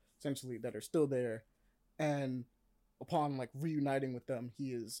grandfather, essentially, that are still there. And upon, like, reuniting with them,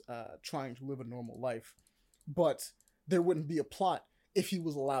 he is trying to live a normal life. But there wouldn't be a plot if he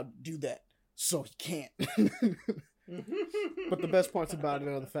was allowed to do that. So he can't. But the best parts about it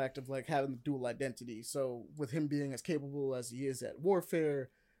are the fact of, like, having the dual identity. So with him being as capable as he is at warfare,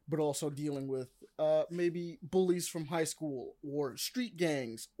 but also dealing with maybe bullies from high school or street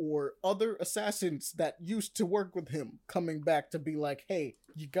gangs or other assassins that used to work with him coming back to be like, hey,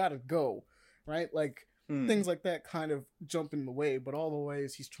 you gotta go, right? Like, things like that kind of jump in the way, but all the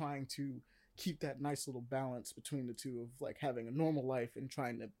ways he's trying to keep that nice little balance between the two of like having a normal life and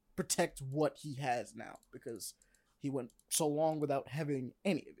trying to protect what he has now, because he went so long without having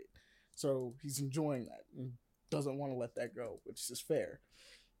any of it. So he's enjoying that and doesn't want to let that go, which is fair.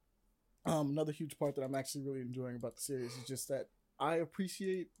 Another huge part that I'm actually really enjoying about the series is just that I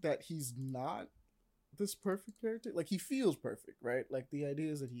appreciate that he's not this perfect character. Like, he feels perfect, right? Like, the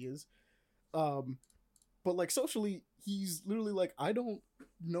idea is that he is. But, like, socially, he's literally like, I don't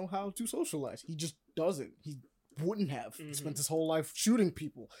know how to socialize. He just doesn't. He wouldn't have. He spent his whole life shooting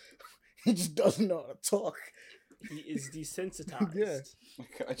people. He just doesn't know how to talk. He is desensitized. Yeah.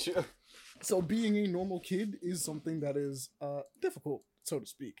 Gotcha. So being a normal kid is something that is difficult, so to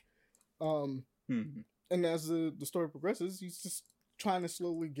speak. And as the story progresses, he's just trying to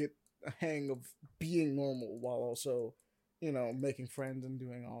slowly get a hang of being normal while also, you know, making friends and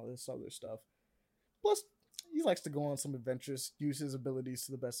doing all this other stuff. Plus, he likes to go on some adventures, use his abilities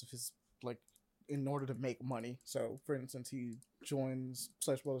to the best of his, like, in order to make money. So, for instance, he joins, /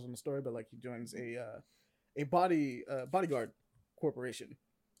 spoilers on the story, but, like, he joins a bodyguard corporation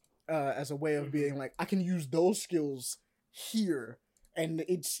as a way of being like, I can use those skills here, and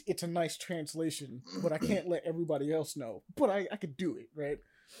it's a nice translation, but I can't let everybody else know. But I could do it, right?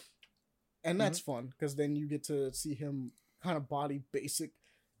 And that's fun, because then you get to see him kind of body basic.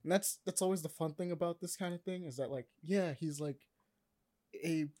 And that's always the fun thing about this kind of thing, is that, like, yeah, he's like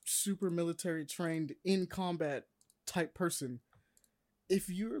a super military trained in combat type person. If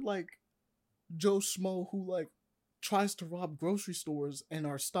you're like Joe Schmo who like tries to rob grocery stores and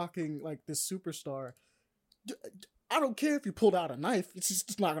are stalking like this superstar, I don't care if you pulled out a knife, it's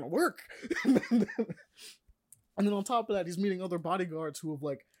just not gonna work. And then on top of that, he's meeting other bodyguards who have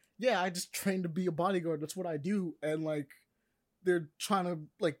like, yeah, I just trained to be a bodyguard, that's what I do, and like they're trying to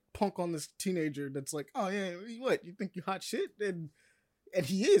like punk on this teenager that's like, oh yeah, what, you think you hot shit? And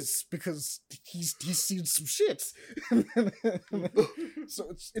he is, because he's seen some shit. So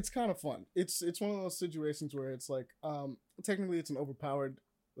it's kind of fun. It's one of those situations where it's like, technically it's an overpowered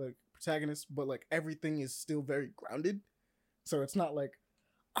like protagonist, but like everything is still very grounded. So it's not like,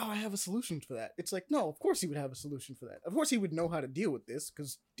 oh, I have a solution for that. It's like, no, of course he would have a solution for that. Of course he would know how to deal with this,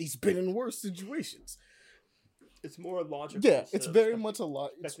 because he's been in worse situations. It's more logical. Yeah, it's very much a lot.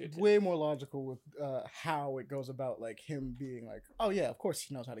 It's way more logical with how it goes about, like him being like, oh yeah, of course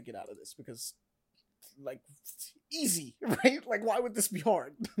he knows how to get out of this, because like it's easy, right? Like, why would this be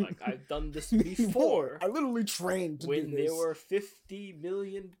hard? Like, I've done this before. I literally trained to when do this. there were 50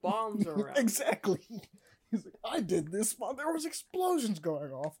 million bombs around. Exactly. He's like, I did this while there was explosions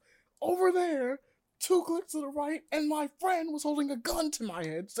going off over there. 2 clicks to the right, and my friend was holding a gun to my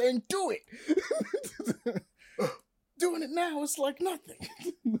head, saying, "Do it." Doing it now is like nothing.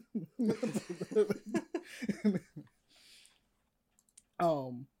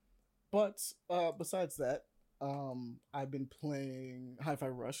 But besides that, I've been playing Hi-Fi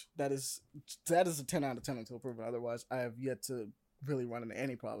Rush. That is a 10 out of 10 until proven otherwise. I have yet to really run into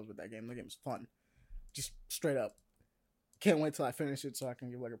any problems with that game. The game is fun, just straight up. Can't wait till I finish it so I can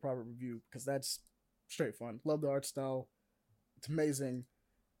give like a proper review, because that's straight fun. Love the art style. It's amazing.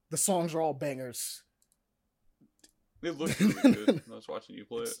 The songs are all bangers. It looks really good. I was watching you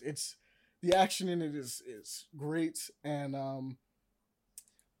play it. It's the action in it is great, and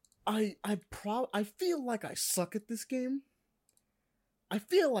I feel like I suck at this game.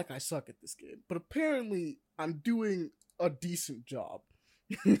 But apparently I'm doing a decent job.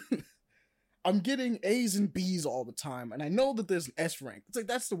 I'm getting A's and B's all the time, and I know that there's an S rank. It's like,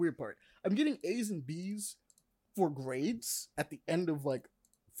 that's the weird part. I'm getting A's and B's for grades at the end of like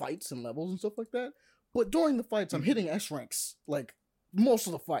fights and levels and stuff like that. But during the fights, I'm hitting S ranks, like, most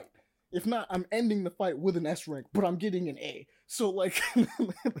of the fight. If not, I'm ending the fight with an S rank, but I'm getting an A. So, like,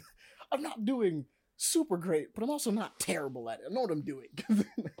 I'm not doing super great, but I'm also not terrible at it. I know what I'm doing.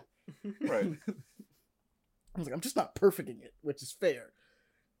 Right. I was like, I'm just not perfecting it, which is fair.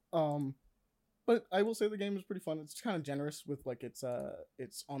 But I will say the game is pretty fun. It's kind of generous with, like, it's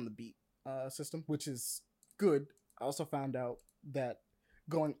on the beat system, which is good. I also found out that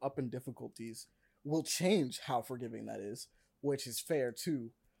going up in difficulties will change how forgiving that is, which is fair too.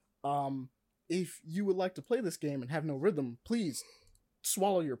 If you would like to play this game and have no rhythm, please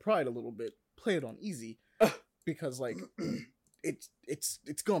swallow your pride a little bit. Play it on easy, because like it's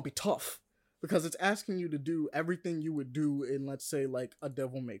gonna be tough, because it's asking you to do everything you would do in, let's say, like a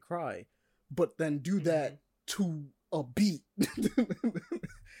Devil May Cry, but then do that to a beat.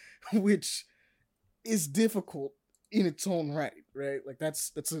 which is difficult in its own right? Like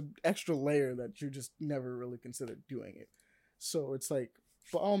that's an extra layer that you just never really considered doing it. So it's like,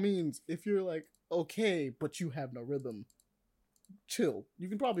 by all means, if you're like okay, but you have no rhythm, chill. You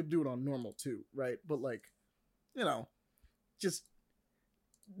can probably do it on normal too, right? But like, you know, just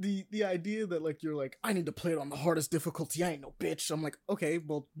the idea that like you're like, I need to play it on the hardest difficulty. I ain't no bitch. I'm like, okay,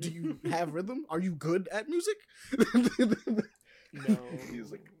 well, do you have rhythm? Are you good at music? No.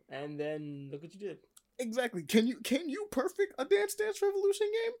 And then look what you did. Exactly. Can you perfect a Dance Dance Revolution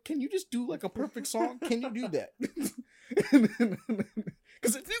game? Can you just do like a perfect song? Can you do that?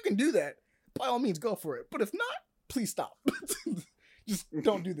 Because if you can do that, by all means, go for it. But if not, please stop. Just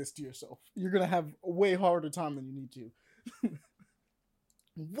don't do this to yourself. You're gonna have a way harder time than you need to.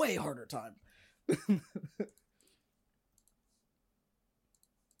 Way harder time.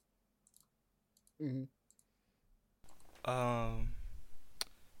 Mm-hmm.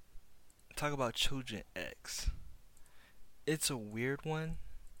 Talk about Children X. It's a weird one,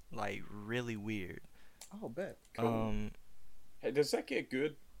 like really weird. Oh, bet. Cool. Hey, does that get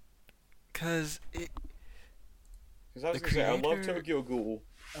good? Cause I was gonna say, I love Tokyo Ghoul.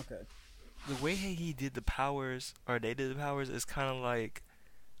 Okay. The way he did the powers, or they did the powers, is kind of like,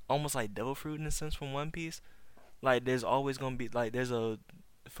 almost like Devil Fruit in a sense from One Piece. Like there's always gonna be like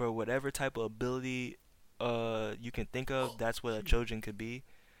for whatever type of ability, you can think of, that's what a Chojin could be.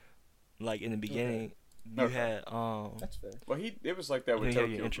 Like in the beginning, you had That's fair. Well, it was like that with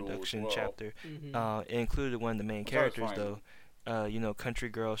Tokyo your introduction Ghoul as well. chapter. It included one of the main characters though. Country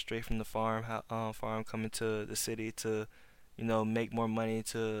girl straight from the farm coming to the city to, make more money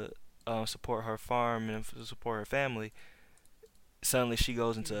to support her farm and support her family. Suddenly she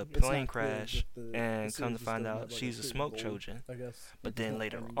goes into a plane crash and come to find out she's a smoke Trojan. I guess. But then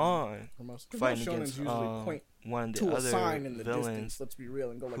later on, fighting against one of the other villains, let's be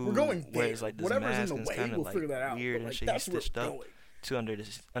real, and go like, we're going there. Wears like this Whatever's mask in and the it's way, kind we'll of figure that like out. weird But, and like, shit stitched up to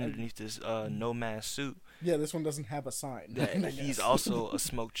underneath this no mask suit. Yeah, this one doesn't have a sign. That he's also a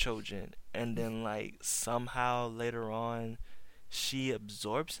smoke Trojan, and then like somehow later on, she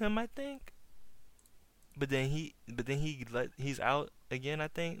absorbs him, I think. But then he's out again, I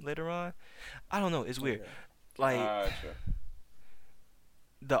think, later on. I don't know, it's weird. Okay. Like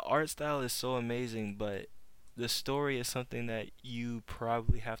the art style is so amazing, but the story is something that you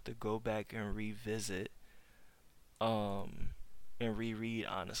probably have to go back and revisit and reread,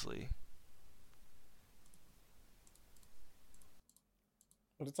 honestly.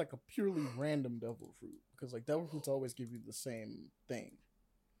 But it's like a purely random devil fruit, because like devil fruits always give you the same thing.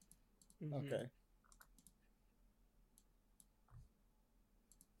 Mm-hmm. Okay.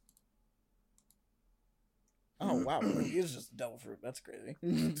 Oh wow, it is just devil fruit. That's crazy.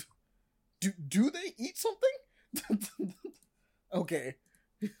 Do they eat something? Okay.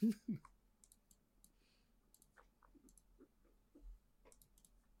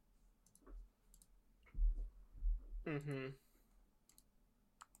 Mm-hmm.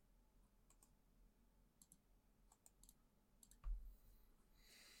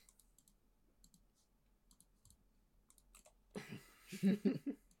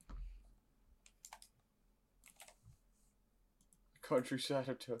 Countryside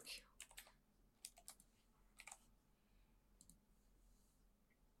of Tokyo.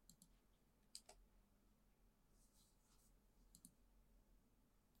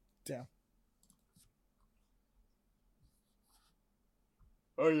 Damn.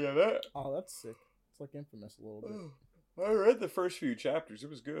 Oh yeah, that. Oh, that's sick. It's like Infamous a little bit. I read the first few chapters. It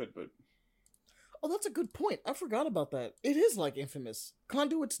was good, but Oh, that's a good point. I forgot about that. It is like Infamous.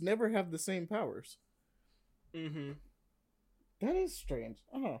 Conduits never have the same powers. Mm-hmm. That is strange.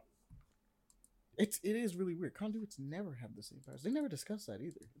 Oh. It is really weird. Conduits never have the same powers. They never discuss that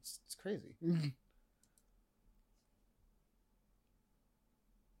either. It's crazy. Mm.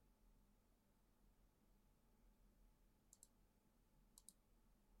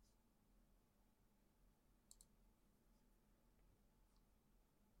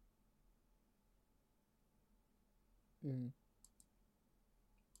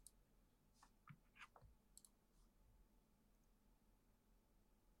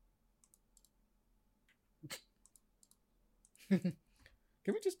 Can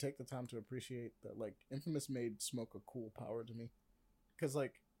we just take the time to appreciate that, like, Infamous made smoke a cool power to me? Because,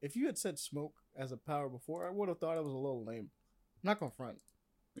 like, if you had said smoke as a power before, I would have thought it was a little lame. I'm not gonna front.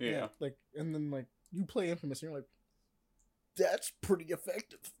 yeah. Like, and then, like, you play Infamous and you're like, that's pretty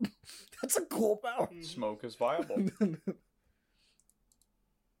effective. That's a cool power. Smoke is viable.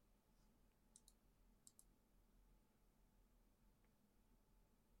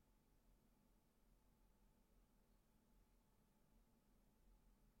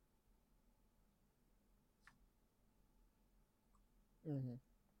 Mm-hmm.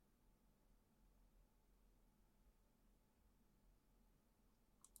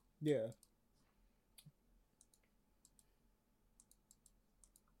 Yeah.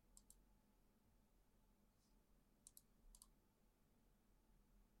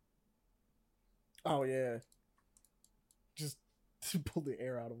 Oh yeah. Just pull the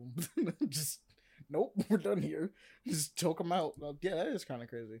air out of them. Just nope, we're done here. Just choke them out. Yeah, that is kind of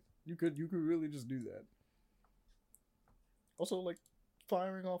crazy. You could really just do that. Also, like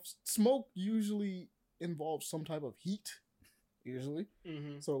firing off smoke usually involves some type of heat. Usually,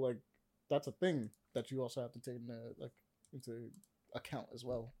 so like that's a thing that you also have to take into account as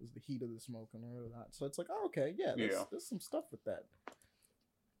well, is the heat of the smoke and all of that. So it's like, oh, okay, yeah, there's some stuff with that.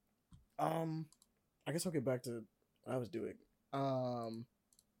 I guess I'll get back to what I was doing. Not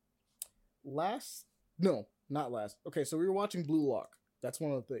last. Okay, so we were watching Blue Lock. That's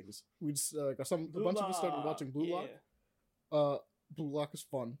one of the things. We just a bunch of us started watching Blue Lock. Blue Lock is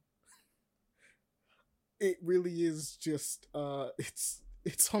fun. It really is just it's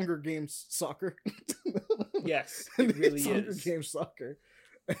Hunger Games soccer. Yes, it really is. Hunger Games soccer,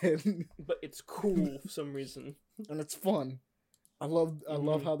 but it's cool for some reason, and it's fun. I love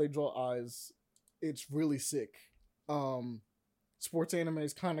how they draw eyes. It's really sick. Sports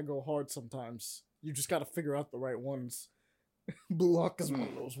animes kind of go hard sometimes. You just got to figure out the right ones. Blue Lock is one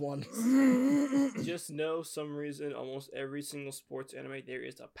of those ones. Just know, some reason, almost every single sports anime, there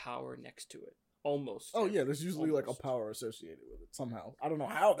is a power next to it. Almost. Oh yeah, there's usually like a power associated with it somehow. I don't know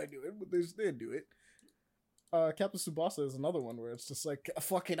how they do it, but they do it. Captain Tsubasa is another one where it's just like a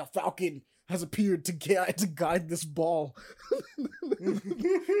falcon has appeared to guide this ball.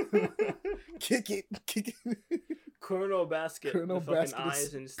 Kick it. Kureno Basket. Kureno Basket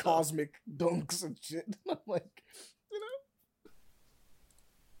eyes and stuff. Cosmic dunks and shit. I'm like,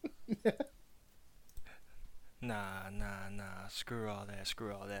 Nah. Screw all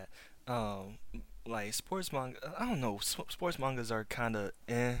that. Like sports manga, I don't know. Sports mangas are kind of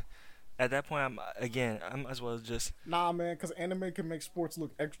eh. At that point, I might as well just. Nah, man, because anime can make sports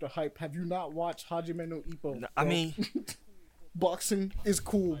look extra hype. Have you not watched Hajime no Ippo? I mean, boxing is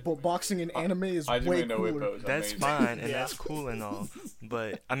cool, but boxing in anime is way cooler. That's fine, and that's cool and all.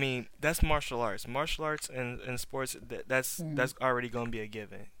 But I mean, that's martial arts. Martial arts and sports, that's already gonna be a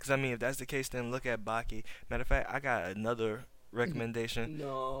given. Because I mean, if that's the case, then look at Baki. Matter of fact, I got another recommendation.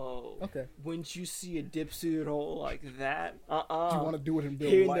 No. Okay. Once you see a dipsuit roll like that, Do you want to do it in real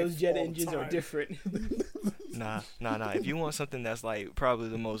hearing life? Those jet engines are different. Nah. If you want something that's like probably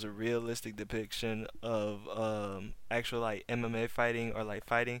the most realistic depiction of actual like MMA fighting or like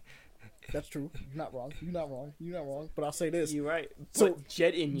fighting. That's true. You're not wrong. But I'll say this. You're right. So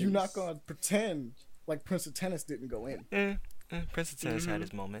jet engines. You're not gonna pretend like Prince of Tennis didn't go in. Prince of Tennis had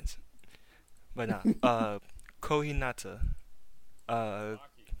his moments, but nah. Kohinata. Baki.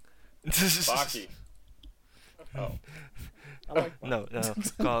 Oh. I like No,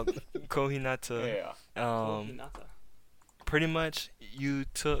 called Kohinata. Yeah. Pretty much you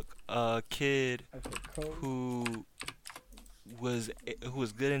took a kid who was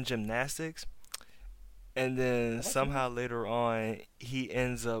good in gymnastics, and then somehow later on he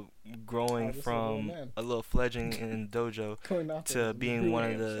ends up growing from a little fledgling in dojo to being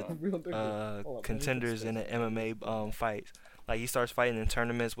one of the contenders in the MMA fights. Like he starts fighting in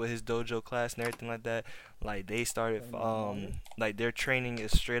tournaments with his dojo class and everything like that. Like they started, like their training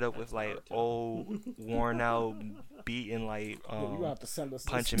is straight up with like old, worn out, beaten like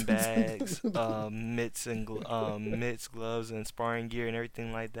punching bags, mitts, gloves, and sparring gear and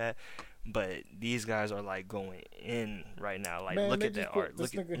everything like that. But these guys are like going in right now. Like look at that art,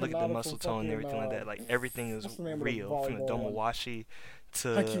 look at the muscle tone and everything like that. Like everything is real, from the domowashi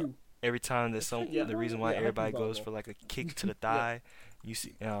to every time there's the reason why everybody goes for like a kick to the thigh. You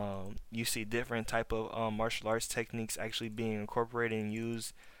see different type of martial arts techniques actually being incorporated and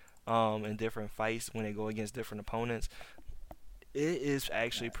used in different fights when they go against different opponents. It is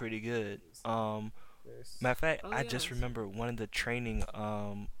actually pretty good. Matter of fact, I just remember one of the training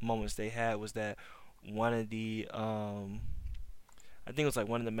moments they had was that one of the I think it was like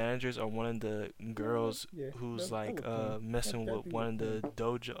one of the managers or one of the girls who's like messing with one of the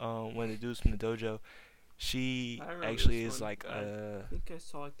dudes from the dojo. She actually is like a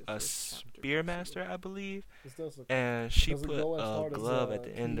spear master, I believe, and she put a glove at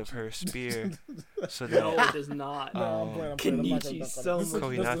the end of her spear so that no, it does not.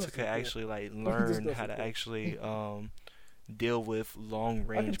 Kohinata could actually like learn how to actually deal with long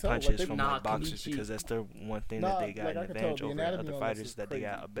range punches from like boxers, because that's the one thing that they got an advantage over other fighters, that they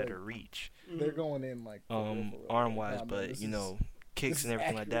got a better reach. They're going in like arm wise, but you know, kicks and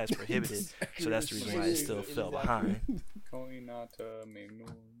everything like that is prohibited, so that's the reason why it still fell behind. Koinata Menu.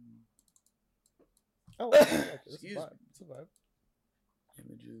 I like it. It's a Excuse vibe. It's a vibe.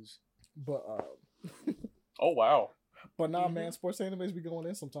 Images. But Oh wow. but nah, man, sports animes be going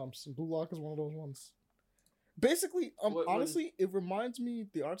in sometimes. And Blue Lock is one of those ones. Basically, honestly, it reminds me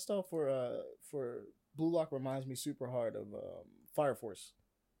the art style for Blue Lock reminds me super hard of Fire Force.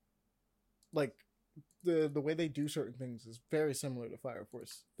 Like the way they do certain things is very similar to Fire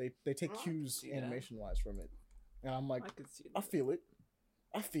Force. They take cues animation wise from it, and I'm like, I feel it.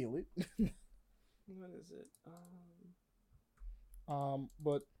 What is it?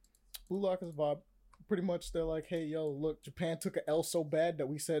 But Blue Lock is a vibe. Pretty much, they're like, hey, yo, look, Japan took an L so bad that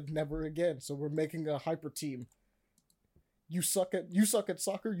we said never again. So we're making a hyper team. You suck at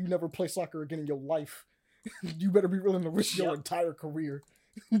soccer. You never play soccer again in your life. You better be willing to risk your entire career.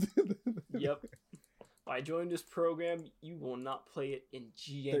 Yep. By joining this program, you will not play it in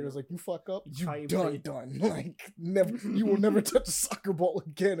GM. They was like, you fuck up, you done. Like, never, you will never touch a soccer ball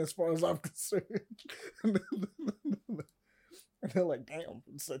again, as far as I'm concerned. And they're like, damn,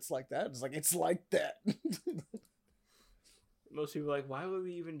 it's like that. It's like that. Most people are like, why would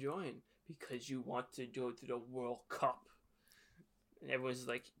we even join? Because you want to go to the World Cup. And everyone's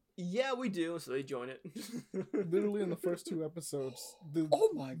like, yeah, we do. So they join it. Literally in the first 2 episodes,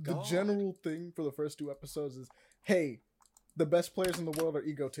 Oh my god. The general thing for the first 2 episodes is, hey, the best players in the world are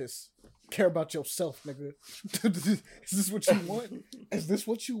egotists. Care about yourself, nigga. Is this what you want? Is this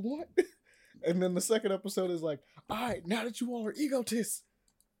what you want? And then the second episode is like, all right, now that you all are egotists,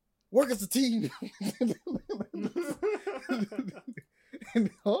 work as a team.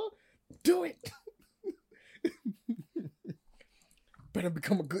 And, do it. Better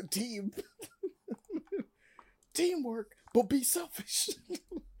become a good team. Teamwork, but be selfish.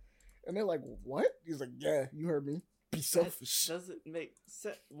 And they're like, what? He's like, yeah, you heard me. Be selfish. That doesn't make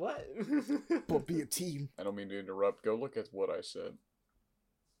sense. What? But be a team. I don't mean to interrupt. Go look at what I said.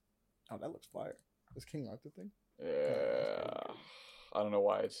 Oh, that looks fire. This King Arthur thing? Yeah. I don't know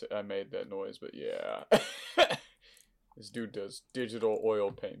why I made that noise, but yeah. This dude does digital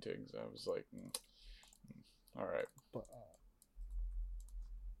oil paintings. I was like, all right. But,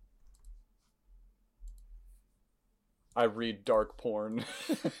 I read dark porn.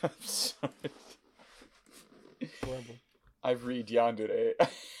 I'm sorry. horrible. I read yandere.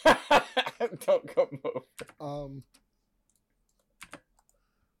 Don't come over.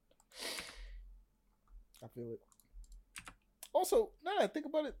 I feel it. Also, now that I think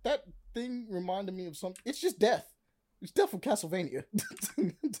about it, that thing reminded me of something. It's just death. It's death from Castlevania.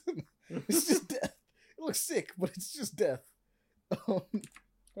 It's just death. It looks sick, but it's just death.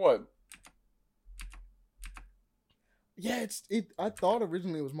 What? Yeah, I thought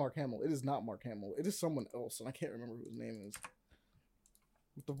originally it was Mark Hamill. It is not Mark Hamill. It is someone else, and I can't remember who his name is.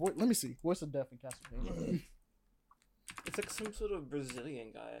 With the voice, let me see. Voice of death in Castlevania. It's like some sort of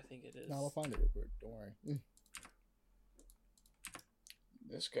Brazilian guy, I think it is. No, I'll find it real quick. Don't worry.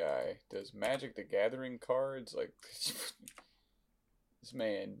 This guy does Magic the Gathering cards. Like, this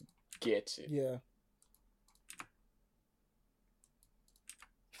man gets it. Yeah.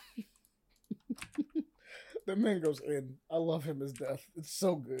 That man goes in. I love him as death. It's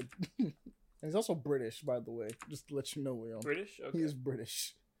so good. And he's also British, by the way. Just to let you know, Leon. British? Okay. He is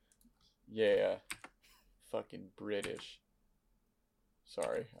British. Yeah. Fucking British.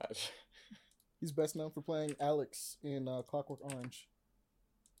 Sorry. He's best known for playing Alex in Clockwork Orange.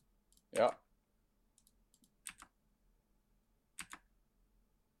 Yeah.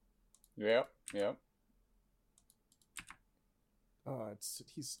 Yep. Yep.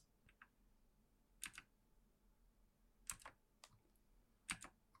 He's.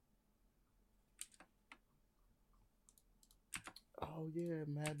 Oh yeah,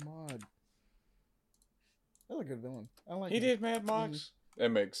 Mad Mod. That's a good villain. I like. He him. did Mad Mox. That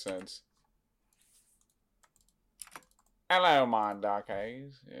makes sense. Hello, my Dark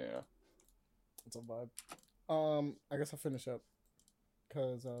Haze. Yeah. It's a vibe. I guess I'll finish up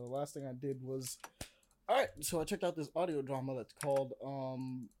because the last thing I did was, all right. So I checked out this audio drama that's called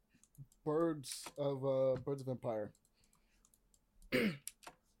Birds of Empire.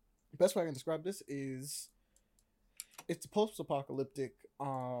 Best way I can describe this is it's a post-apocalyptic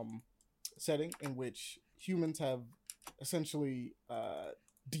setting in which humans have essentially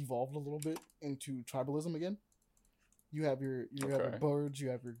devolved a little bit into tribalism again. You have your birds, you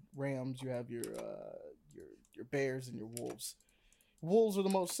have your rams, you have your bears and your wolves. Wolves are the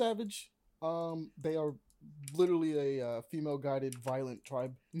most savage. They are literally a female-guided, violent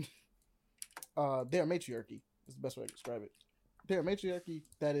tribe. They are matriarchy. Is the best way to describe it. They are matriarchy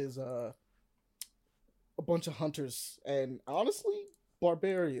that is a bunch of hunters and honestly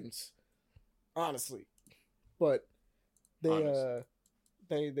barbarians. Honestly, but they Honestly.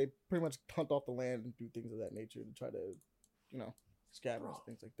 they pretty much hunt off the land and do things of that nature to try to, scavenge Bro.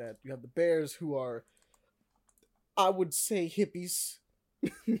 things like that. You have the bears who are, I would say, hippies.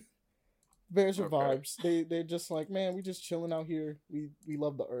 Bears are Okay. vibes. They're just like, man, we just chilling out here. We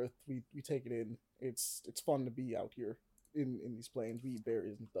love the earth. We take it in. It's fun to be out here in these plains. We eat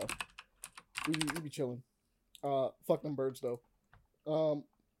berries and stuff. We be chilling. Fuck them birds though.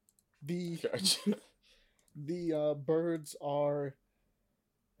 The Gotcha. the birds are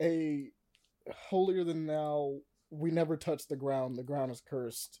a holier than thou. We never touch the ground. The ground is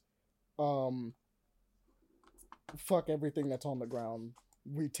cursed. Fuck everything that's on the ground.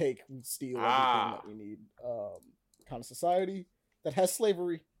 We steal everything that we need. Kind of society that has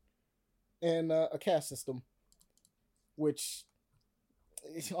slavery and a caste system, which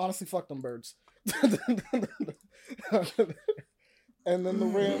honestly, fuck them birds. And then the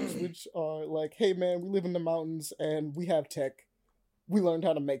Rams, which are like, hey man, we live in the mountains and we have tech. We learned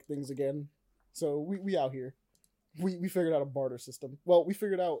how to make things again, so we out here. We figured out a barter system. Well, we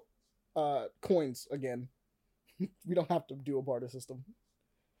figured out coins again. We don't have to do a barter system.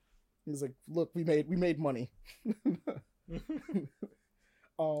 He's like, look, we made money.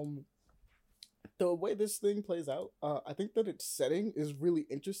 The way this thing plays out, I think that its setting is really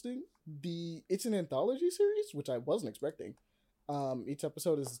interesting. It's an anthology series, which I wasn't expecting. Each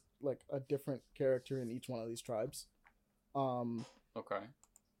episode is like a different character in each one of these tribes. Okay.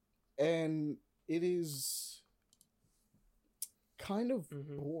 And it is kind of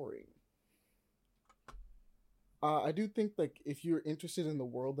boring. I do think like if you're interested in the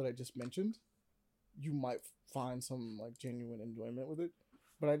world that I just mentioned, you might find some like genuine enjoyment with it.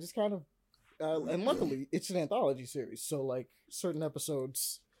 But I just kind of and luckily it's an anthology series, so like certain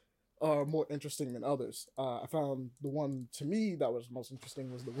episodes are more interesting than others. I found the one to me that was most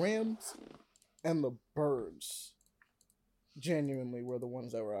interesting was the Rams and the birds. Genuinely were the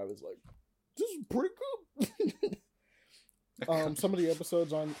ones that were I was like, this is pretty good. Some of the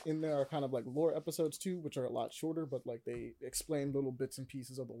episodes in there are kind of like lore episodes too, which are a lot shorter, but like they explain little bits and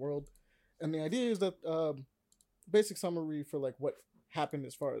pieces of the world. And the idea is that basic summary for like what happened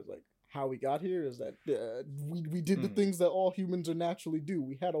as far as like how we got here is that we did the things that all humans are naturally do.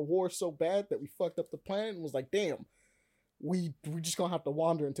 We had a war so bad that we fucked up the planet and was like, damn, we just gonna have to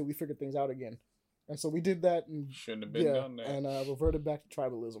wander until we figure things out again. And so we did that and shouldn't have been done that. And reverted back to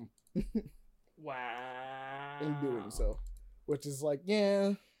tribalism. Wow. In doing so. Which is like,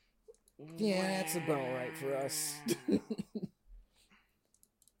 yeah, that's about right for us.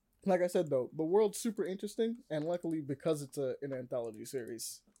 Like I said, though, the world's super interesting, and luckily, because it's an anthology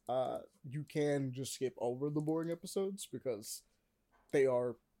series, you can just skip over the boring episodes because they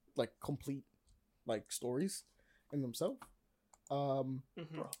are like complete like stories in themselves.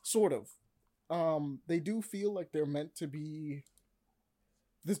 Sort of. They do feel like they're meant to be.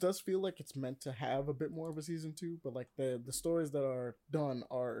 This does feel like it's meant to have a bit more of a season 2, but like the stories that are done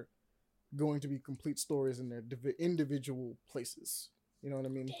are going to be complete stories in their individual places. You know what I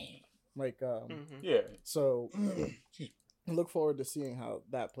mean? Like, yeah. So, I look forward to seeing how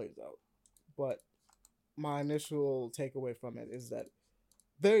that plays out. But my initial takeaway from it is that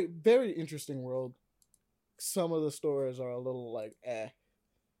very, very interesting world. Some of the stories are a little like, eh.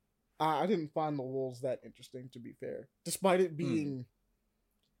 I didn't find the wolves that interesting, to be fair. Despite it being...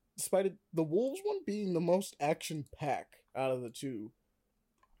 Despite the wolves one being the most action-packed out of the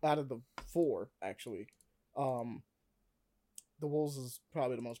 4, actually. The wolves is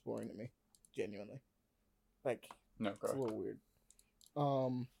probably the most boring to me, genuinely. Like, it's a little weird.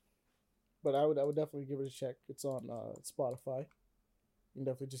 But I would definitely give it a check. It's on Spotify. You can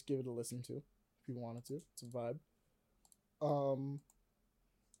definitely just give it a listen to if you wanted to. It's a vibe.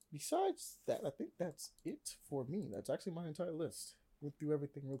 Besides that, I think that's it for me. That's actually my entire list. Went through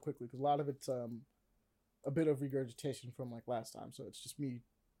everything real quickly because a lot of it's a bit of regurgitation from like last time, so it's just me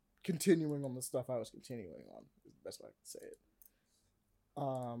continuing on the stuff I was continuing on is the best way I can say it.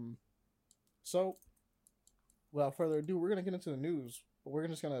 So without further ado, we're gonna get into the news, but we're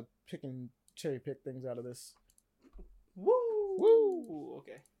just gonna cherry pick things out of this. Woo!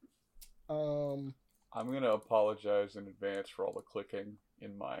 Okay. I'm gonna apologize in advance for all the clicking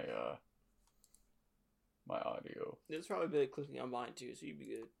in my my audio. There's probably a bit of clicking on mine too, so you'd be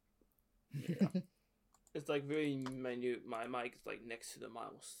good. Yeah. It's like very minute. My mic is like next to the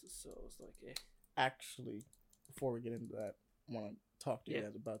mouse, so it's like, eh. Actually, before we get into that, I want to talk to you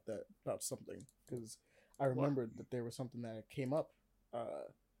guys about something, because I remembered that there was something that came up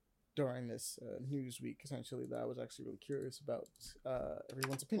during this news week, essentially, that I was actually really curious about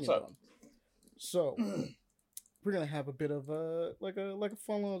everyone's opinion on. So we're gonna have a bit of a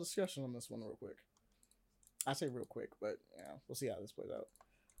fun little discussion on this one real quick. I say real quick, but yeah, we'll see how this plays out.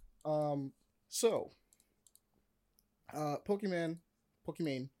 So Pokemon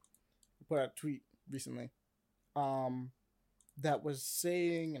put out a tweet recently, that was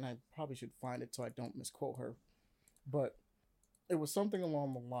saying, and I probably should find it so I don't misquote her, but it was something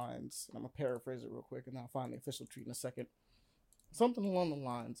along the lines, and I'm gonna paraphrase it real quick, and then I'll find the official tweet in a second. Something along the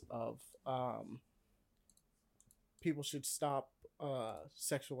lines of, people should stop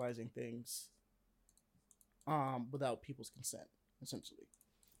sexualizing things without people's consent, essentially.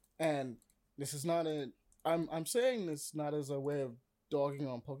 And this is not a. I'm saying this not as a way of dogging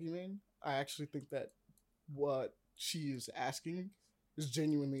on Pokemon. I actually think that what she is asking is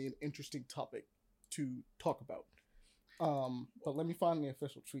genuinely an interesting topic to talk about. But let me find the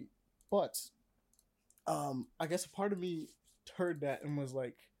official tweet. But I guess a part of me heard that and was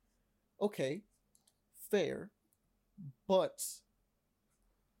like, okay, fair, but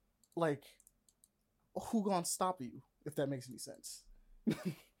like, who gonna stop you if that makes any sense?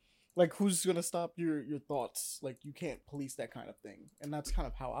 Like, who's gonna stop your thoughts? Like, you can't police that kind of thing, and that's kind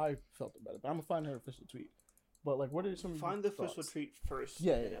of how I felt about it. But I'm gonna find her official tweet. But like, what are some find the official tweet first?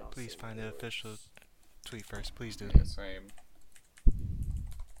 Yeah. Please find the official tweet first. Please do. Yeah, same.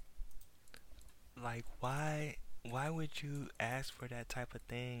 Like, why would you ask for that type of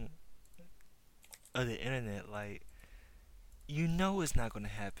thing of the internet? Like, you know it's not gonna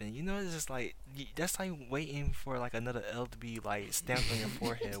happen. You know it's just like that's like waiting for like another L to be like stamped on your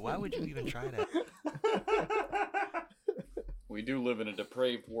forehead. Why would you even try that? We do live in a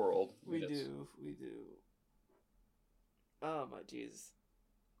depraved world. We do. Oh my jeez.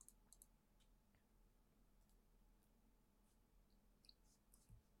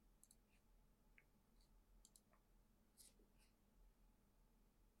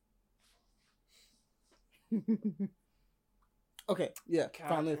 Okay, yeah, God,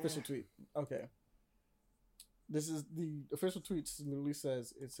 found the man. official tweet. Okay. This is the official tweet. Literally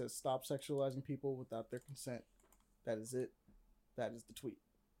says, it says, stop sexualizing people without their consent. That is it. That is the tweet.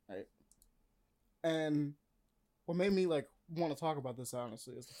 Right? And what made me like want to talk about this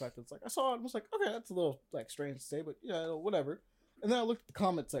honestly is the fact that it's like I saw it and was like, okay, that's a little like strange to say, but yeah, whatever. And then I looked at the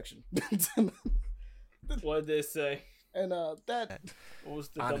comment section. What did they say? And that What was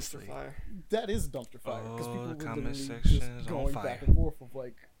the Honestly. dumpster fire? that is dumpster fire because Oh, people the were comment literally section just is on going fire. back and forth of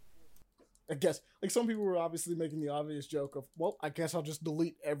like, I guess like some people were obviously making the obvious joke of, well, I guess I'll just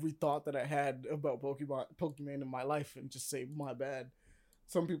delete every thought that I had about Pokemon in my life and just say my bad.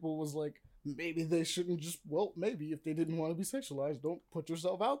 Some people was like, maybe they shouldn't just, well, maybe if they didn't want to be sexualized, don't put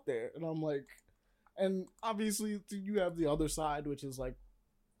yourself out there. And I'm like, and obviously you have the other side, which is like,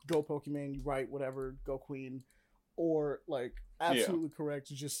 go Pokemon, you right, whatever, go Queen, or like absolutely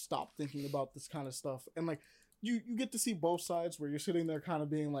correct, just stop thinking about this kind of stuff. And like you get to see both sides where you're sitting there kind of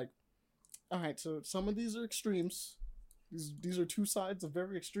being like, all right, so some of these are extremes. These are two sides of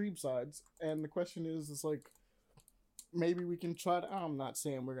very extreme sides, and the question is like, maybe we can try to. I'm not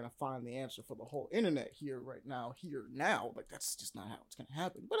saying we're gonna find the answer for the whole internet here now. Like that's just not how it's gonna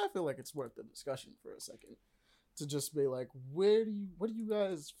happen. But I feel like it's worth the discussion for a second to just be like, what do you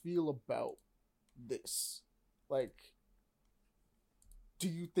guys feel about this? Like, do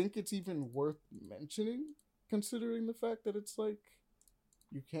you think it's even worth mentioning, considering the fact that it's like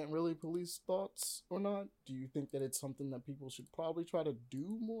you can't really police thoughts or not? Do you think that it's something that people should probably try to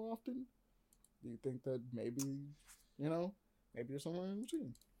do more often? Do you think that maybe, maybe you're somewhere in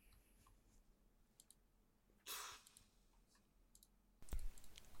between?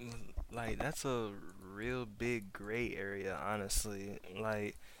 Like, that's a real big gray area, honestly.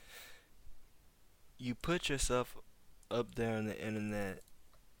 Like, you put yourself up there on the internet,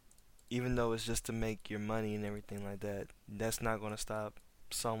 even though it's just to make your money and everything like that, that's not going to stop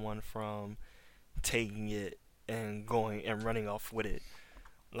someone from taking it and going and running off with it.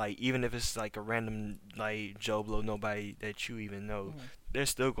 Like, even if it's like a random like Joe Blow, nobody that you even know, they're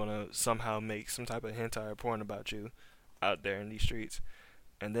still gonna somehow make some type of hentai or porn about you out there in these streets.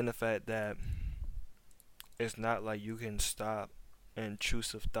 And then the fact that it's not like you can stop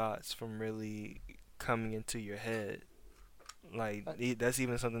intrusive thoughts from really coming into your head. Like, that's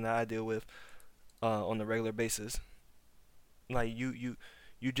even something that I deal with on a regular basis. Like, you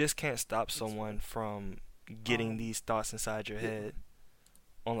just can't stop someone from getting these thoughts inside your head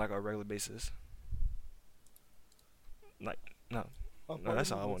on like a regular basis. Like, no,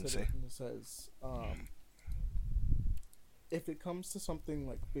 that's all I want to say. It says, if it comes to something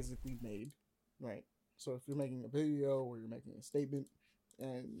like physically made, right? So if you're making a video or you're making a statement,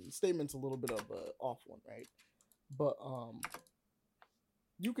 and statement's a little bit of a off one, right? But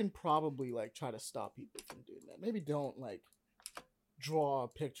you can probably like try to stop people from doing that. Maybe don't like draw a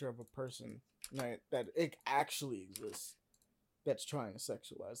picture of a person right? That it actually exists. That's trying to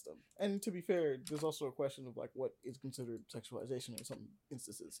sexualize them. And to be fair, there's also a question of like what is considered sexualization in some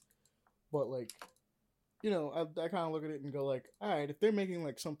instances. But like, I kind of look at it and go like, all right, if they're making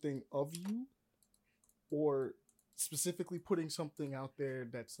like something of you, or specifically putting something out there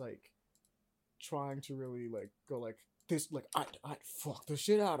that's like trying to really like go like this, like I'd fuck the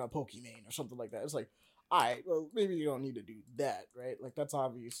shit out of Pokimane or something like that. It's like, all right, well maybe you don't need to do that, right? Like that's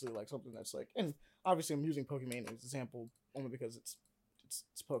obviously like something that's like, and obviously I'm using Pokimane as an example only because it's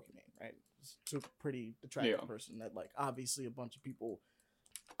Pokimane, right? It's a pretty attractive person that like obviously a bunch of people.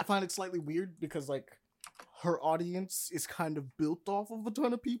 I find it slightly weird because like her audience is kind of built off of a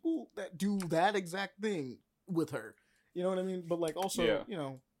ton of people that do that exact thing with her. You know what I mean? But like also,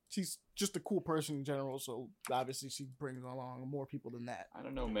 she's just a cool person in general, so obviously she brings along more people than that. I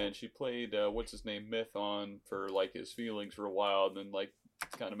don't know, man. She played what's his name, Myth, on for like his feelings for a while, and then like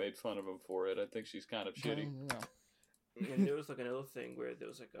kind of made fun of him for it. I think she's kind of shitty. And there was like another thing where there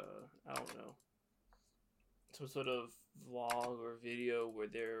was like I don't know, some sort of vlog or video where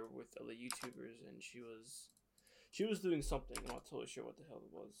they're with other YouTubers, and she was doing something. I'm not totally sure what the hell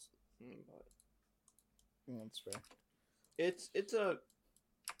it was, but that's fair. It's a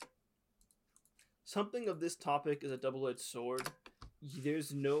something of this topic is a double-edged sword.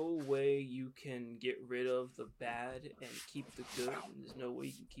 There's no way you can get rid of the bad and keep the good, and there's no way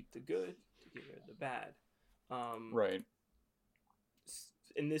you can keep the good to get rid of the bad. Right.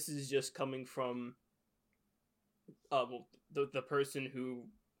 And this is just coming from the person who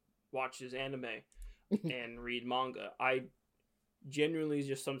watches anime and read manga. I genuinely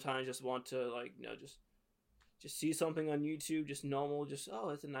just sometimes just want to like just see something on YouTube, just normal, just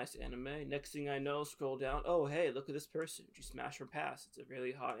it's a nice anime. Next thing I know, scroll down, oh hey, look at this person. You smash her past. It's a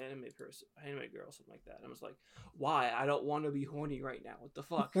really hot anime girl, something like that. And I was like, why? I don't want to be horny right now. What the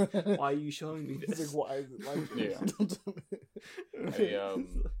fuck? Why are you showing me this? It's like, why is it like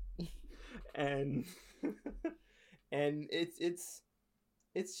and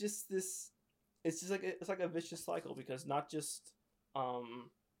it's just this. It's just like it's like a vicious cycle because not just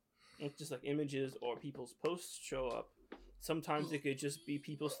it's just like images or people's posts show up. Sometimes it could just be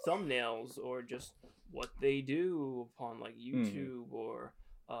people's thumbnails or just what they do upon like YouTube or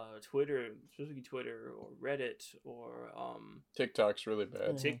Twitter, specifically Twitter or Reddit or TikTok's really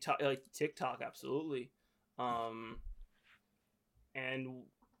bad. TikTok, absolutely. And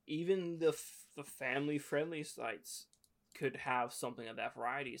even the family friendly sites could have something of that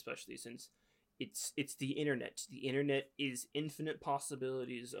variety, especially since it's the internet. The internet is infinite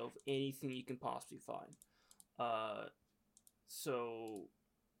possibilities of anything you can possibly find. So,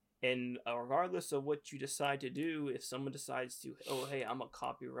 and regardless of what you decide to do, if someone decides to, oh hey, I'm gonna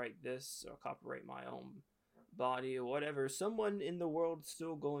copyright this or copyright my own body or whatever, someone in the world is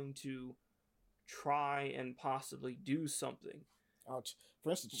still going to try and possibly do something. Ouch. For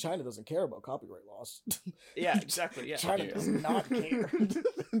instance, China doesn't care about copyright laws. Yeah, exactly. Yeah, China does not care.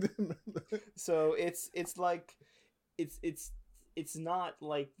 So it's like it's not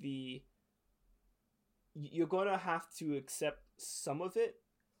like you're gonna have to accept some of it,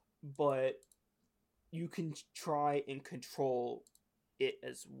 but you can try and control it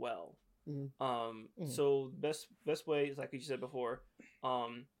as well. So best way is like you said before,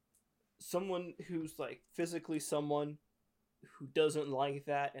 someone who's like physically someone who doesn't like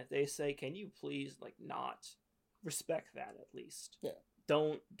that, and they say, can you please like not respect that at least? Yeah.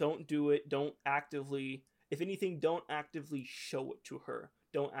 Don't do it. Don't actively, if anything, don't actively show it to her.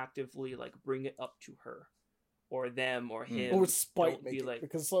 Don't actively like bring it up to her or them or him. Or spite make it. Like,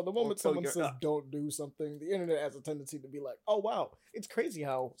 because so the moment someone says don't do something, the internet has a tendency to be like, oh wow, it's crazy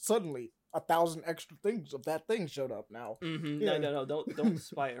how suddenly 1,000 extra things of that thing showed up now. Mm-hmm. Yeah. No, don't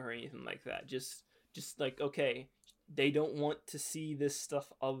spite her or anything like that. Just like, okay, they don't want to see this stuff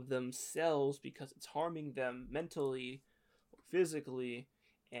of themselves because it's harming them mentally or physically,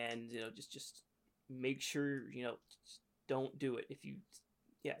 and just make sure just don't do it. If you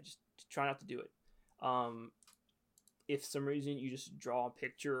just try not to do it. If some reason you just draw a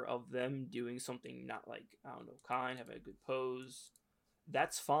picture of them doing something not like, I don't know, kind, having a good pose,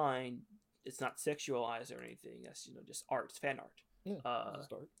 that's fine. It's not sexualized or anything. That's just art. It's fan art. Yeah,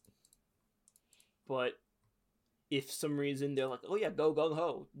 just art. But if some reason they're like, oh yeah, go gung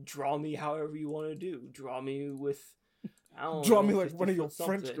ho, draw me however you want to do. Draw me with, I don't draw know, me like one of your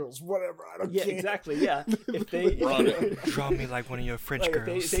French girls, whatever. I don't care. Yeah, exactly. Yeah, if they draw me like one of your French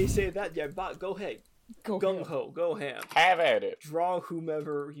girls. If they say that, yeah, but go ahead, gung ho, go ham, have at it. Draw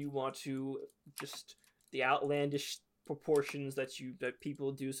whomever you want to. Just the outlandish proportions that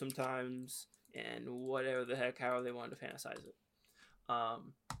people do sometimes, and whatever the heck, however they want to fantasize it.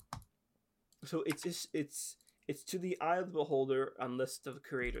 So it's to the eye of the beholder unless the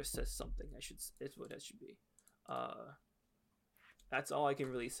creator says something. It's what that should be. That's all I can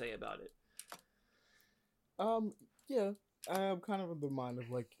really say about it. Yeah, I'm kind of of the mind of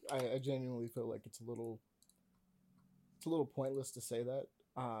like I genuinely feel like it's a little pointless to say that.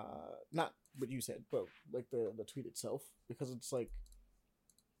 Not what you said, but like the tweet itself, because it's like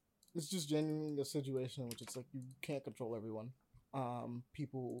it's just genuinely a situation in which it's like you can't control everyone.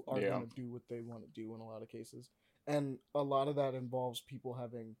 People are going to do what they want to do in a lot of cases, and a lot of that involves people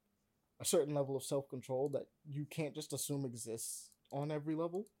having a certain level of self-control that you can't just assume exists on every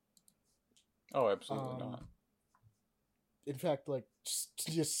level. Oh, absolutely not. In fact, like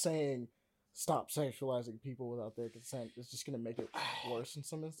just saying stop sexualizing people without their consent is just going to make it worse in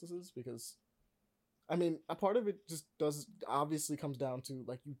some instances, because I mean, a part of it just obviously comes down to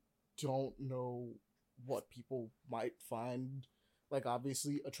like you don't know what people might find like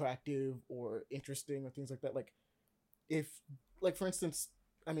obviously attractive or interesting or things like that. Like if like for instance,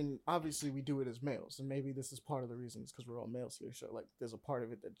 I mean, obviously we do it as males, and maybe this is part of the reason is because we're all males here. So like there's a part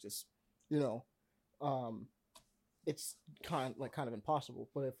of it that just, you know, it's kind of impossible.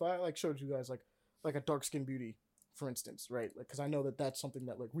 But if I like showed you guys like a dark skinned beauty, for instance, right? Like because I know that that's something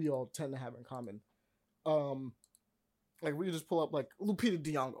that like we all tend to have in common. Like we just pull up like Lupita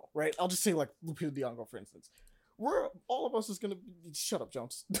Nyong'o, right? I'll just say like Lupita Nyong'o, for instance. We're all of us is gonna be, shut up,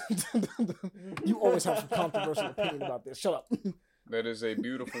 Jones. You always have some controversial opinion about this. Shut up. That is a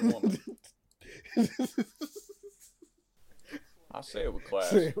beautiful woman. I say it with class.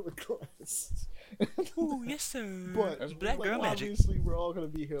 Say it with class. Ooh, yes sir. But that's black like, girl magic. Obviously, we're all gonna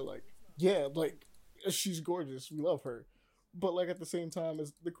be here like, yeah, like she's gorgeous. We love her. But like at the same time,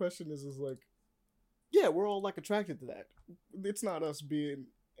 is the question is like, yeah, we're all like attracted to that. It's not us being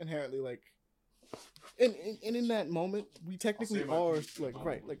inherently like, and in that moment, we technically are like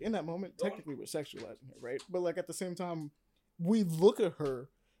right, like in that moment, technically we're sexualizing her, right? But like at the same time, we look at her,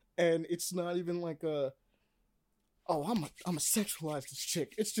 and it's not even like a, oh, I'm a sexualize this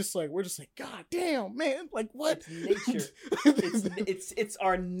chick. It's just like we're just like, God damn, man, like what? It's nature. it's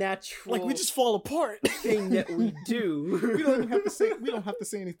our natural. Like we just fall apart. Thing that we do. We don't have to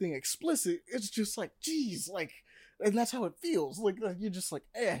say anything explicit. It's just like, geez, like, and that's how it feels. Like you're just like,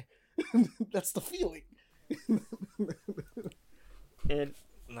 that's the feeling. And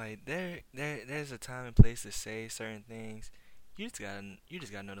like there's a time and place to say certain things. You just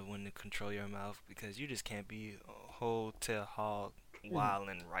gotta know when to control your mouth, because you just can't be a whole tail hog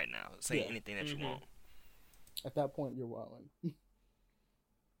wilding right now. Say anything that you want. At that point, you're wilding.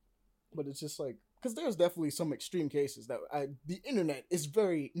 But it's just like, because there's definitely some extreme cases that the internet is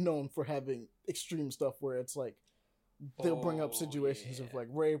very known for having extreme stuff where it's like they'll bring up situations of like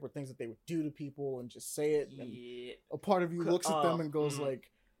rape or things that they would do to people and just say it, and a part of you looks at them and goes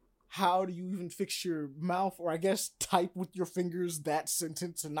like, how do you even fix your mouth, or I guess type with your fingers that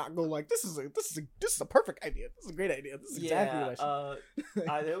sentence and not go like, this is a perfect idea, this is a great idea, this is exactly what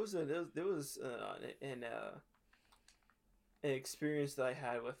I should. There was an experience that I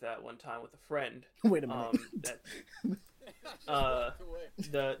had with that one time with a friend. Wait a minute.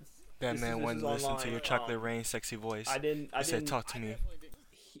 That man wanted to listen to your chocolate rain sexy voice. I didn't talk to me.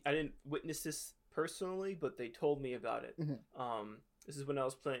 I didn't witness this personally, but they told me about it. Mm-hmm. This is when I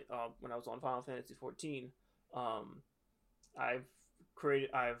was playing when I was on Final Fantasy 14. I've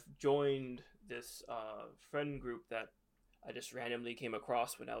joined this friend group that I just randomly came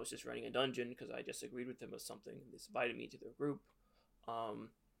across when I was just running a dungeon because I just agreed with them with something. They invited me to their group,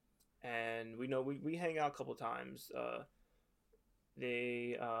 and we hang out a couple times.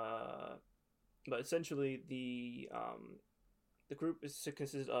 But essentially the group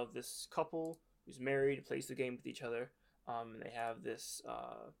consists of this couple who's married, plays the game with each other. They have this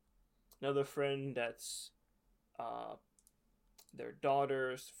another friend that's their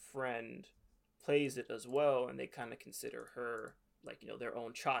daughter's friend plays it as well, and they kind of consider her like, their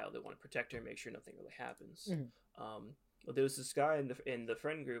own child. They want to protect her and make sure nothing really happens. Mm-hmm. But there was this guy in the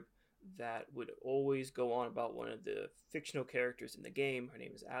friend group that would always go on about one of the fictional characters in the game. Her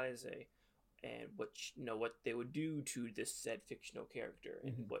name is Alize, and what they would do to this said fictional character,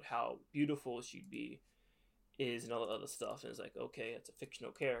 and how beautiful she'd be is, and all the other stuff. And it's like, okay, it's a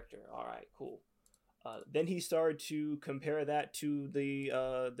fictional character. All right, cool. Then he started to compare that to the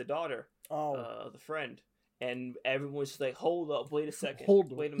daughter of the friend, and everyone's just like, hold up, wait a second,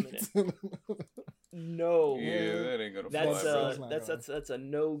 wait a minute. No, yeah, that ain't gonna fly. That's a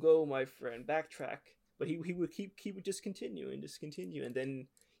no go, my friend. Backtrack. But he would just continue, and then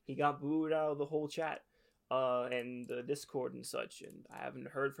he got booed out of the whole chat. and the Discord and such, and I haven't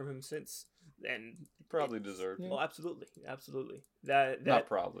heard from him since. And Probably deserved it. Well, absolutely. That Not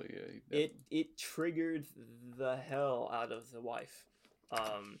probably. Yeah, it triggered the hell out of the wife.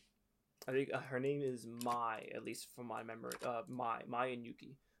 I think her name is Mai, at least from my memory. Mai and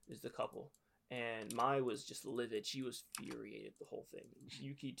Yuki is the couple, and Mai was just livid. She was infuriated the whole thing.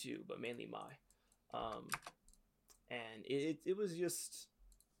 Yuki too, but mainly Mai. And it was just,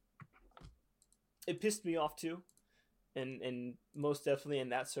 it pissed me off too, and most definitely in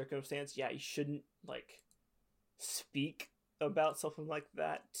that circumstance, yeah, you shouldn't like speak about something like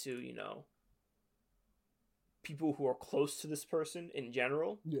that to, you know, people who are close to this person in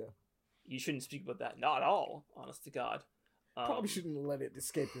general. Yeah. You shouldn't speak about that. Not at all, honest to God. Probably shouldn't let it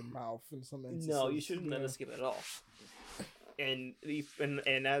escape your mouth in some instances. No, you shouldn't let it escape at all. And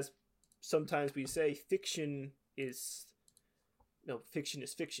as sometimes we say, fiction is fiction.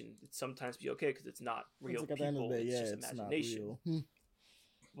 It sometimes be okay because it's not real like people. It's just it's imagination. not real.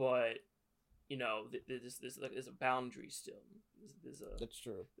 But you know, there's a boundary still. That's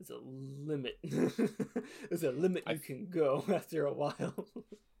true. There's a limit. There's a limit you can go after a while.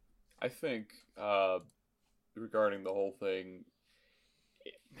 I think regarding the whole thing,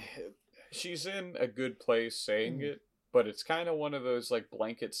 she's in a good place saying it, but it's kind of one of those like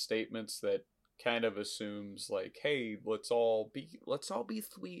blanket statements that kind of assumes like, hey, let's all be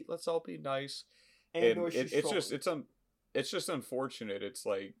sweet, let's all be nice, and it's just unfortunate. It's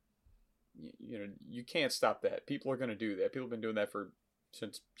like, you know, you can't stop that. People are gonna do that. People have been doing that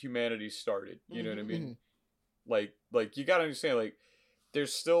since humanity started. You know what I mean? Like you gotta understand, like,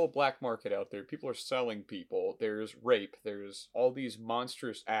 there's still a black market out there. People are selling people. There's rape. There's all these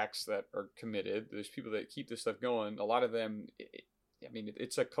monstrous acts that are committed. There's people that keep this stuff going. A lot of them,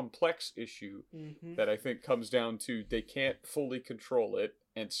 it's a complex issue that I think comes down to they can't fully control it.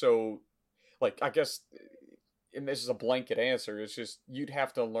 And so, like, I guess, and this is a blanket answer, it's just you'd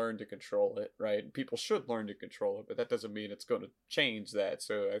have to learn to control it, right? People should learn to control it, but that doesn't mean it's going to change that.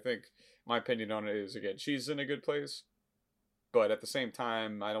 So I think my opinion on it is, again, she's in a good place. But at the same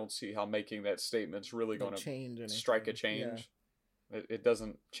time, I don't see how making that statement's really going to strike a change. Yeah. It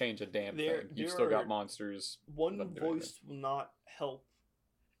doesn't change a damn thing. You've still got monsters. One voice will not help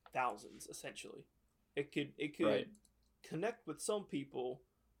thousands, essentially. It could connect with some people,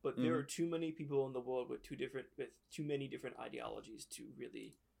 but there are too many people in the world with too many different ideologies to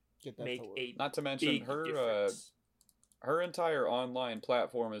really make a not to mention big difference. Her entire online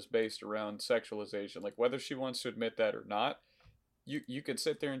platform is based around sexualization. Like, whether she wants to admit that or not, you could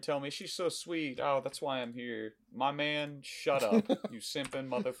sit there and tell me she's so sweet. Oh, that's why I'm here. My man, shut up, you simping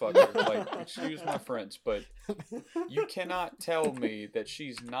motherfucker. Like, excuse my French, but you cannot tell me that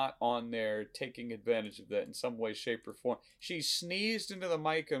she's not on there taking advantage of that in some way, shape, or form. She sneezed into the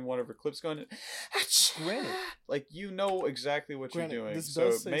mic in one of her clips going, granted, like, you know exactly what you're doing.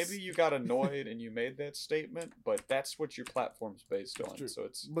 So maybe you got annoyed and you made that statement, but that's what your platform's based on. So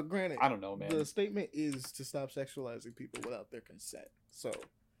it's, but granted, I don't know, man. The statement is to stop sexualizing people without their consent. So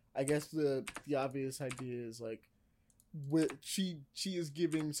I guess the obvious idea is like, she is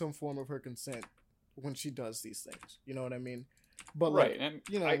giving some form of her consent when she does these things. You know what I mean? But right, and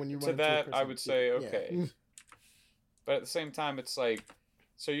you know, when you run to that, I would say okay. Yeah. But at the same time, it's like,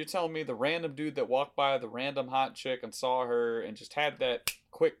 so you're telling me the random dude that walked by the random hot chick and saw her and just had that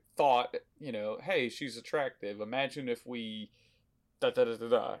quick thought, you know, hey, she's attractive. Imagine if we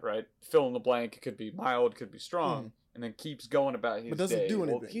right? Fill in the blank. It could be mild, could be strong. And then keeps going about his day. Do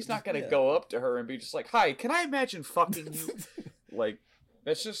anything. Well, he's not going to go up to her and be just like, hi, can I imagine fucking you? Like,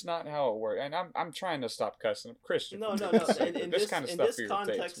 that's just not how it works. And I'm trying to stop cussing. I'm Christian. No. In this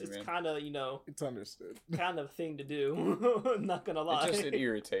context, it's kind of, you know, it's understood. Kind of thing to do. I'm not going to lie. It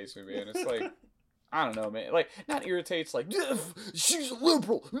irritates me, man. It's like, I don't know, man. Like, not irritates, like, she's a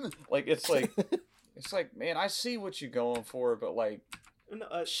liberal. Like, it's like, man, I see what you're going for, but like,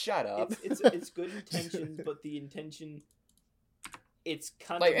 no, shut up. It's good intentions, but the intention, it's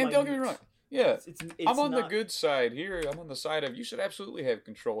kind like, of and don't get me wrong. Yeah, it's I'm on the good side here. I'm on the side of you should absolutely have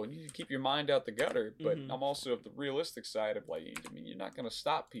control and you should keep your mind out the gutter. But I'm also of the realistic side of like, I mean, you're not going to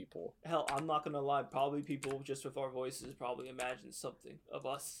stop people. Hell, I'm not going to lie. Probably people just with our voices probably imagine something of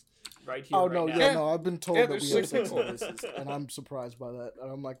us right here. No. I've been told that we have sex voices, and I'm surprised by that.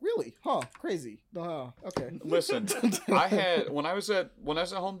 And I'm like, really? Huh? Crazy? Okay. Listen, I had when I was at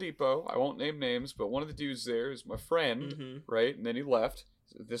Home Depot. I won't name names, but one of the dudes there is my friend, right? And then he left.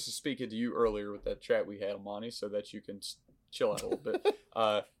 This is speaking to you earlier with that chat we had, Ahmani, so that you can chill out a little bit.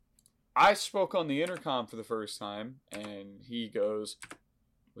 I spoke on the intercom for the first time, and he goes,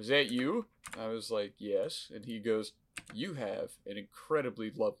 "Was that you?" I was like, "Yes." And he goes, you have an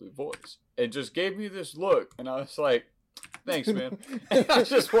incredibly lovely voice. And just gave me this look. And I was like, thanks, man. And I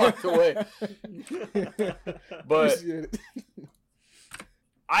just walked away. But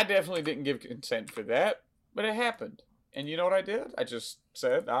I definitely didn't give consent for that. But it happened. And you know what I did? I just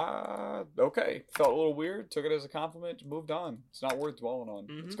said, okay. Felt a little weird. Took it as a compliment. Moved on. It's not worth dwelling on.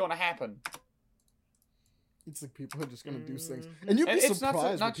 Mm-hmm. It's going to happen. It's like people are just going to do things. And you'd be it's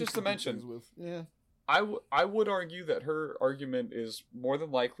surprised. not just to mention. Yeah. I would argue that her argument is more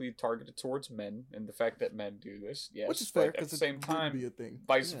than likely targeted towards men and the fact that men do this. Yes, which is fair at the same time, be a thing.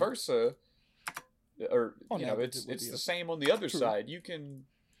 Vice versa, or it's the same on the other side. You can,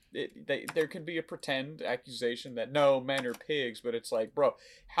 there can be a pretend accusation that no, men are pigs, but it's like, bro,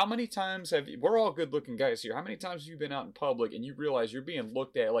 how many times we're all good looking guys here. How many times have you been out in public and you realize you're being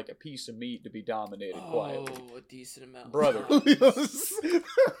looked at like a piece of meat to be dominated quietly? Oh, a decent amount, brother.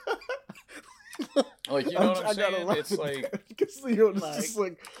 Like, you know what I'm saying? It's like, because Leo's just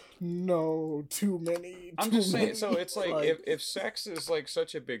like, no, too many. I'm just saying. So it's like, if sex is like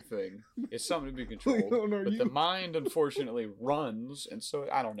such a big thing, it's something to be controlled. But the mind, unfortunately, runs, and so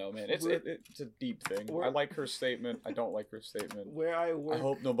I don't know, man. It's a deep thing. I like her statement. I don't like her statement. Where I work, I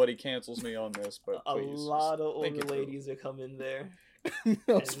hope nobody cancels me on this, but a please, lot of older ladies are coming there. Leon,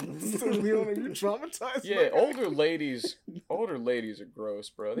 are you traumatized? Yeah, older ladies are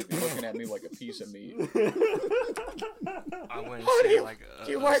gross, bro. They be looking at me like a piece of meat. I wouldn't say like a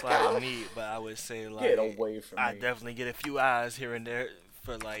slide of meat, but I would say like, get away from me. I definitely get a few eyes here and there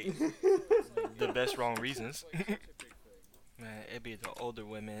for like the best wrong reasons. Man, it'd be the older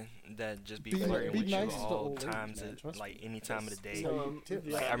women that just be flirting with you all times, like any time of the day.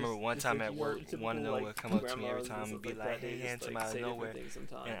 Like I remember one time at work, one of them would come up to me every time and be like, "Hey, handsome," out of nowhere,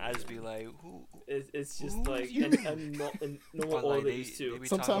 and I just be like, "Who?" It's just like and normal old ladies too.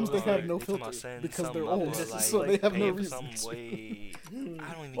 Sometimes they have no filter because they're old, so they have no reason.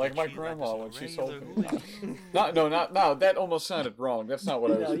 I don't even like my grandma when she told me. No, that almost sounded wrong. That's not what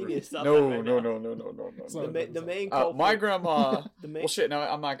I was. No. The main culprit. My grandma. Well, shit. No,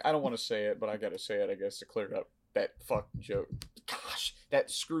 I don't want to say it, but I gotta say it. I guess to clear up that fuck joke. Gosh, that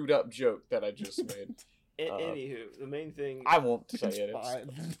screwed up joke that I just made. Anywho, the main thing. I won't say it.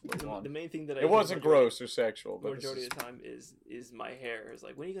 The main thing that it wasn't gross or sexual. The majority of the time is my hair. It's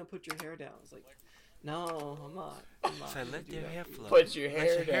like, when are you gonna put your hair down? It's like, no, I'm not. So let your hair flow. Put your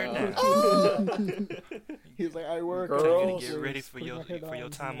hair down. He's like, I work. Girls, get ready for your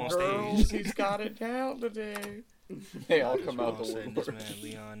time on girls, stage. He's got it down today. They all come out the woodwork. This man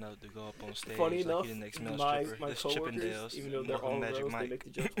Leon up to go up on stage. Funny enough, the next male my stripper. coworkers, even though they're all girls, they make the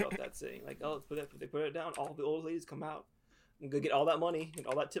jokes about that, saying like, "Oh, they put it down. All the old ladies come out. I'm gonna get all that money and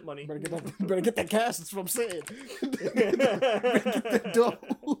all that tip money. Better get that cash. That's what I'm saying. Better get that dough.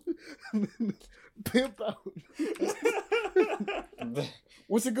 Pimp out.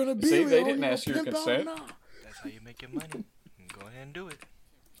 What's it gonna be? See, they didn't ask your consent. That's how you make your money. Go ahead and do it.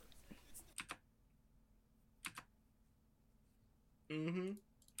 Mm-hmm.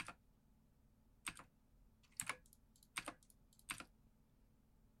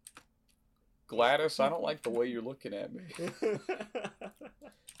 Gladys, I don't like the way you're looking at me.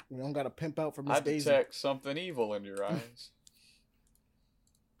 We don't got to pimp out for Miss I Daisy. detect something evil in your eyes.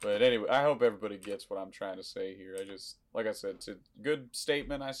 But anyway, I hope everybody gets what I'm trying to say here. I just, like I said, it's a good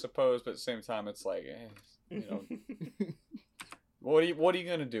statement, I suppose, but at the same time, it's like, you know, what are you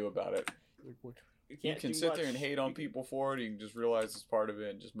gonna do about it? You can sit there and hate on people for it. You can just realize it's part of it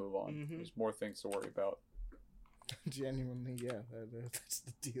and just move on. Mm-hmm. There's more things to worry about. Genuinely, yeah, that's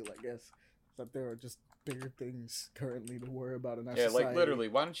the deal, I guess. That there are just bigger things currently to worry about in our society. Like literally,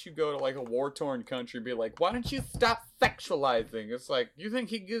 why don't you go to like a war-torn country and be like, why don't you stop sexualizing? It's like, you think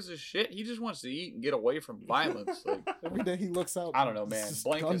he gives a shit? He just wants to eat and get away from violence. Like, every day he looks out. I don't know, man.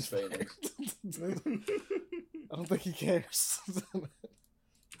 Blank his statements. I don't think he cares.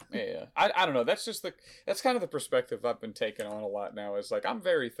 Yeah, I don't know. That's kind of the perspective I've been taking on a lot now. Is like, I'm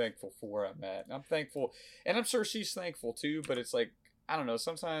very thankful for where I'm at. I'm thankful, and I'm sure she's thankful too. But it's like, I don't know.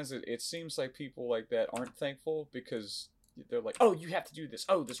 Sometimes it seems like people like that aren't thankful because they're like, oh, you have to do this.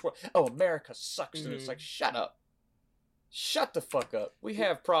 Oh, this world. Oh, America sucks. Mm-hmm. And it's like, shut up. Shut the fuck up. We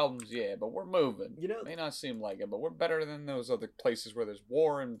have problems, yeah, but we're moving. You know, it may not seem like it, but we're better than those other places where there's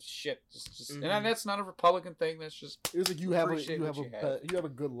war and shit. Mm-hmm. And that's not a Republican thing. That's just it's like you have a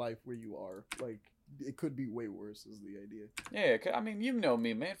good life where you are. Like, it could be way worse is the idea. Yeah, I mean, you know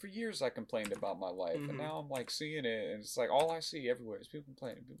me, man. For years I complained about my life, and now I'm like seeing it, and it's like all I see everywhere is people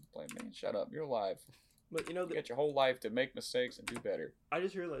complaining. Man, shut up. You're alive. But you know, you got your whole life to make mistakes and do better. I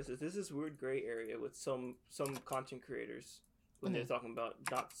just realized that this is weird gray area with some content creators when they're talking about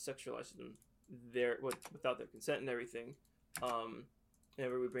not sexualizing without their consent and everything.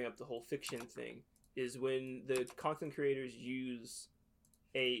 Whenever we bring up the whole fiction thing, is when the content creators use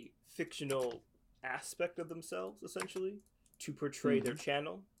a fictional aspect of themselves, essentially, to portray their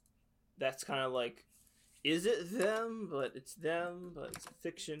channel. That's kind of like, is it them? But it's them, but it's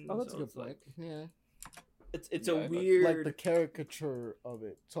fiction. Oh, that's so a good it's point. like, Yeah. It's a weird... Like the caricature of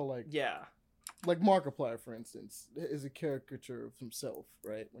it. So, like... Yeah. Like Markiplier, for instance, is a caricature of himself,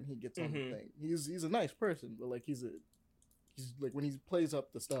 right? When he gets on the thing. He's a nice person, but, like, he's like, when he plays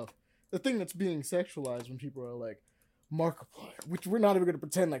up the stuff, the thing that's being sexualized when people are like, Markiplier, which we're not even going to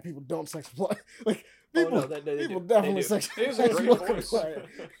pretend like people don't sexualize. Like, people, people definitely sexualize Markiplier.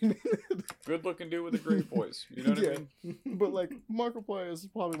 Good looking dude with a great voice. You know what I mean? But, like, Markiplier is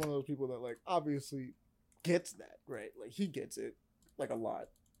probably one of those people that, like, obviously gets that, right? Like, he gets it, like, a lot.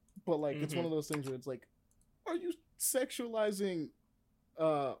 But, like, it's one of those things where it's like, are you sexualizing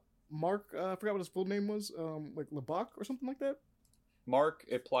Mark, I forgot what his full name was, like Lebach or something like that? Mark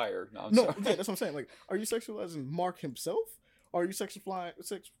Plier. No, yeah, that's what I'm saying. Like, are you sexualizing Mark himself? Or are you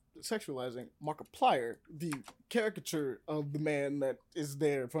sexualizing Markiplier, the caricature of the man that is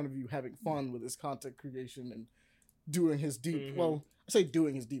there in front of you having fun with his content creation and doing his deep, well, I say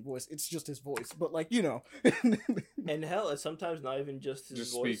doing his deep voice, it's just his voice, but, like, you know. And hell, it's sometimes not even just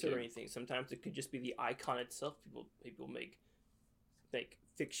his voice speaking. or anything. Sometimes it could just be the icon itself. People make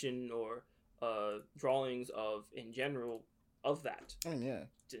fiction or drawings of, in general, of that. I mean, yeah.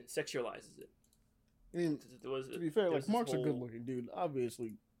 It sexualizes it. I mean, to be fair, like, Mark's a good-looking dude.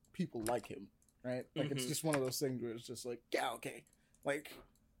 Obviously, people like him, right? Like, it's just one of those things where it's just like, yeah, okay. Like,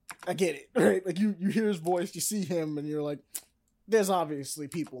 I get it, right? Like, you hear his voice, you see him, and you're like, there's obviously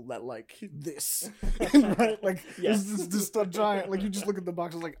people that like this, right? Like, yes. It's just a giant, like, you just look at the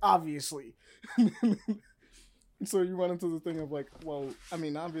box, it's like, obviously. So you run into the thing of, like, well, I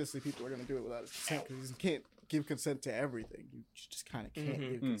mean, obviously people are going to do it without his consent, because he can't give consent to everything. You just kind of can't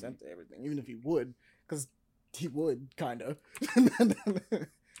give consent to everything, even if he would, because he would, kind of.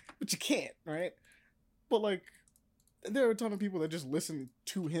 But you can't, right? But, like, there are a ton of people that just listen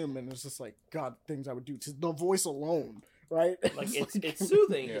to him, and it's just like, God, things I would do to the voice alone. Right? Like, it's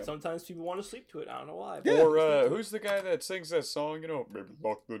soothing. Yeah. Sometimes people want to sleep to it. I don't know why. Yeah. Or who's the guy that sings that song, you know, maybe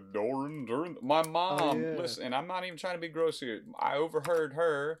lock the door and turn... My mom, listen, and I'm not even trying to be gross here. I overheard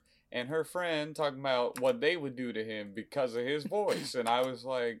her and her friend talking about what they would do to him because of his voice. And I was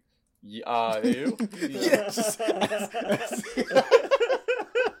like, you? Yes.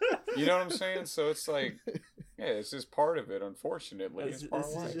 You know what I'm saying? So it's like... Yeah, it's just part of it, unfortunately. It's part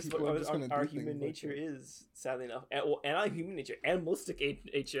of life. Just what our human nature is, sadly enough. And our human nature, animalistic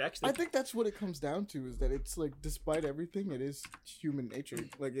nature, actually. I think that's what it comes down to, is that it's like, despite everything, it is human nature.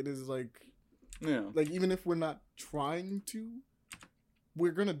 Like, it is like, yeah. Like, even if we're not trying to, we're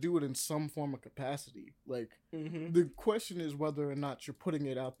going to do it in some form of capacity. Like, the question is whether or not you're putting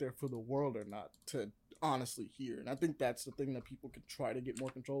it out there for the world or not to honestly hear. And I think that's the thing that people can try to get more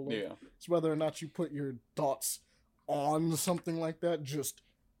control of. Yeah. It's whether or not you put your thoughts on something like that just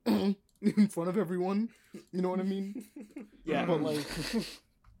in front of everyone. You know what I mean? Yeah. But, like,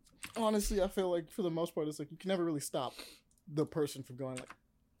 honestly, I feel like for the most part, it's like you can never really stop the person from going like,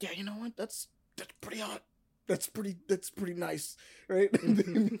 yeah, you know what? That's pretty hot. That's pretty nice, right?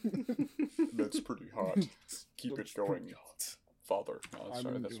 That's pretty hot. Keep it going, father. Oh,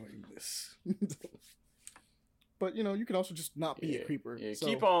 sorry, I'm doing this. But, you know, you can also just not be a creeper. Yeah, so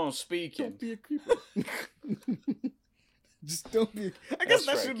keep on speaking. Don't be a creeper. Just don't be I guess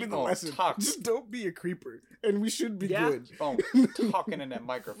that should be the lesson. Just don't be a creeper. And we should be good. Keep on talking in that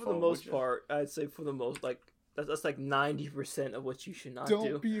microphone. For the most part, I'd say for the most, like, that's like 90% of what you should not do.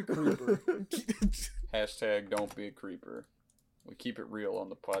 Don't be a creeper. Hashtag don't be a creeper. We keep it real on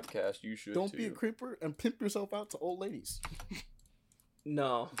the podcast. You should Don't be a creeper and pimp yourself out to old ladies.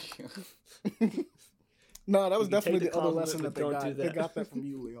 No. No, that was definitely the other lesson that they got. They got that from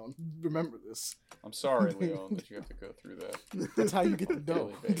you, Leon. Remember this. I'm sorry, Leon, that you have to go through that. That's how you get the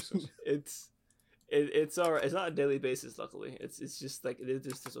dough. Daily basis. It's alright. It's not a daily basis, luckily. It's just like, there's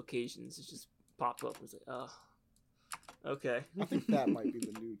just occasions. It just pop up. It's like, oh, okay. I think that might be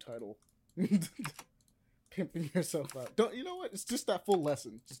the new title. Pimping yourself out. Don't, you know what? It's just that full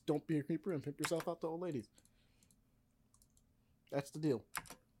lesson. Just don't be a creeper and pimp yourself out to old ladies. That's the deal.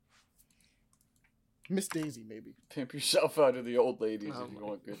 Miss Daisy, maybe. Pimp yourself out to the old ladies if you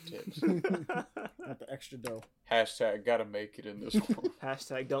want good tips. Got the extra dough. Hashtag gotta make it in this one.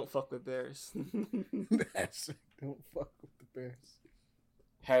 Hashtag don't fuck with bears. Hashtag don't fuck with the bears.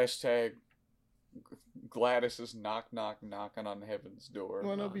 Hashtag Gladys is knocking on heaven's door.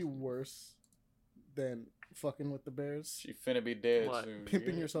 Well, that'd be worse. than fucking with the Bears. She finna be dead What? soon.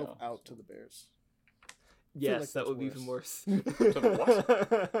 Pimping Yeah, yourself no. out to the Bears. Yes, like that that's would be even worse. To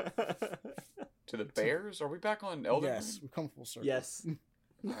the To the Bears? Are we back on Elden Yes, Ring? we come full circle. Yes.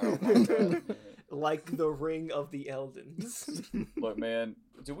 Oh my God. Like the Ring of the Eldens. Look, man,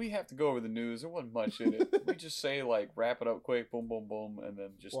 do we have to go over the news? There wasn't much in it. We just say, like, wrap it up quick, boom, boom, boom, and then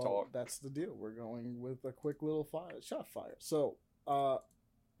just Well, talk. that's the deal. We're going with a quick little shot fire. So,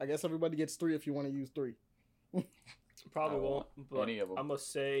 I guess everybody gets 3 if you want to use 3. Probably I don't won't, want but any of 'em. I'm gonna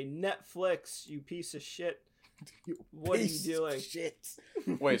say Netflix, you piece of shit. You What are you piece of doing? Shit.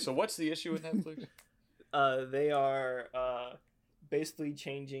 Wait, so what's the issue with Netflix? They are basically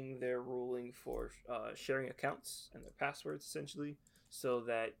changing their ruling for sharing accounts and their passwords essentially, so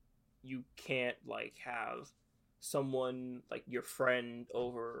that you can't like have someone like your friend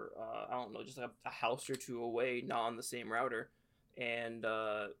over I don't know, just like a house or 2 away, not on the same router, and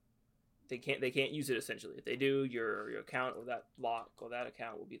they can't use it essentially. If they do, your account or that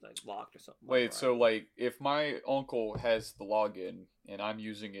account will be like locked or something. Wait, so, like, if my uncle has the login and I'm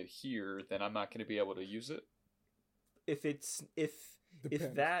using it here, then I'm not going to be able to use it? if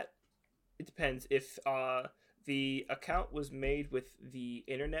Depends. that, it depends. If the account was made with the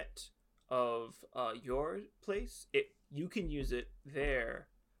internet of your place, you can use it there.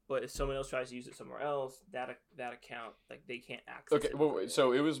 But if someone else tries to use it somewhere else, that account, like, they can't access Okay, it. wait,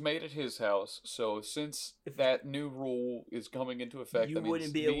 so it was made at his house. So since that new rule is coming into effect, you that means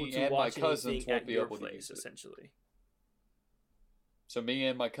wouldn't be able me to and my watch cousins anything won't at be your able to place, use it. essentially. So me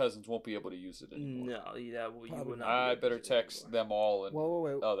and my cousins won't be able to use it anymore. No, you Probably would not. I be able to better use it text anymore. them all and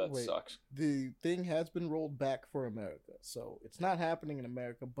Wait. oh, that wait. sucks. The thing has been rolled back for America. So, it's not happening in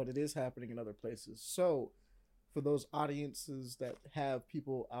America, but it is happening in other places. So, for those audiences that have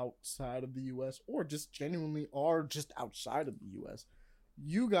people outside of the US or just genuinely are just outside of the US,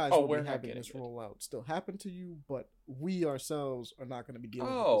 you guys will we're be not having getting this it. rollout still happen to you, but we ourselves are not going to be dealing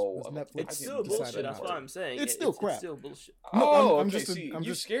Oh, with this because Netflix It's I still didn't decide bullshit. that That's part. what I'm saying. It's still crap. It's still bullshit. No, Oh, I'm okay. just a- See, I'm you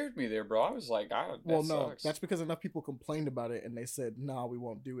just- scared me there, bro. I was like, well, that no, sucks. that's because enough people complained about it and they said, "Nah, we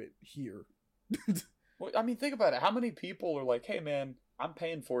won't do it here." Well, I mean, think about it. How many people are like, "Hey, man, I'm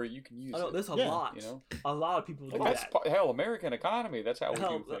paying for it. You can use I know it." there's a Yeah. lot. You know, A lot of people do like, that's that. hell, American economy. That's how we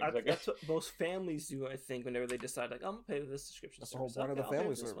Hell, do things. I guess. that's what most families do. I think whenever they decide, like, I'm gonna pay this subscription. That's the whole service. point of Okay, the I'll pay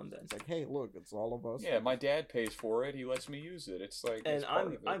family for this service. one then. It's like, hey, look, it's all of us. Yeah, my dad pays for it. He lets me use it. It's like, And it's part I'm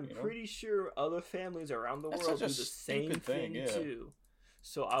of it, I'm you know? pretty sure other families around the That's world do such the a same stupid thing, thing yeah. too.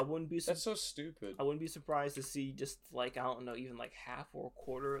 So I wouldn't be That's so stupid. I wouldn't be surprised to see just like, I don't know, even like half or a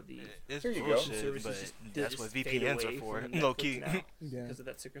quarter of the It's Here you go. bullshit, services but just that's what VPNs are for. Low key. Yeah. because of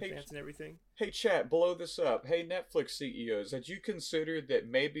that circumstance and everything. Hey, chat, blow this up. Hey, Netflix CEOs, had you considered that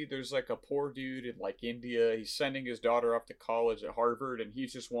maybe there's like a poor dude in like India? He's sending his daughter off to college at Harvard, and he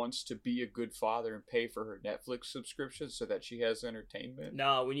just wants to be a good father and pay for her Netflix subscription so that she has entertainment.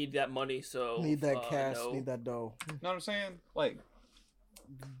 No, we need that money. So Need that cash, no. need that dough. Know what I'm saying? Like,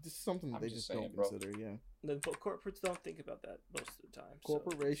 This is something I'm they just just saying, don't bro. consider, yeah. The corporates don't think about that most of the time. so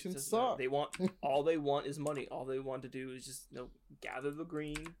Corporations it doesn't matter. suck. They want all they want is money. All they want to do is just gather the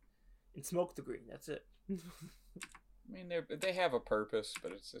green and smoke the green. That's it. I mean, they have a purpose,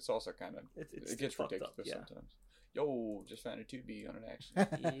 but it's also kind of It's it gets fucked ridiculous up, yeah. sometimes. Yo, just found a 2B on an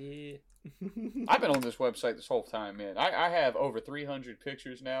accident. Yeah. I've been on this website this whole time, man. I have over 300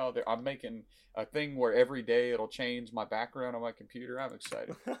 pictures now. I'm making a thing where every day it'll change my background on my computer. I'm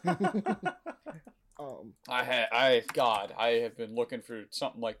excited. I have been looking for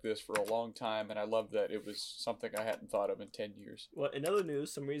something like this for a long time, and I love that it was something I hadn't thought of in 10 years. Well, in other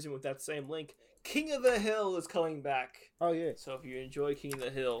news, some reason with that same link, King of the Hill is coming back. Oh, yeah. So if you enjoy King of the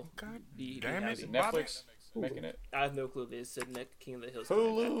Hill, God be damn happy. it. Is it Netflix making it? I have no clue. They said King of the Hill. Coming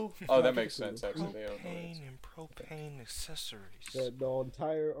Hulu? Oh, that makes sense, actually. They own the Propane rights. and propane accessories. The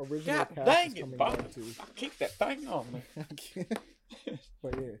entire original God cast dang is it, coming Bob. back too. Keep that thing on, man.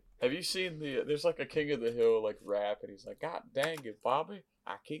 But yeah. Have you seen there's like a King of the Hill like rap, and he's like, God dang it, Bobby,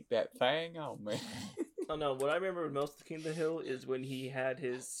 I keep that thing on, man. Oh no, what I remember most of King of the Hill is when he had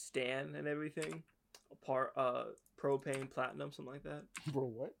his stand and everything. Propane platinum, something like that. Bro,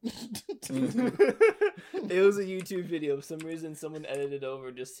 what? It was a YouTube video. For some reason, someone edited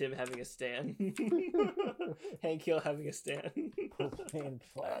over just him having a stand. Hank Hill having a stand. Propane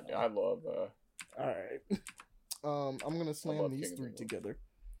platinum. I love. Alright. I'm gonna love slam these King of the three Hill. together.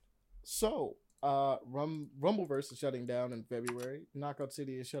 So, Rumbleverse is shutting down in February. Knockout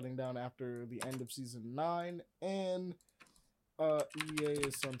City is shutting down after the end of season 9, and EA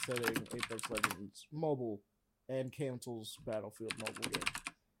is sunsetting Apex Legends Mobile and cancels Battlefield Mobile game.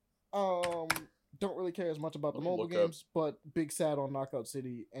 Don't really care as much about the Let me mobile look up. games, but big sad on Knockout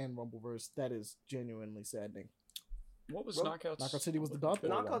City and Rumbleverse. That is genuinely saddening. What was Well, Knockouts? Knockout City was the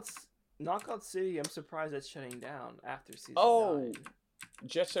dodgeball one. Knockout City. I'm surprised that's shutting down after season 9.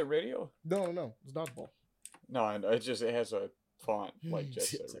 Jet Set Radio? No, it's dodgeball. No, it has a font like Jet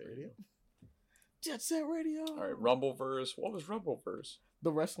Set Set Radio. Jet Set Radio. All right, Rumbleverse. What was Rumbleverse?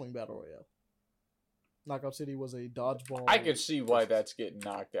 The wrestling battle royale. Knockout City was a dodgeball. I can see why that's getting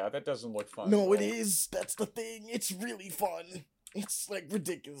knocked out. That doesn't look fun. No, at it all. is. That's the thing. It's really fun. It's like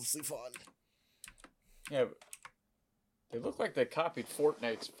ridiculously fun. Yeah, but they look like they copied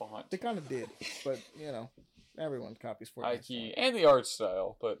Fortnite's font. They kind of did, but everyone copies Fortnite. Ikey and the art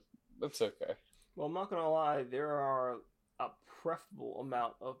style, but that's okay. Well, I'm not gonna lie. There are a preferable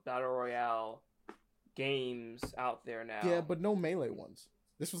amount of battle royale games out there now. Yeah, but no melee ones.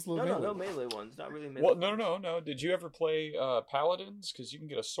 This was the no melee ones. Not really melee. Well, no. Did you ever play Paladins? Because you can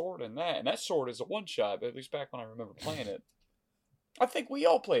get a sword in that, and that sword is a one-shot. At least back when I remember playing it. I think we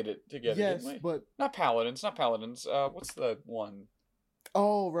all played it together, Yes, didn't we? but Not Paladins. What's the one?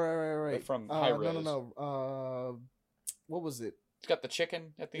 oh right. From High Res. No. What was it? It's got the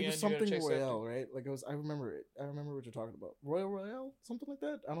chicken at the It end. was something you gotta chase Royale, after. right? Like it was. I remember it. I remember what you're talking about. Royale, something like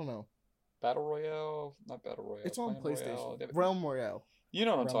that. I don't know. Battle Royale, not Battle Royale. It's on Clan PlayStation. Royale. Realm Royale. You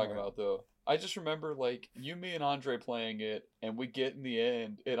know what I'm Realm talking Royale. about, though. I just remember, like, you, me, and Andre playing it, and we get in the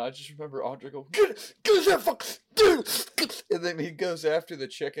end, and I just remember Andre go, get that fuck, and then he goes after the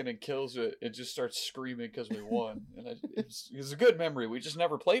chicken and kills it, and just starts screaming because we won. And it's a good memory. We just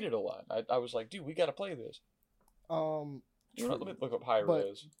never played it a lot. I was like, dude, we got to play this. Let me look up High but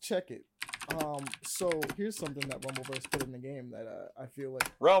Res. check it. So here's something that Rumbleverse put in the game that I feel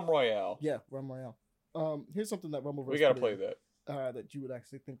like Realm Royale. yeah, Realm Royale. Here's something that Rumbleverse We got to put play in, that. that you would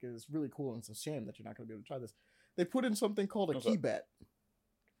actually think is really cool, and it's a shame that you're not going to be able to try this. They put in something called a What's that? keybat,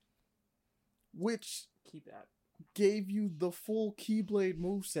 which Keep that. gave you the full Keyblade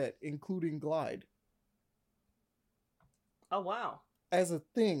moveset, including glide, Oh wow. as a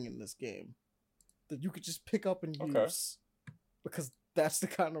thing in this game that you could just pick up and Okay. use, because that's the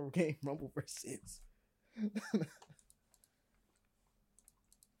kind of game Rumbleverse is.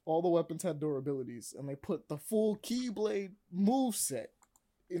 All the weapons had durabilities, and they put the full Keyblade moveset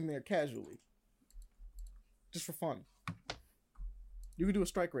in there casually. Just for fun. You could do a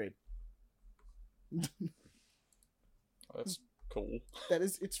strike raid. That's cool.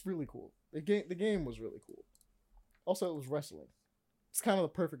 It's really cool. The game was really cool. Also, it was wrestling. It's kind of the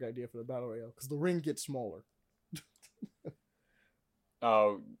perfect idea for the battle royale, because the ring gets smaller.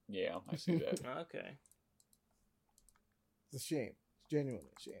 Oh, yeah, I see that. Okay. It's a shame. It's genuinely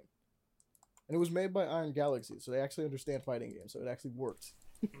a shame. And it was made by Iron Galaxy, so they actually understand fighting games, so it actually worked.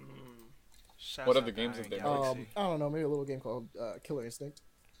 Shouts What out other to games Iron have they made? Galaxy. I don't know, maybe a little game called Killer Instinct.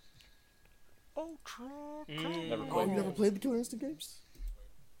 Ultra. Never Oh, played you never played the Killer Instinct games?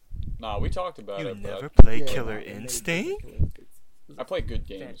 Nah, we talked about You it. but never played Yeah, Killer no, they made Instinct? Killer Instinct. I play good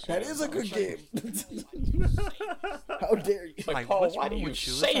games. That is a good game. How dare you? Like, Like, Paul, what's why do wrong you with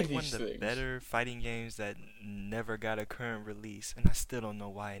you? say It's like these one of the things? better fighting games that never got a current release, and I still don't know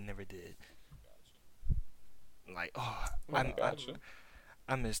why it never did. Like, Gotcha.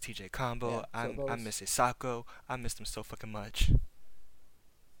 I miss TJ Combo. Yeah, so I those- miss Isako. I miss them so fucking much.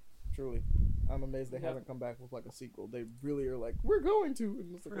 Truly. I'm amazed they Yeah. haven't come back with like a sequel. They really are like, we're going to.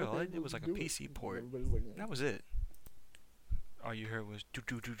 And it's like, For real, okay, it was like a do PC And port. everybody's like, That was it. All you heard was do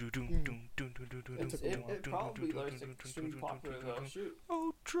do do do do Mm. do do do do do It took do a do while. It probably was extremely popular though. Shoot.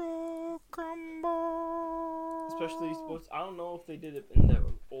 Ultra Combo. Especially sports. I don't know if they did it in the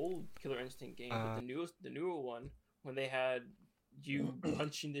old Killer Instinct game, but the newer one, when they had you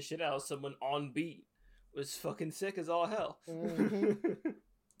punching the shit out of someone on beat, was fucking sick as all hell. Mhm.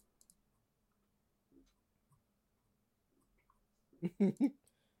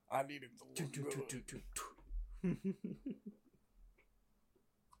 I needed to look good.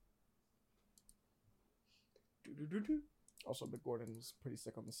 Also, Big Gordon was pretty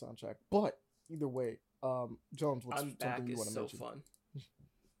sick on the soundtrack. But either way, Jones, what's I'm something back you is want to so mention? fun.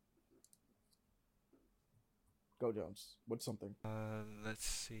 Go, Jones. What's something? Let's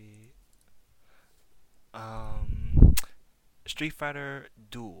see. Street Fighter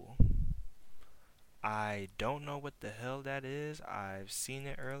Duel. I don't know what the hell that is. I've seen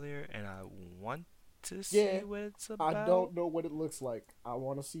it earlier, and I want to see Yeah, what it's about. I don't know what it looks like. I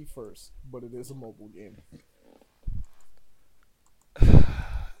want to see first, but it is a mobile game.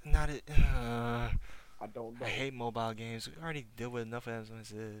 Not it. I don't know. I hate mobile games. We already deal with enough of them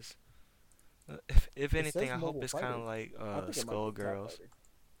as it is. If It anything, says I hope mobile it's kind fighter. of like I think it might be Tap Skullgirls. Fighter.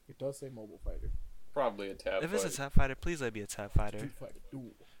 It does say mobile fighter. Probably a tab. If it's a fight. Tap Fighter, please let it be a Tap Fighter. Street Fighter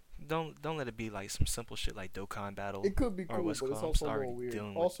Duel. don't let it be like some simple shit like Dokkan Battle. It could be or cool, what's but it's called. I'm also a sorry, little weird.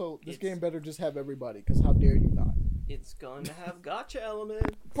 dealing with- Also, this It's- game better just have everybody, because how dare you not? It's going to have gotcha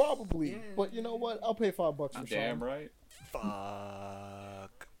element. Probably, Yeah. but you know what? I'll pay $5 for Sean. Damn right.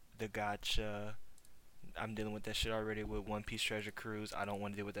 Fuck the gotcha. I'm dealing with that shit already with One Piece Treasure Cruise. I don't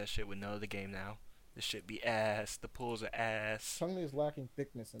want to deal with that shit with none of the game now. This shit be ass. The pools are ass. Chun-Li is lacking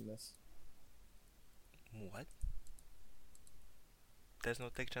thickness in this. What? There's no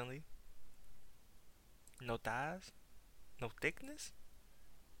thick Chun-Li? No thighs? No thickness?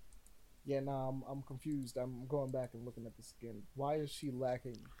 Yeah, nah, I'm confused. I'm going back and looking at this again. Why is she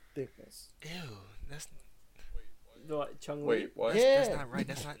lacking thickness? Ew, that's Chung-Li. Wait, what? Yeah. that's not right.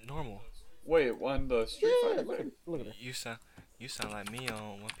 That's not normal. Wait, on the Street Yeah, Fighter look thing? at her. You sound like me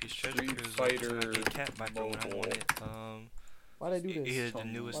on One Piece Treasure Street Cruise. Fighter when I get cat back when I Mobile. want it. Why they do this? Either the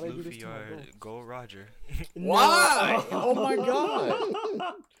Chun-Li. newest Why they do this Luffy to my or girl? Gold Roger. Why? Oh my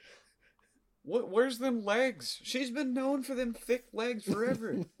god. Where's them legs? She's been known for them thick legs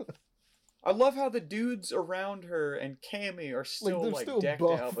forever. I love how the dudes around her and Cammy are still they're like still decked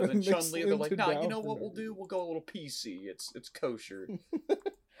buff out, but then and they Chun-Li, they're like, slimmed nah, her you down know for what no we'll do? We'll go a little PC. It's kosher.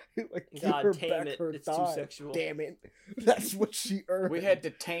 Like, give God her damn back it, her it's too thigh. sexual. Damn it. That's what she earned. We had to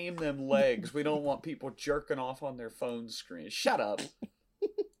tame them legs. We don't want people jerking off on their phone screen. Shut up.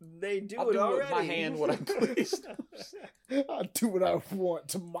 They do I'll it do already. with my hand what I please. I'll do what I want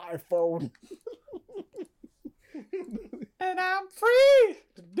to my phone. And I'm free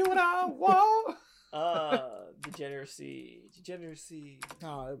to do what I want. Degeneracy.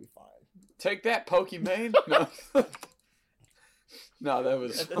 Nah, it'll be fine. Take that, Pokemon. No. No, that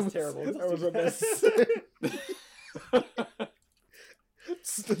was. That's terrible. That was That's unnecessary.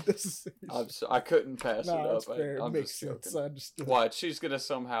 It's unnecessary. I couldn't pass it Nah, up. it's fair. It I'm makes just sense. joking. I understood. What? She's gonna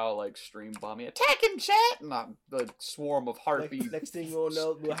somehow like stream bomb me, attacking chat, and the swarm of heartbeat. Next thing we'll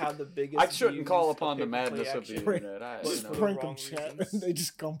know, we'll have the biggest. I shouldn't views call upon the of pay-per-play madness of the action. internet. I, But you Just for know. the prank them, wrong chat, reasons. and they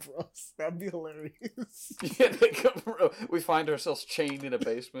just come for us. That'd be hilarious. Yeah, they come, we find ourselves chained in a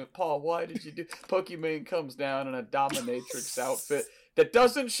basement. Paul, why did you do? Pokemon comes down in a dominatrix outfit that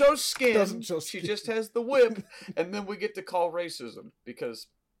doesn't show skin. Doesn't show She skin. just has the whip, and then we get to call racism because,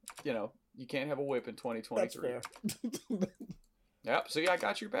 you know, you can't have a whip in That's 2023. fair. Yep. See, I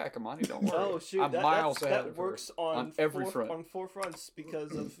got your back, Amani. Don't worry. Oh shoot, I'm that, miles that's, ahead that of her works on every front. on four fronts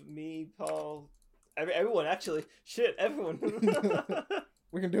because of me, Paul, everyone actually. Shit, everyone.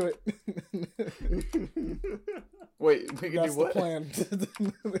 We can do it. Wait, we can That's do the what? plan.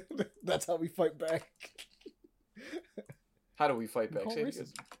 That's how we fight back. How do we fight back? Call Say it racism.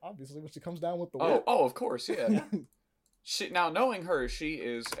 again. Obviously, when she comes down with the Oh, whip. of course, yeah. Now knowing her, she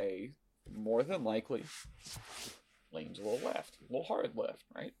is a more than likely leans a little left, a little hard left,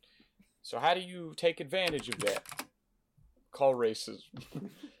 right? So how do you take advantage of that? Call racism.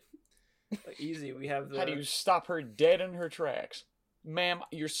 Easy. We have the. How do you stop her dead in her tracks? Ma'am,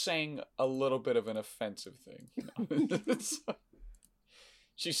 you're saying a little bit of an offensive thing. You know?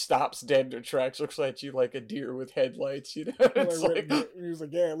 She stops dead in her tracks, looks at you like a deer with headlights, you know? It's like, He was like,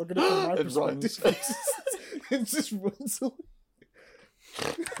 yeah, look at it from my It perspective. runs. It just runs away.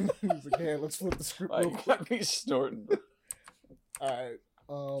 He was like, yeah, let's flip the script real you quick. got me snorting. Alright.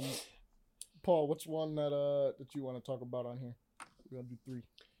 Paul, which one that you want to talk about on here? We're gonna do 3.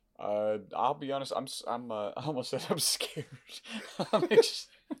 I'll be honest. I almost said I'm scared.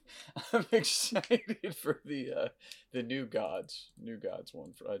 I'm excited for the New Gods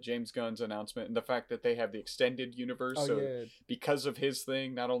one. For, James Gunn's announcement and the fact that they have the extended universe. Oh so yeah. because of his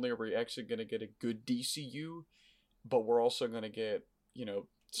thing, not only are we actually going to get a good DCU, but we're also going to get, you know,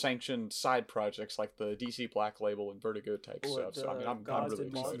 sanctioned side projects like the DC Black Label and Vertigo type stuff. So I mean, I'm Gods really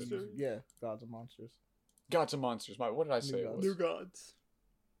and excited. Monsters? Yeah, Gods and Monsters. Gods and Monsters. What did I say? Gods. New gods.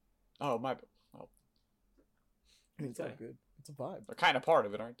 Oh my. Oh, I mean, it's all Okay. good. It's a vibe. they're kind of part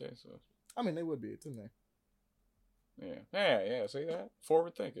of it, aren't they? So. I mean, they would be. It's in there. Yeah. See that?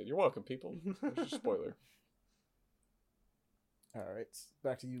 Forward thinking. You're welcome, people. There's your spoiler. All right,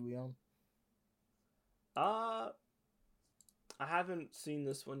 back to you, Leon. I haven't seen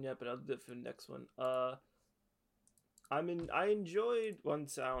this one yet, but I'll do it for the next one. I enjoyed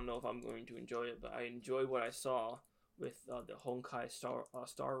once. I don't know if I'm going to enjoy it, but I enjoyed what I saw with the Honkai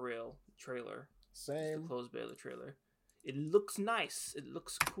Star Rail trailer. The Same. closed beta trailer. It looks nice. It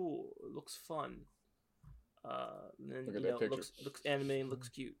looks cool. It looks fun. And then, Look at you that know, picture. looks anime. Looks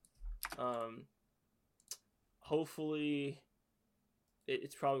cute. Hopefully,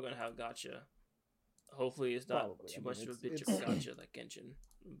 it's probably gonna have gotcha. Hopefully, it's not Probably. too I much mean, of a bitch it's- of gotcha like Genshin.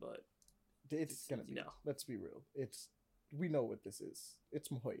 But It's gonna be. you know. Let's be real. It's we know what this is. It's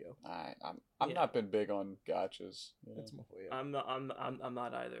MiHoYo. I'm not been big on gotchas. You know? It's MiHoYo. I'm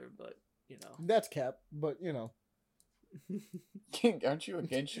not either, but you know. That's cap, but you know. Aren't you a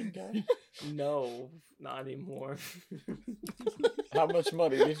Genshin guy? No, not anymore. How much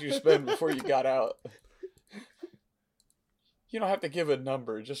money did you spend before you got out? You don't have to give a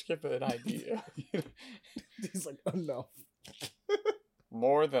number, just give an idea. He's like, enough.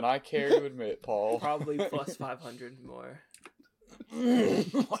 More than I care to admit, Paul. Probably plus 500 more.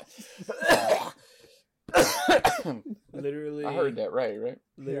 Literally. I heard that right?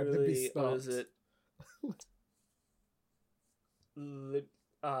 Literally, what is it?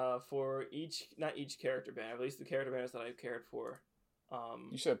 For not each character banner, at least the character banners that I've cared for.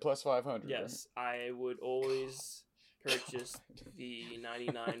 You said plus 500. Yes, right? I would always purchase the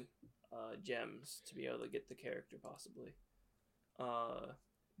 99 gems to be able to get the character possibly.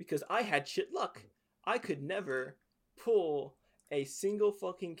 Because I had shit luck. I could never pull a single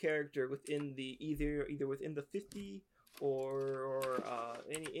fucking character within the either within the 50 or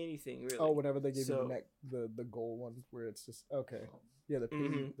anything really. Oh, whenever they give you the gold one where it's just okay. Yeah,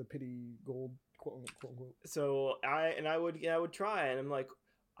 the pity gold quote unquote. So I would try and I'm like,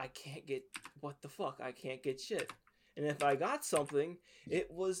 I can't get what the fuck? I can't get shit. And if I got something, it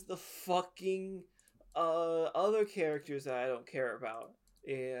was the fucking other characters that I don't care about.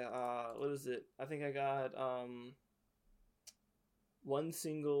 Yeah, what is it? I think I got one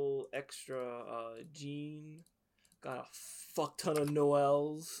single extra Jean. Got a fuck ton of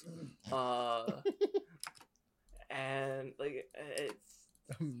Noels. And like it's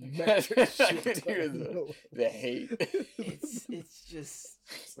I could hear the hate. It's just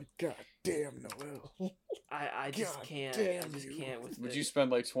like, God damn Noel. I just God can't. damn I just you. can't with Would it. you spend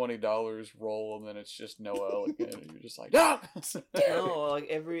like $20 roll and then it's just Noel again and you're just like, no! No, like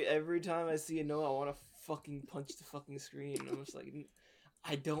every time I see a Noel, I want to fucking punch the fucking screen. I'm just like,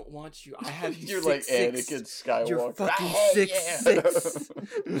 I don't want you. I have you. You're 6'6". like Anakin Skywalker. You're fucking Ah,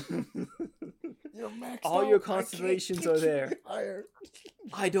 6'6". You're maxed All out. your constellations are there. Higher.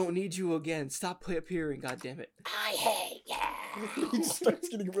 I don't need you again. Stop appearing, goddammit. I hate you. He starts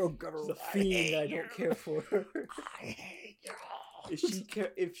getting real guttural. The fiend I don't care for. I hate you.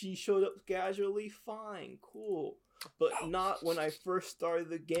 If she showed up casually, fine, cool. But not when I first started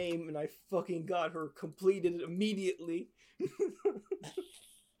the game and I fucking got her completed immediately.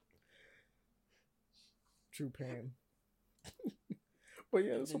 True pain. But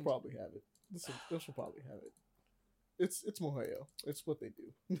yeah, this will probably have it. This will probably have it. It's MiHoYo. It's what they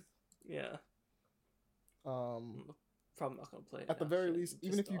do. Yeah. Probably not gonna play it At the now, very shit, least, I'm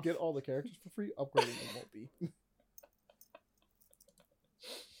even if pissed you off. get all the characters for free, upgrading them won't be.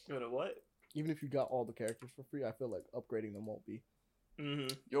 Go to what? Even if you got all the characters for free, I feel like upgrading them won't be.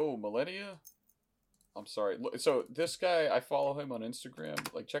 Mm-hmm. Yo, Millennia? I'm sorry. So this guy, I follow him on Instagram.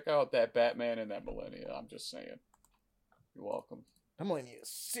 Like, check out that Batman and that Millennia. I'm just saying. You're welcome. That Millennia is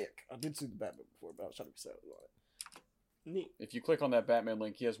sick. I did see the Batman before, but I was trying to be sad about it. Neat. If you click on that Batman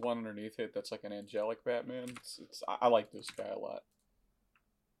link, he has one underneath it that's like an angelic Batman. I like this guy a lot.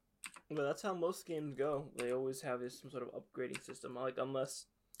 But that's how most games go. They always have some sort of upgrading system. Like, unless...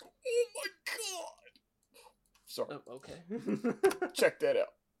 Oh my god! Sorry. Oh, okay. Check that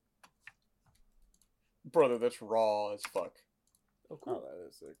out. Brother, that's raw as fuck. Oh, cool. Oh, that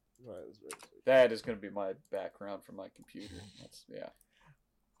is sick. That is very sick. That is going to be my background for my computer. That's, yeah.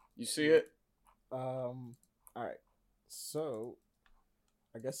 You see it? Alright. So,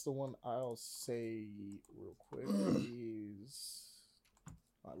 I guess the one I'll say real quick is...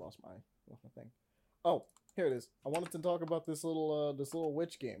 I lost my thing. Oh, here it is. I wanted to talk about this little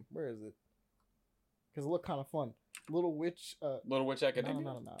witch game. Where is it? Because it looked kind of fun. Little Witch... Little Witch Academia?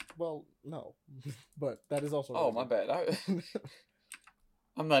 No. Well, no. But that is also... Oh, my bad.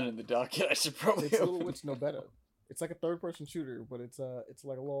 I'm not in the docket. I should probably... It's Little Witch No Better. It's like a third-person shooter, but it's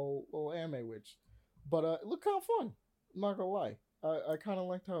like a little anime witch. But it looked kind of fun. I'm not gonna lie. I kind of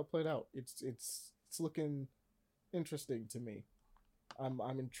liked how it played out. It's looking interesting to me. I'm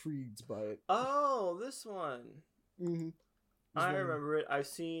intrigued by it. Oh, this one. Mm-hmm. I remember it. I've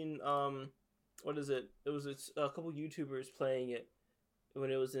seen what is it? It was a couple YouTubers playing it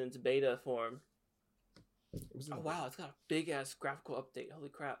when it was in its beta form. Oh wow, it's got a big ass graphical update. Holy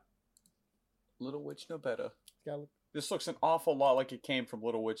crap! Little Witch No Better. Look... This looks an awful lot like it came from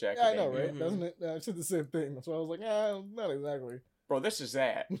Little Witch Yeah, Academia. I know, right? Mhm. Doesn't it? I said the same thing. That's why I was like, not exactly. Bro, this is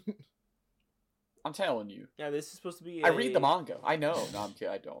that. I'm telling you. Yeah, this is supposed to be. I read the manga. I know. No, I'm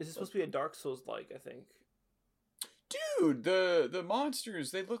kidding. I don't. This is supposed to be a Dark Souls like, I think. Dude, the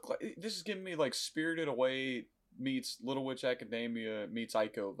monsters, they look like... This is giving me, like, Spirited Away meets Little Witch Academia meets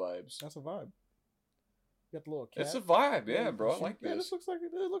Ico vibes. That's a vibe. You got the little cat. It's a vibe, Yeah, yeah, you bro. I can like shoot. Yeah, this. this looks like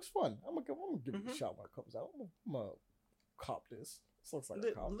it looks fun. I'm gonna give it a Mhm. shot when it comes out. I'm gonna cop this. This looks like a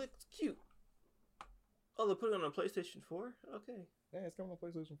It cop. looks cute. Oh, they put it on a PlayStation 4? Okay. Yeah, it's coming on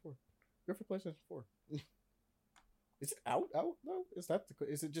PlayStation 4. Good for PlayStation 4. Is it out? Out? No?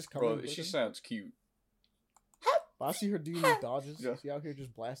 Is it just coming on Bro, she PlayStation? sounds cute. I see her doing these dodges. Yeah. She out here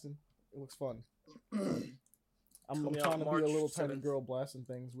just blasting. It looks fun. Coming I'm out trying to be a March little tiny 7th. girl blasting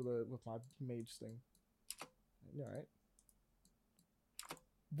things with my mage thing. All right.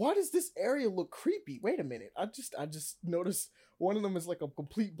 Why does this area look creepy? Wait a minute. I just noticed one of them is like a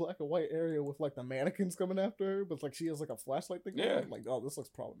complete black and white area with like the mannequins coming after her, but like she has like a flashlight thing. Yeah. I'm like, oh, this looks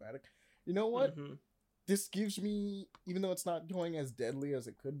problematic. You know what? Mhm. This gives me, even though it's not going as deadly as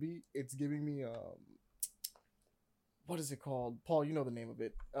it could be, it's giving me what is it called? Paul, you know the name of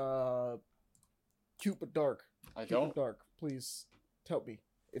it. Cute but dark. I Cute don't. but dark. Please help me.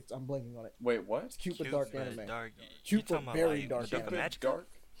 I'm blanking on it. Wait, what? It's cute but dark anime. Dark. Cute You but talking very like dark Cupid anime. Magic? Dark?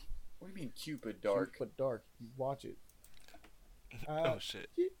 What do you mean Cupid dark? Cute but dark. You watch it. Oh shit.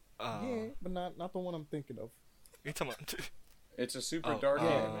 Yeah, but not the one I'm thinking of. You talking about? It's a super Oh, dark Yeah,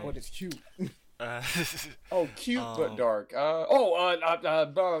 anime. but it's cute. Uh, Oh, cute but Um, dark. Made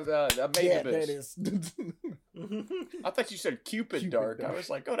Yeah, Abyss. that is. I thought you said Cupid, Cupid dark. dark. I was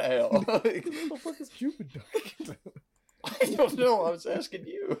like, go to hell. What the fuck is Cupid dark? I don't know. I was asking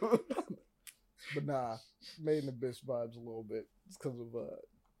you. But nah, Made in Abyss vibes a little bit. It's because of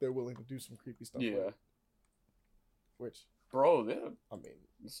they're willing to do some creepy stuff. with Yeah. it. Which Bro, yeah, I mean,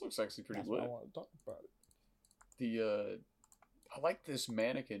 this looks actually pretty that's why I lit. want to talk about it. I like this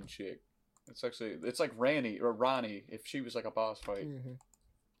mannequin chick. It's like Ronnie if she was like a boss fight. Mm-hmm.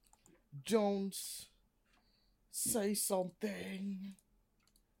 Jones, say something.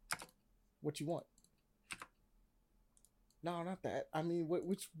 What you want? No, not that. I mean,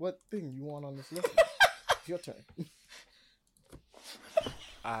 what thing you want on this list? It's your turn.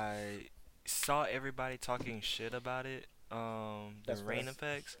 I saw everybody talking shit about it. The That's rain fast.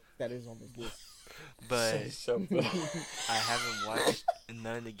 effects, That is on this list. but Say something. I haven't watched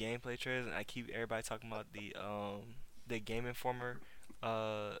none of the gameplay trailers, and I keep everybody talking about the Game Informer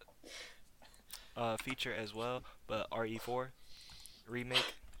feature as well, but RE4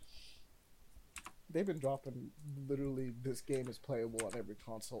 remake. They've been dropping literally. This game is playable on every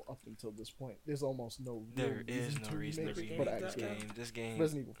console up until this point. There's almost no. There real is no reason to remake it, remake but this actually, game. This game,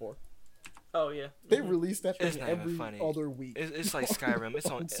 Resident Evil 4. Oh yeah. They Mhm. release that It's thing not even every funny. other week. it's like Skyrim. It's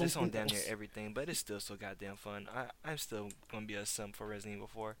on something it's on damn near else. everything, but it's still so goddamn fun. I'm still gonna be a simp for Resident Evil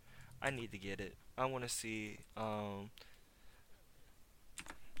 4. I need to get it. I want to see. Oh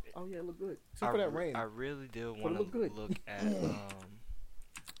yeah, it look good. I, Except for that re- rain. I really do But it want look to good. look at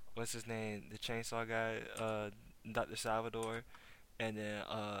what's his name, the chainsaw guy, Dr. Salvador, and then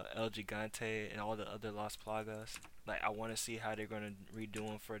El Gigante and all the other Las Plagas. Like I want to see how they're gonna redo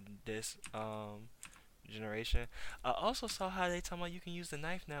them for this generation. I also saw how they talking about you can use the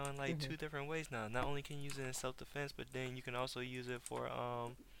knife now in like Mhm. 2 different ways now. Not only can you use it in self defense, but then you can also use it for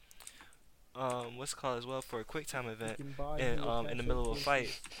what's it called as well, for a quick time You event can buy and new in the attachment middle of a fight.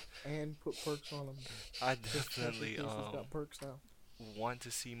 cases and put perks on them. I definitely got perks now. want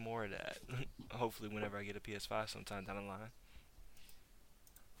to see more of that. Hopefully whenever I get a PS5 sometime down the line.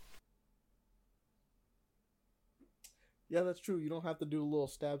 Yeah, that's true. You don't have to do a little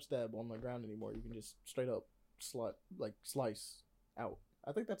stab on the ground anymore. You can just straight up slice out.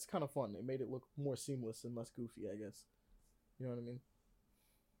 I think that's kind of fun. It made it look more seamless and less goofy, I guess. You know what I mean?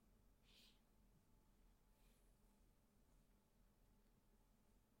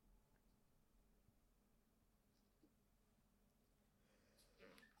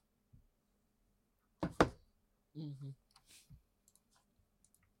 Mm-hmm.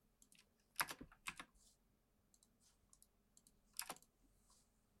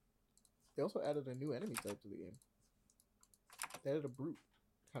 They also added a new enemy type to the game. They added a brute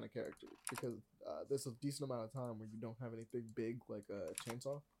kind of character because there's a decent amount of time where you don't have anything big like a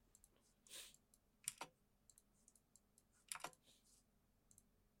chainsaw.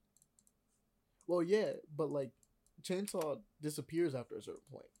 Well, yeah, but like chainsaw disappears after a certain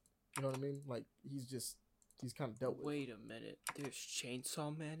point. You know what I mean? Like he's kind of dealt with. Wait a minute. There's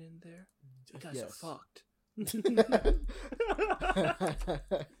Chainsaw Man in there? You guys Yes. are fucked.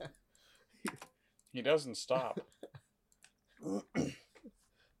 He doesn't stop.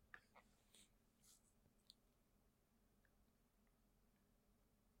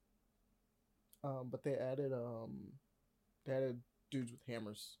 But they added dudes with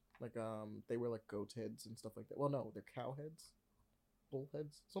hammers. Like they were like goat heads and stuff like that. Well, no, they're cow heads, bull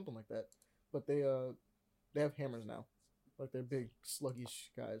heads, something like that. But they have hammers now. Like they're big, sluggish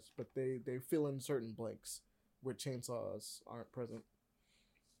guys, but they fill in certain blanks where chainsaws aren't present.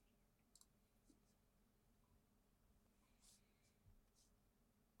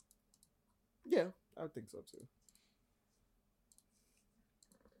 Yeah, I would think so too.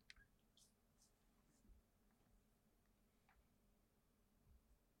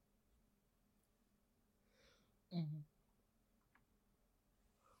 Mm-hmm.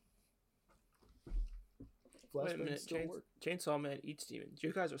 Wait a minute, Still work. Chainsaw Man eats demons.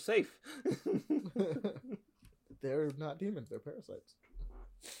 You guys are safe. They're not demons, they're parasites.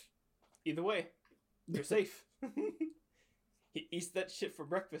 Either way, you're safe. He eats that shit for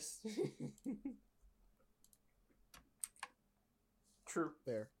breakfast. True.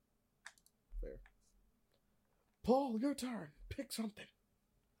 Fair. Paul, your turn. Pick something.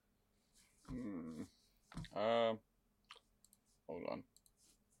 Hold on.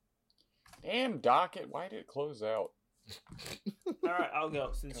 Damn docket, why did it close out? Alright, I'll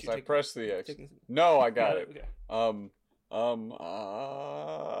go since Because you I pressed the X. taking... No, I got it. Okay.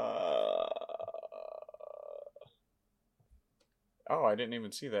 Oh, I didn't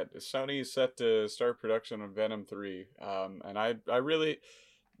even see that. Sony is set to start production on Venom 3. And I really...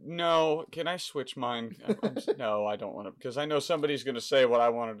 No, can I switch mine? No, I don't want to, because I know somebody's going to say what I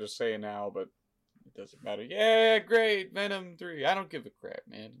wanted to say now, but it doesn't matter. Yeah, great, Venom 3. I don't give a crap,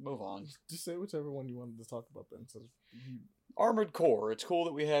 man. Move on. Just say whichever one you wanted to talk about then. Armored Core. It's cool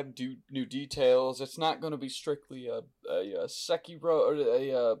that we have new details. It's not going to be strictly a Sekiro or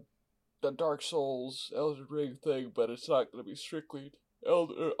a Dark Souls Elden Ring thing, but it's not going to be strictly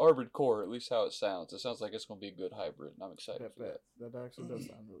Armored Core, at least how it sounds. It sounds like it's going to be a good hybrid, and I'm excited for that. That actually does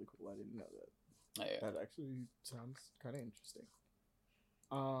sound really cool. I didn't know that. Yeah. That actually sounds kind of interesting.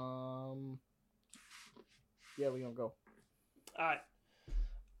 Yeah, we gonna go. Alright.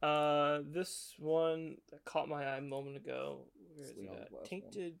 This one that caught my eye a moment ago. Where is it at?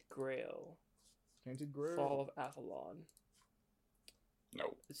 Tainted Grail. Tainted Grail. Fall of Avalon.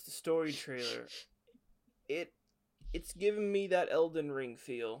 No. It's the story trailer. It's giving me that Elden Ring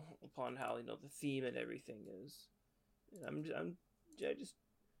feel upon how the theme and everything is.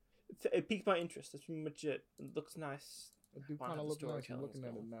 It piqued my interest. That's pretty much it. It looks nice. It do kind of look nice. I'm looking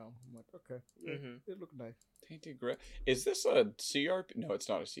at it now. I'm like, okay, it looked nice. Tainted Grail. Is this a CRPG? No, it's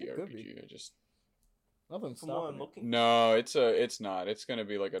not a CRPG. I just nothing's stopping it. No, it's not. It's gonna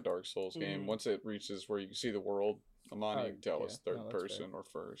be like a Dark Souls game. Once it reaches where you can see the world, Ahmani, you can tell it's third person or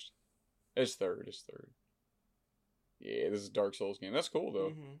first. It's third. Yeah, this is a Dark Souls game. That's cool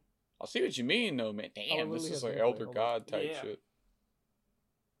though. I'll see what you mean though, man. Damn, this is like Elder God type shit.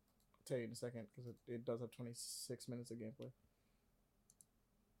 I'll tell you in a second, because it does have 26 minutes of gameplay.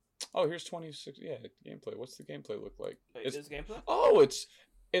 Oh, here's 26. Yeah, gameplay. What's the gameplay look like? Wait, is gameplay? Oh, it's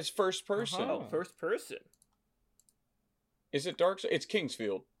first person. Oh, first person. Is it Dark? It's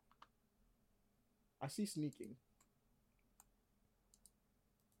Kingsfield. I see sneaking.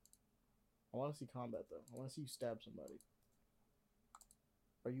 I want to see combat though. I want to see you stab somebody.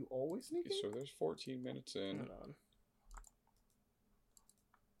 Are you always sneaking? So there's 14 minutes in. Hold on.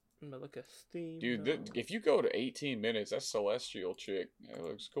 I'm gonna look at Steam. Dude, if you go to 18 minutes, that's Celestial chick. That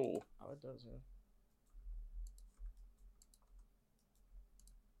looks cool. Oh, it does, yeah.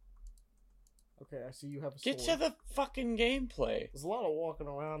 Okay, I see you have a sword. Get to the fucking gameplay. There's a lot of walking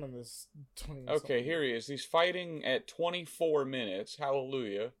around in this 20 Okay, here he is. He's fighting at 24 minutes.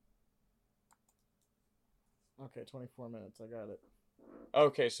 Hallelujah. Okay, 24 minutes. I got it.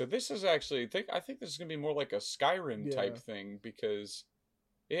 Okay, so this is actually... I think this is going to be more like a Skyrim type thing, because...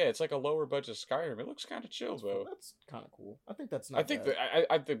 Yeah, it's like a lower budget Skyrim. It looks kind of chill though. That's kind of cool. I think that's not I think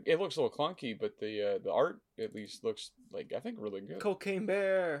it looks a little clunky, but the art at least looks like, I think, really good. Cocaine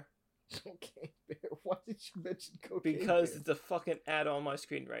Bear. Cocaine Bear. Why did you mention Cocaine Bear? Because it's a fucking ad on my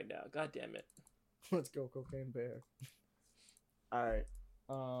screen right now. God damn it. Let's go, Cocaine Bear. All right.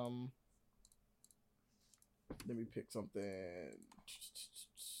 Let me pick something.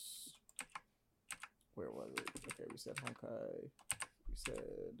 Where was it? Okay, we said Honkai. We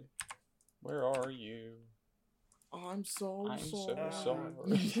said, "Where are you?" I'm so sorry.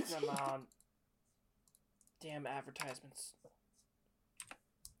 Come on. Damn advertisements.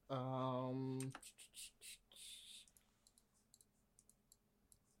 You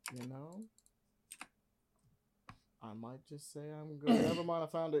know, I might just say I'm good. Never mind, I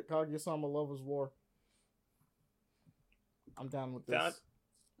found it. Kaguya-sama Lover's War. I'm down with this.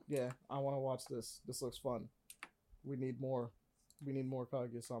 Yeah, I want to watch this. This looks fun. We need more. We need more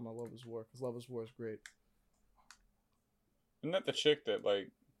Kaguya-sama Lover's War, because Lover's War is great. Isn't that the chick that, like...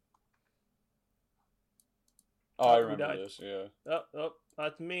 Oh, I remember this, yeah. Oh,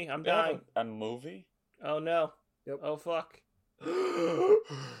 that's me. I'm They dying. have a movie? Oh, no. Yep. Oh fuck. I'm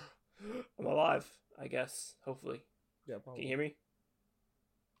alive, I guess. Hopefully. Yeah, probably. Can you hear me?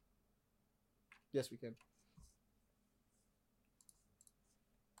 Yes, we can.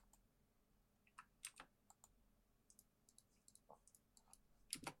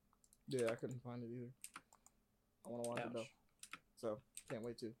 Yeah, I couldn't find it either. I want to watch it though. So, can't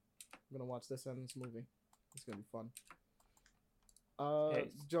wait to. I'm gonna watch this and this movie. It's gonna be fun.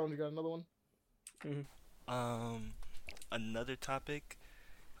 Joan, you got another one? Another topic.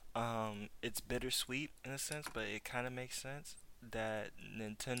 It's bittersweet in a sense, but it kind of makes sense that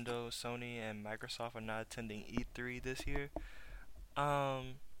Nintendo, Sony, and Microsoft are not attending E3 this year.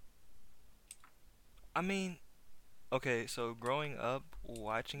 I mean, okay, so growing up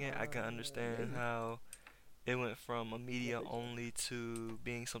watching it, I can understand how it went from a media only to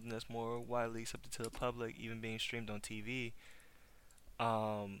being something that's more widely accepted to the public, even being streamed on TV.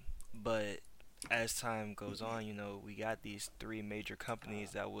 But as time goes on, we got these three major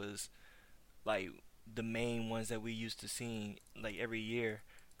companies that was like the main ones that we used to seeing like every year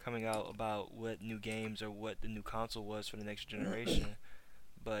coming out about what new games or what the new console was for the next generation.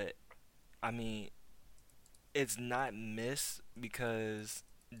 But I mean, it's not missed because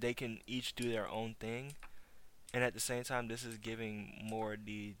they can each do their own thing, and at the same time this is giving more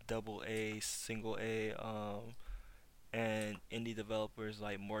the double A, single A and indie developers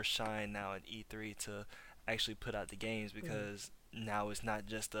like more shine now at E3 to actually put out the games, because now it's not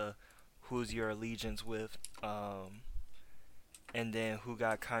just a who's your allegiance with and then who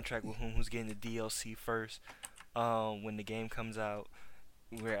got contract with whom, who's getting the DLC first. When the game comes out,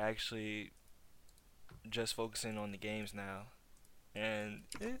 we're actually just focusing on the games now, and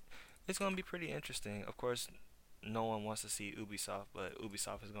it's gonna be pretty interesting. Of course, no one wants to see Ubisoft, but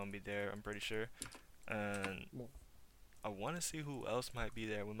Ubisoft is gonna be there, I'm pretty sure, and I want to see who else might be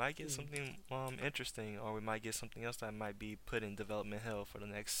there. We might get something interesting, or we might get something else that might be put in development hell for the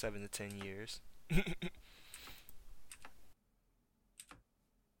next 7 to 10 years.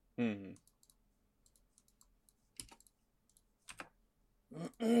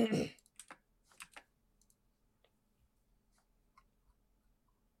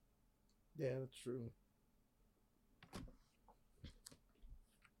 Yeah, that's true.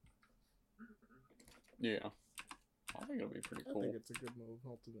 Yeah. I think it'll be pretty cool. I think it's a good move,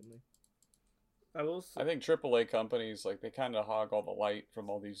 ultimately. I think AAA companies, like, they kind of hog all the light from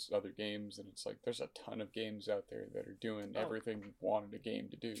all these other games, and it's like there's a ton of games out there that are doing everything you wanted a game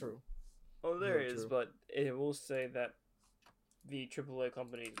to do. True. Oh, there Very is, true. but it will say that the AAA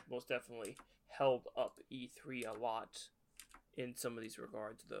companies most definitely held up E3 a lot in some of these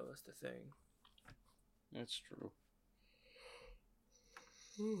regards, though. That's the thing. That's true.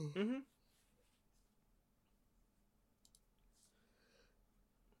 Mm-hmm.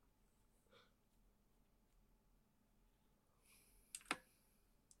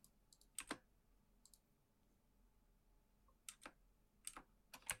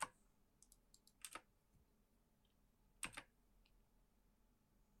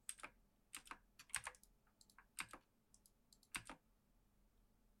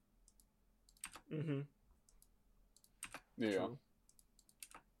 Mm-hmm. Yeah. True.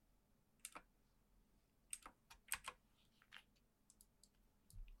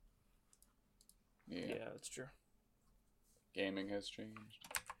 Yeah, that's true. Gaming has changed.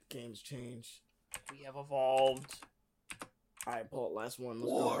 Games change. We have evolved. Alright, Paul, last one.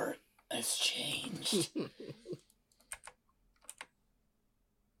 Let's War has changed.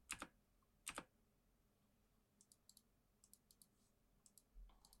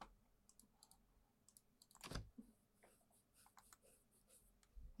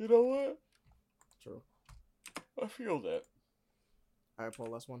 go. You know what? True. I feel that. Alright, Paul,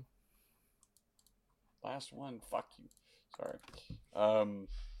 last one. Last one. Fuck you. Sorry.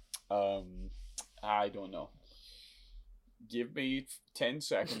 I don't know. Give me 10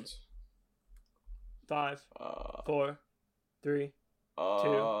 seconds. 5, 4, 3, 2,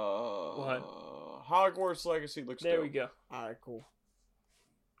 1. Hogwarts Legacy looks There dope. we go. Alright, cool.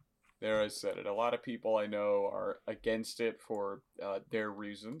 There, I said it. A lot of people I know are against it for their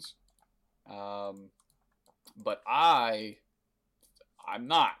reasons. But I'm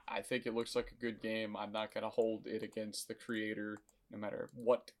not. I think it looks like a good game. I'm not going to hold it against the creator, no matter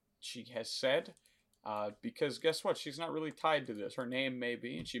what she has said. Because guess what? She's not really tied to this. Her name may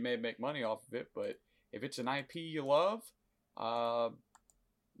be, and she may make money off of it, but if it's an IP you love,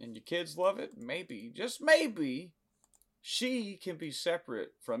 and your kids love it, maybe, just maybe, she can be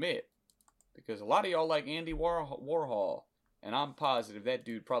separate from it. Because a lot of y'all like Andy Warhol, and I'm positive that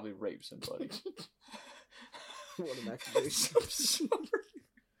dude probably raped somebody. What an accusation. I'm sorry.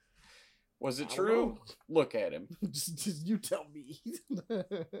 Was it I don't true? know. Look at him. just you tell me.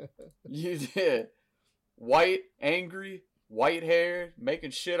 You did. White, angry, white hair,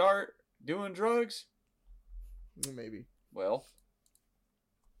 making shit art, doing drugs? Maybe. Well,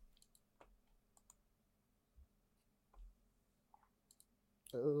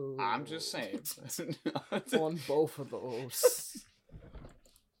 Oh. I'm just saying. On both of those.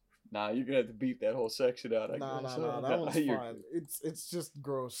 Nah, you're gonna have to beat that whole section out, I Nah, guess. that one's You're fine. good. It's just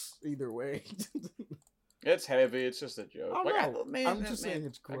gross either way. It's heavy, it's just a joke. I Like, don't know. man, I'm just saying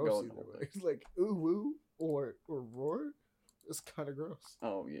it's I go gross in the either whole way. thing. It's like ooh woo or roar. It's kind of gross.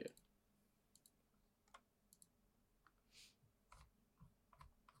 Oh, yeah.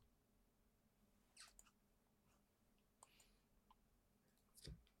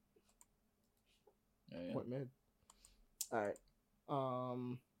 Yeah. Point mid. All right.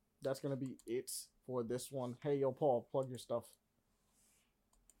 That's gonna be it for this one. Hey, yo, Paul, plug your stuff.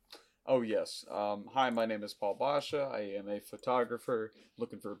 Oh, yes. Hi, my name is Paul Basha. I am a photographer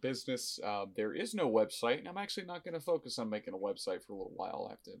looking for a business. There is no website, and I'm actually not going to focus on making a website for a little while.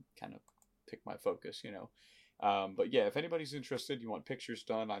 I have to kind of pick my focus, you know. But yeah, if anybody's interested, you want pictures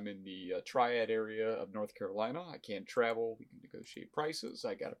done, I'm in the Triad area of North Carolina. I can travel. We can negotiate prices.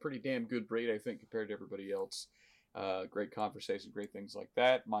 I got a pretty damn good rate, I think, compared to everybody else. Great conversation, great things like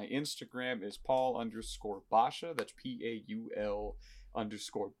that. My Instagram is Paul_Basha. That's PAUL_BOSCIA.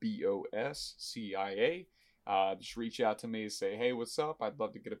 Just reach out to me and say, hey, what's up? I'd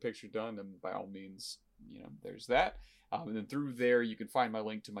love to get a picture done. And by all means, you know, there's that. And then through there, you can find my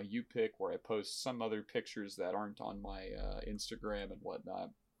link to my UPic where I post some other pictures that aren't on my Instagram and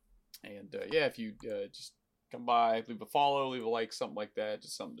whatnot. And yeah, if you just come by, leave a follow, leave a like, something like that,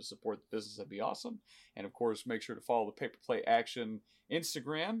 just something to support the business, that'd be awesome. And of course, make sure to follow the Paper Play Action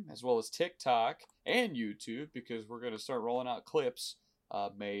Instagram as well as TikTok and YouTube, because we're going to start rolling out clips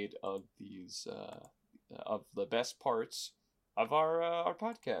made of these of the best parts of our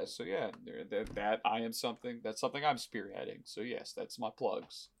podcast. So yeah, that's something I'm spearheading. So yes, that's my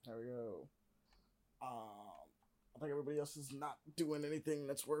plugs. There we go. I think everybody else is not doing anything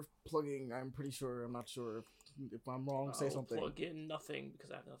that's worth plugging. I'm pretty sure. I'm not sure if I'm wrong. Say something. Plug in nothing because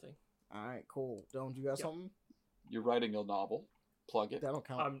I have nothing. All right, cool. Don't you got something? You're writing a novel. Plug it. That don't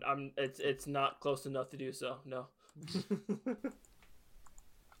count. It's not close enough to do so. No.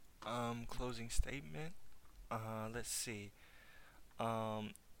 Closing statement. Let's see.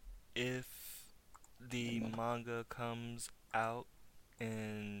 If the manga comes out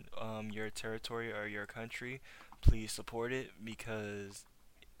in your territory or your country, please support it, because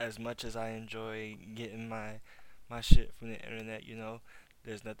as much as I enjoy getting my shit from the internet, you know,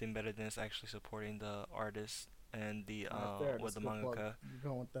 there's nothing better than actually supporting the artist and the with the mangaka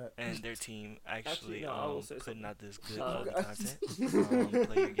and their team actually putting out this good quality content.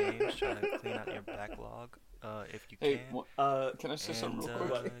 Play your games, try to clean out your backlog if you can. Can I say something real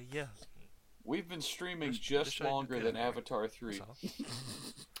quick? Yeah. We've been streaming just longer than Avatar 3.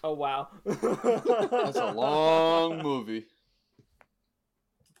 Oh, wow. That's a long movie.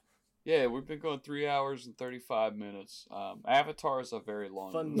 Yeah, we've been going 3 hours and 35 minutes. Avatar is a very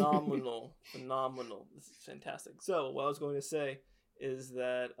long movie. Phenomenal. This is fantastic. So, what I was going to say is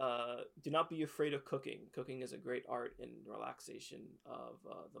that do not be afraid of cooking. Cooking is a great art and relaxation of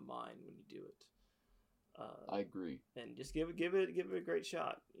the mind when you do it. I agree. And just give it a great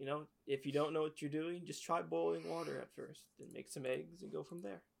shot. You know, if you don't know what you're doing, just try boiling water at first, then make some eggs and go from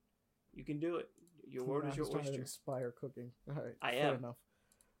there. You can do it. Your word is your oyster. Trying to inspire cooking. All right, I fair am. enough.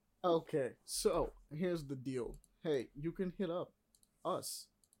 Okay, so here's the deal. Hey, you can hit up us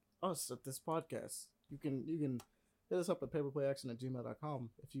at this podcast. You can hit us up at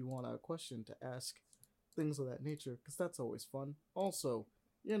paperplayaction@gmail.com if you want a question to ask, things of that nature, because that's always fun. Also,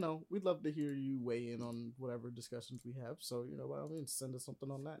 you know, we'd love to hear you weigh in on whatever discussions we have. So, you know, by all means, send us something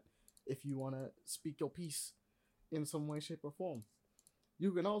on that if you want to speak your piece in some way, shape, or form.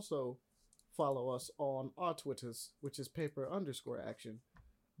 You can also follow us on our Twitters, which is paper_action.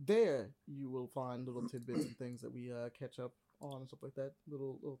 There you will find little tidbits and things that we catch up on and stuff like that.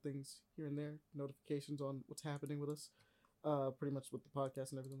 Little things here and there, notifications on what's happening with us, pretty much with the podcast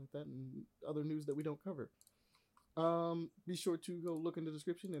and everything like that, and other news that we don't cover. Be sure to go look in the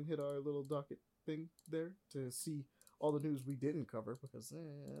description and hit our little docket thing there to see all the news we didn't cover, because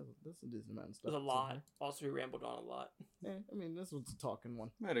that's a decent amount of stuff. There's a lot. Also, we rambled on a lot. I mean, this one's a talking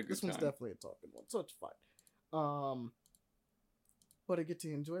one. I had a good This one's time. definitely a talking one, so it's fine. But I get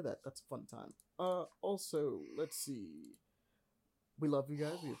to enjoy that. That's a fun time. Also, let's see. We love you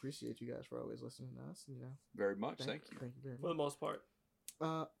guys. We appreciate you guys for always listening to us. You know, Very much. Thank you. Thank you very For the much. most part.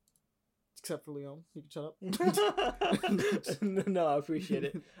 Except for Leon, he can shut up. No, I appreciate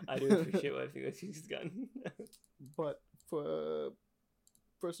it. I do appreciate what I think he's gotten. But for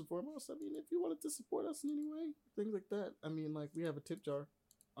first and foremost, I mean, if you wanted to support us in any way, things like that. I mean, like we have a tip jar,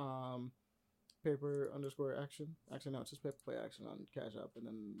 paper_action. Actually, no, it's just paper play action on Cash App, and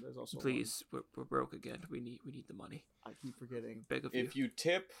then there's also Please, we're broke again. We need the money. I keep forgetting. Beg of you. If you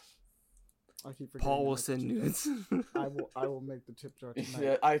tip, I keep forgetting. Paul will to send make the tip nudes. jar. I will make the tip jar tonight.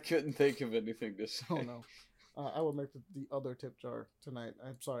 yeah, I couldn't think of anything to say. Oh no. I will make the other tip jar tonight.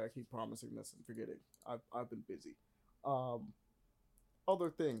 I'm sorry, I keep promising this and forgetting. I've been busy. Other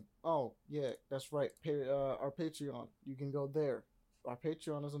thing. Oh yeah, that's right. Our Patreon. You can go there. Our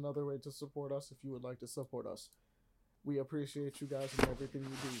Patreon is another way to support us if you would like to support us. We appreciate you guys and everything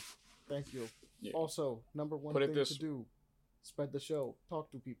you do. Thank you. Yeah. Also, number one thing to do: spread the show.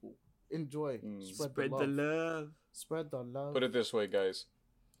 Talk to people. Enjoy. Spread the love. Spread the love. Put it this way, guys.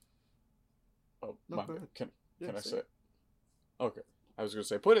 Oh, No, my go bad. ahead. Can I say say? it. Okay, I was gonna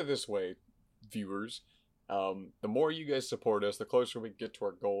say, put it this way, viewers. The more you guys support us, the closer we get to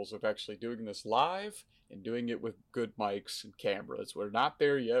our goals of actually doing this live and doing it with good mics and cameras. We're not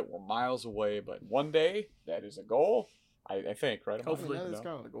there yet. We're miles away, but one day that is a goal. I think, right? Hopefully. that is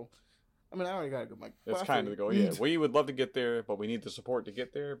kind of the goal. I mean, I already got a good mic. That's but I kind of the feel goal. you. Yeah, we would love to get there, but we need the support to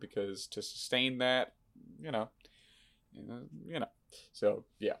get there because to sustain that, you know. So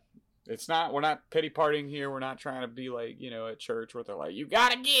yeah, it's not. We're not pity partying here. We're not trying to be like at church where they're like, you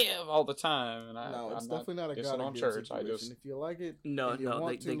gotta give all the time. And No, it's I'm definitely not a dissing gotta on give church. situation. I just If you like it, No, and you no,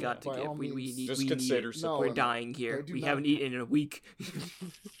 want they got to by give. all We means, need. just we consider need. support. We're No, dying here. they do We not- haven't eaten in a week.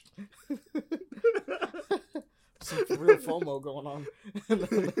 some real FOMO going on.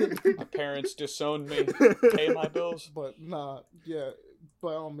 My parents disowned me. Pay my bills. But nah, yeah.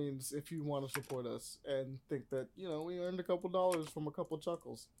 By all means, if you want to support us and think that we earned a couple dollars from a couple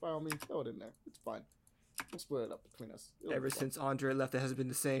chuckles, by all means, throw it in there. It's fine. We'll split it up between us. It'll Ever be fun. since Andre left, it hasn't been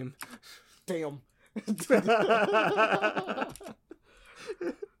the same. Damn.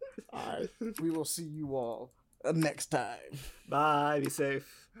 Alright, we will see you all next time. Bye. Be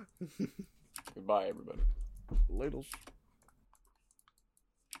safe. Goodbye, everybody. Laters.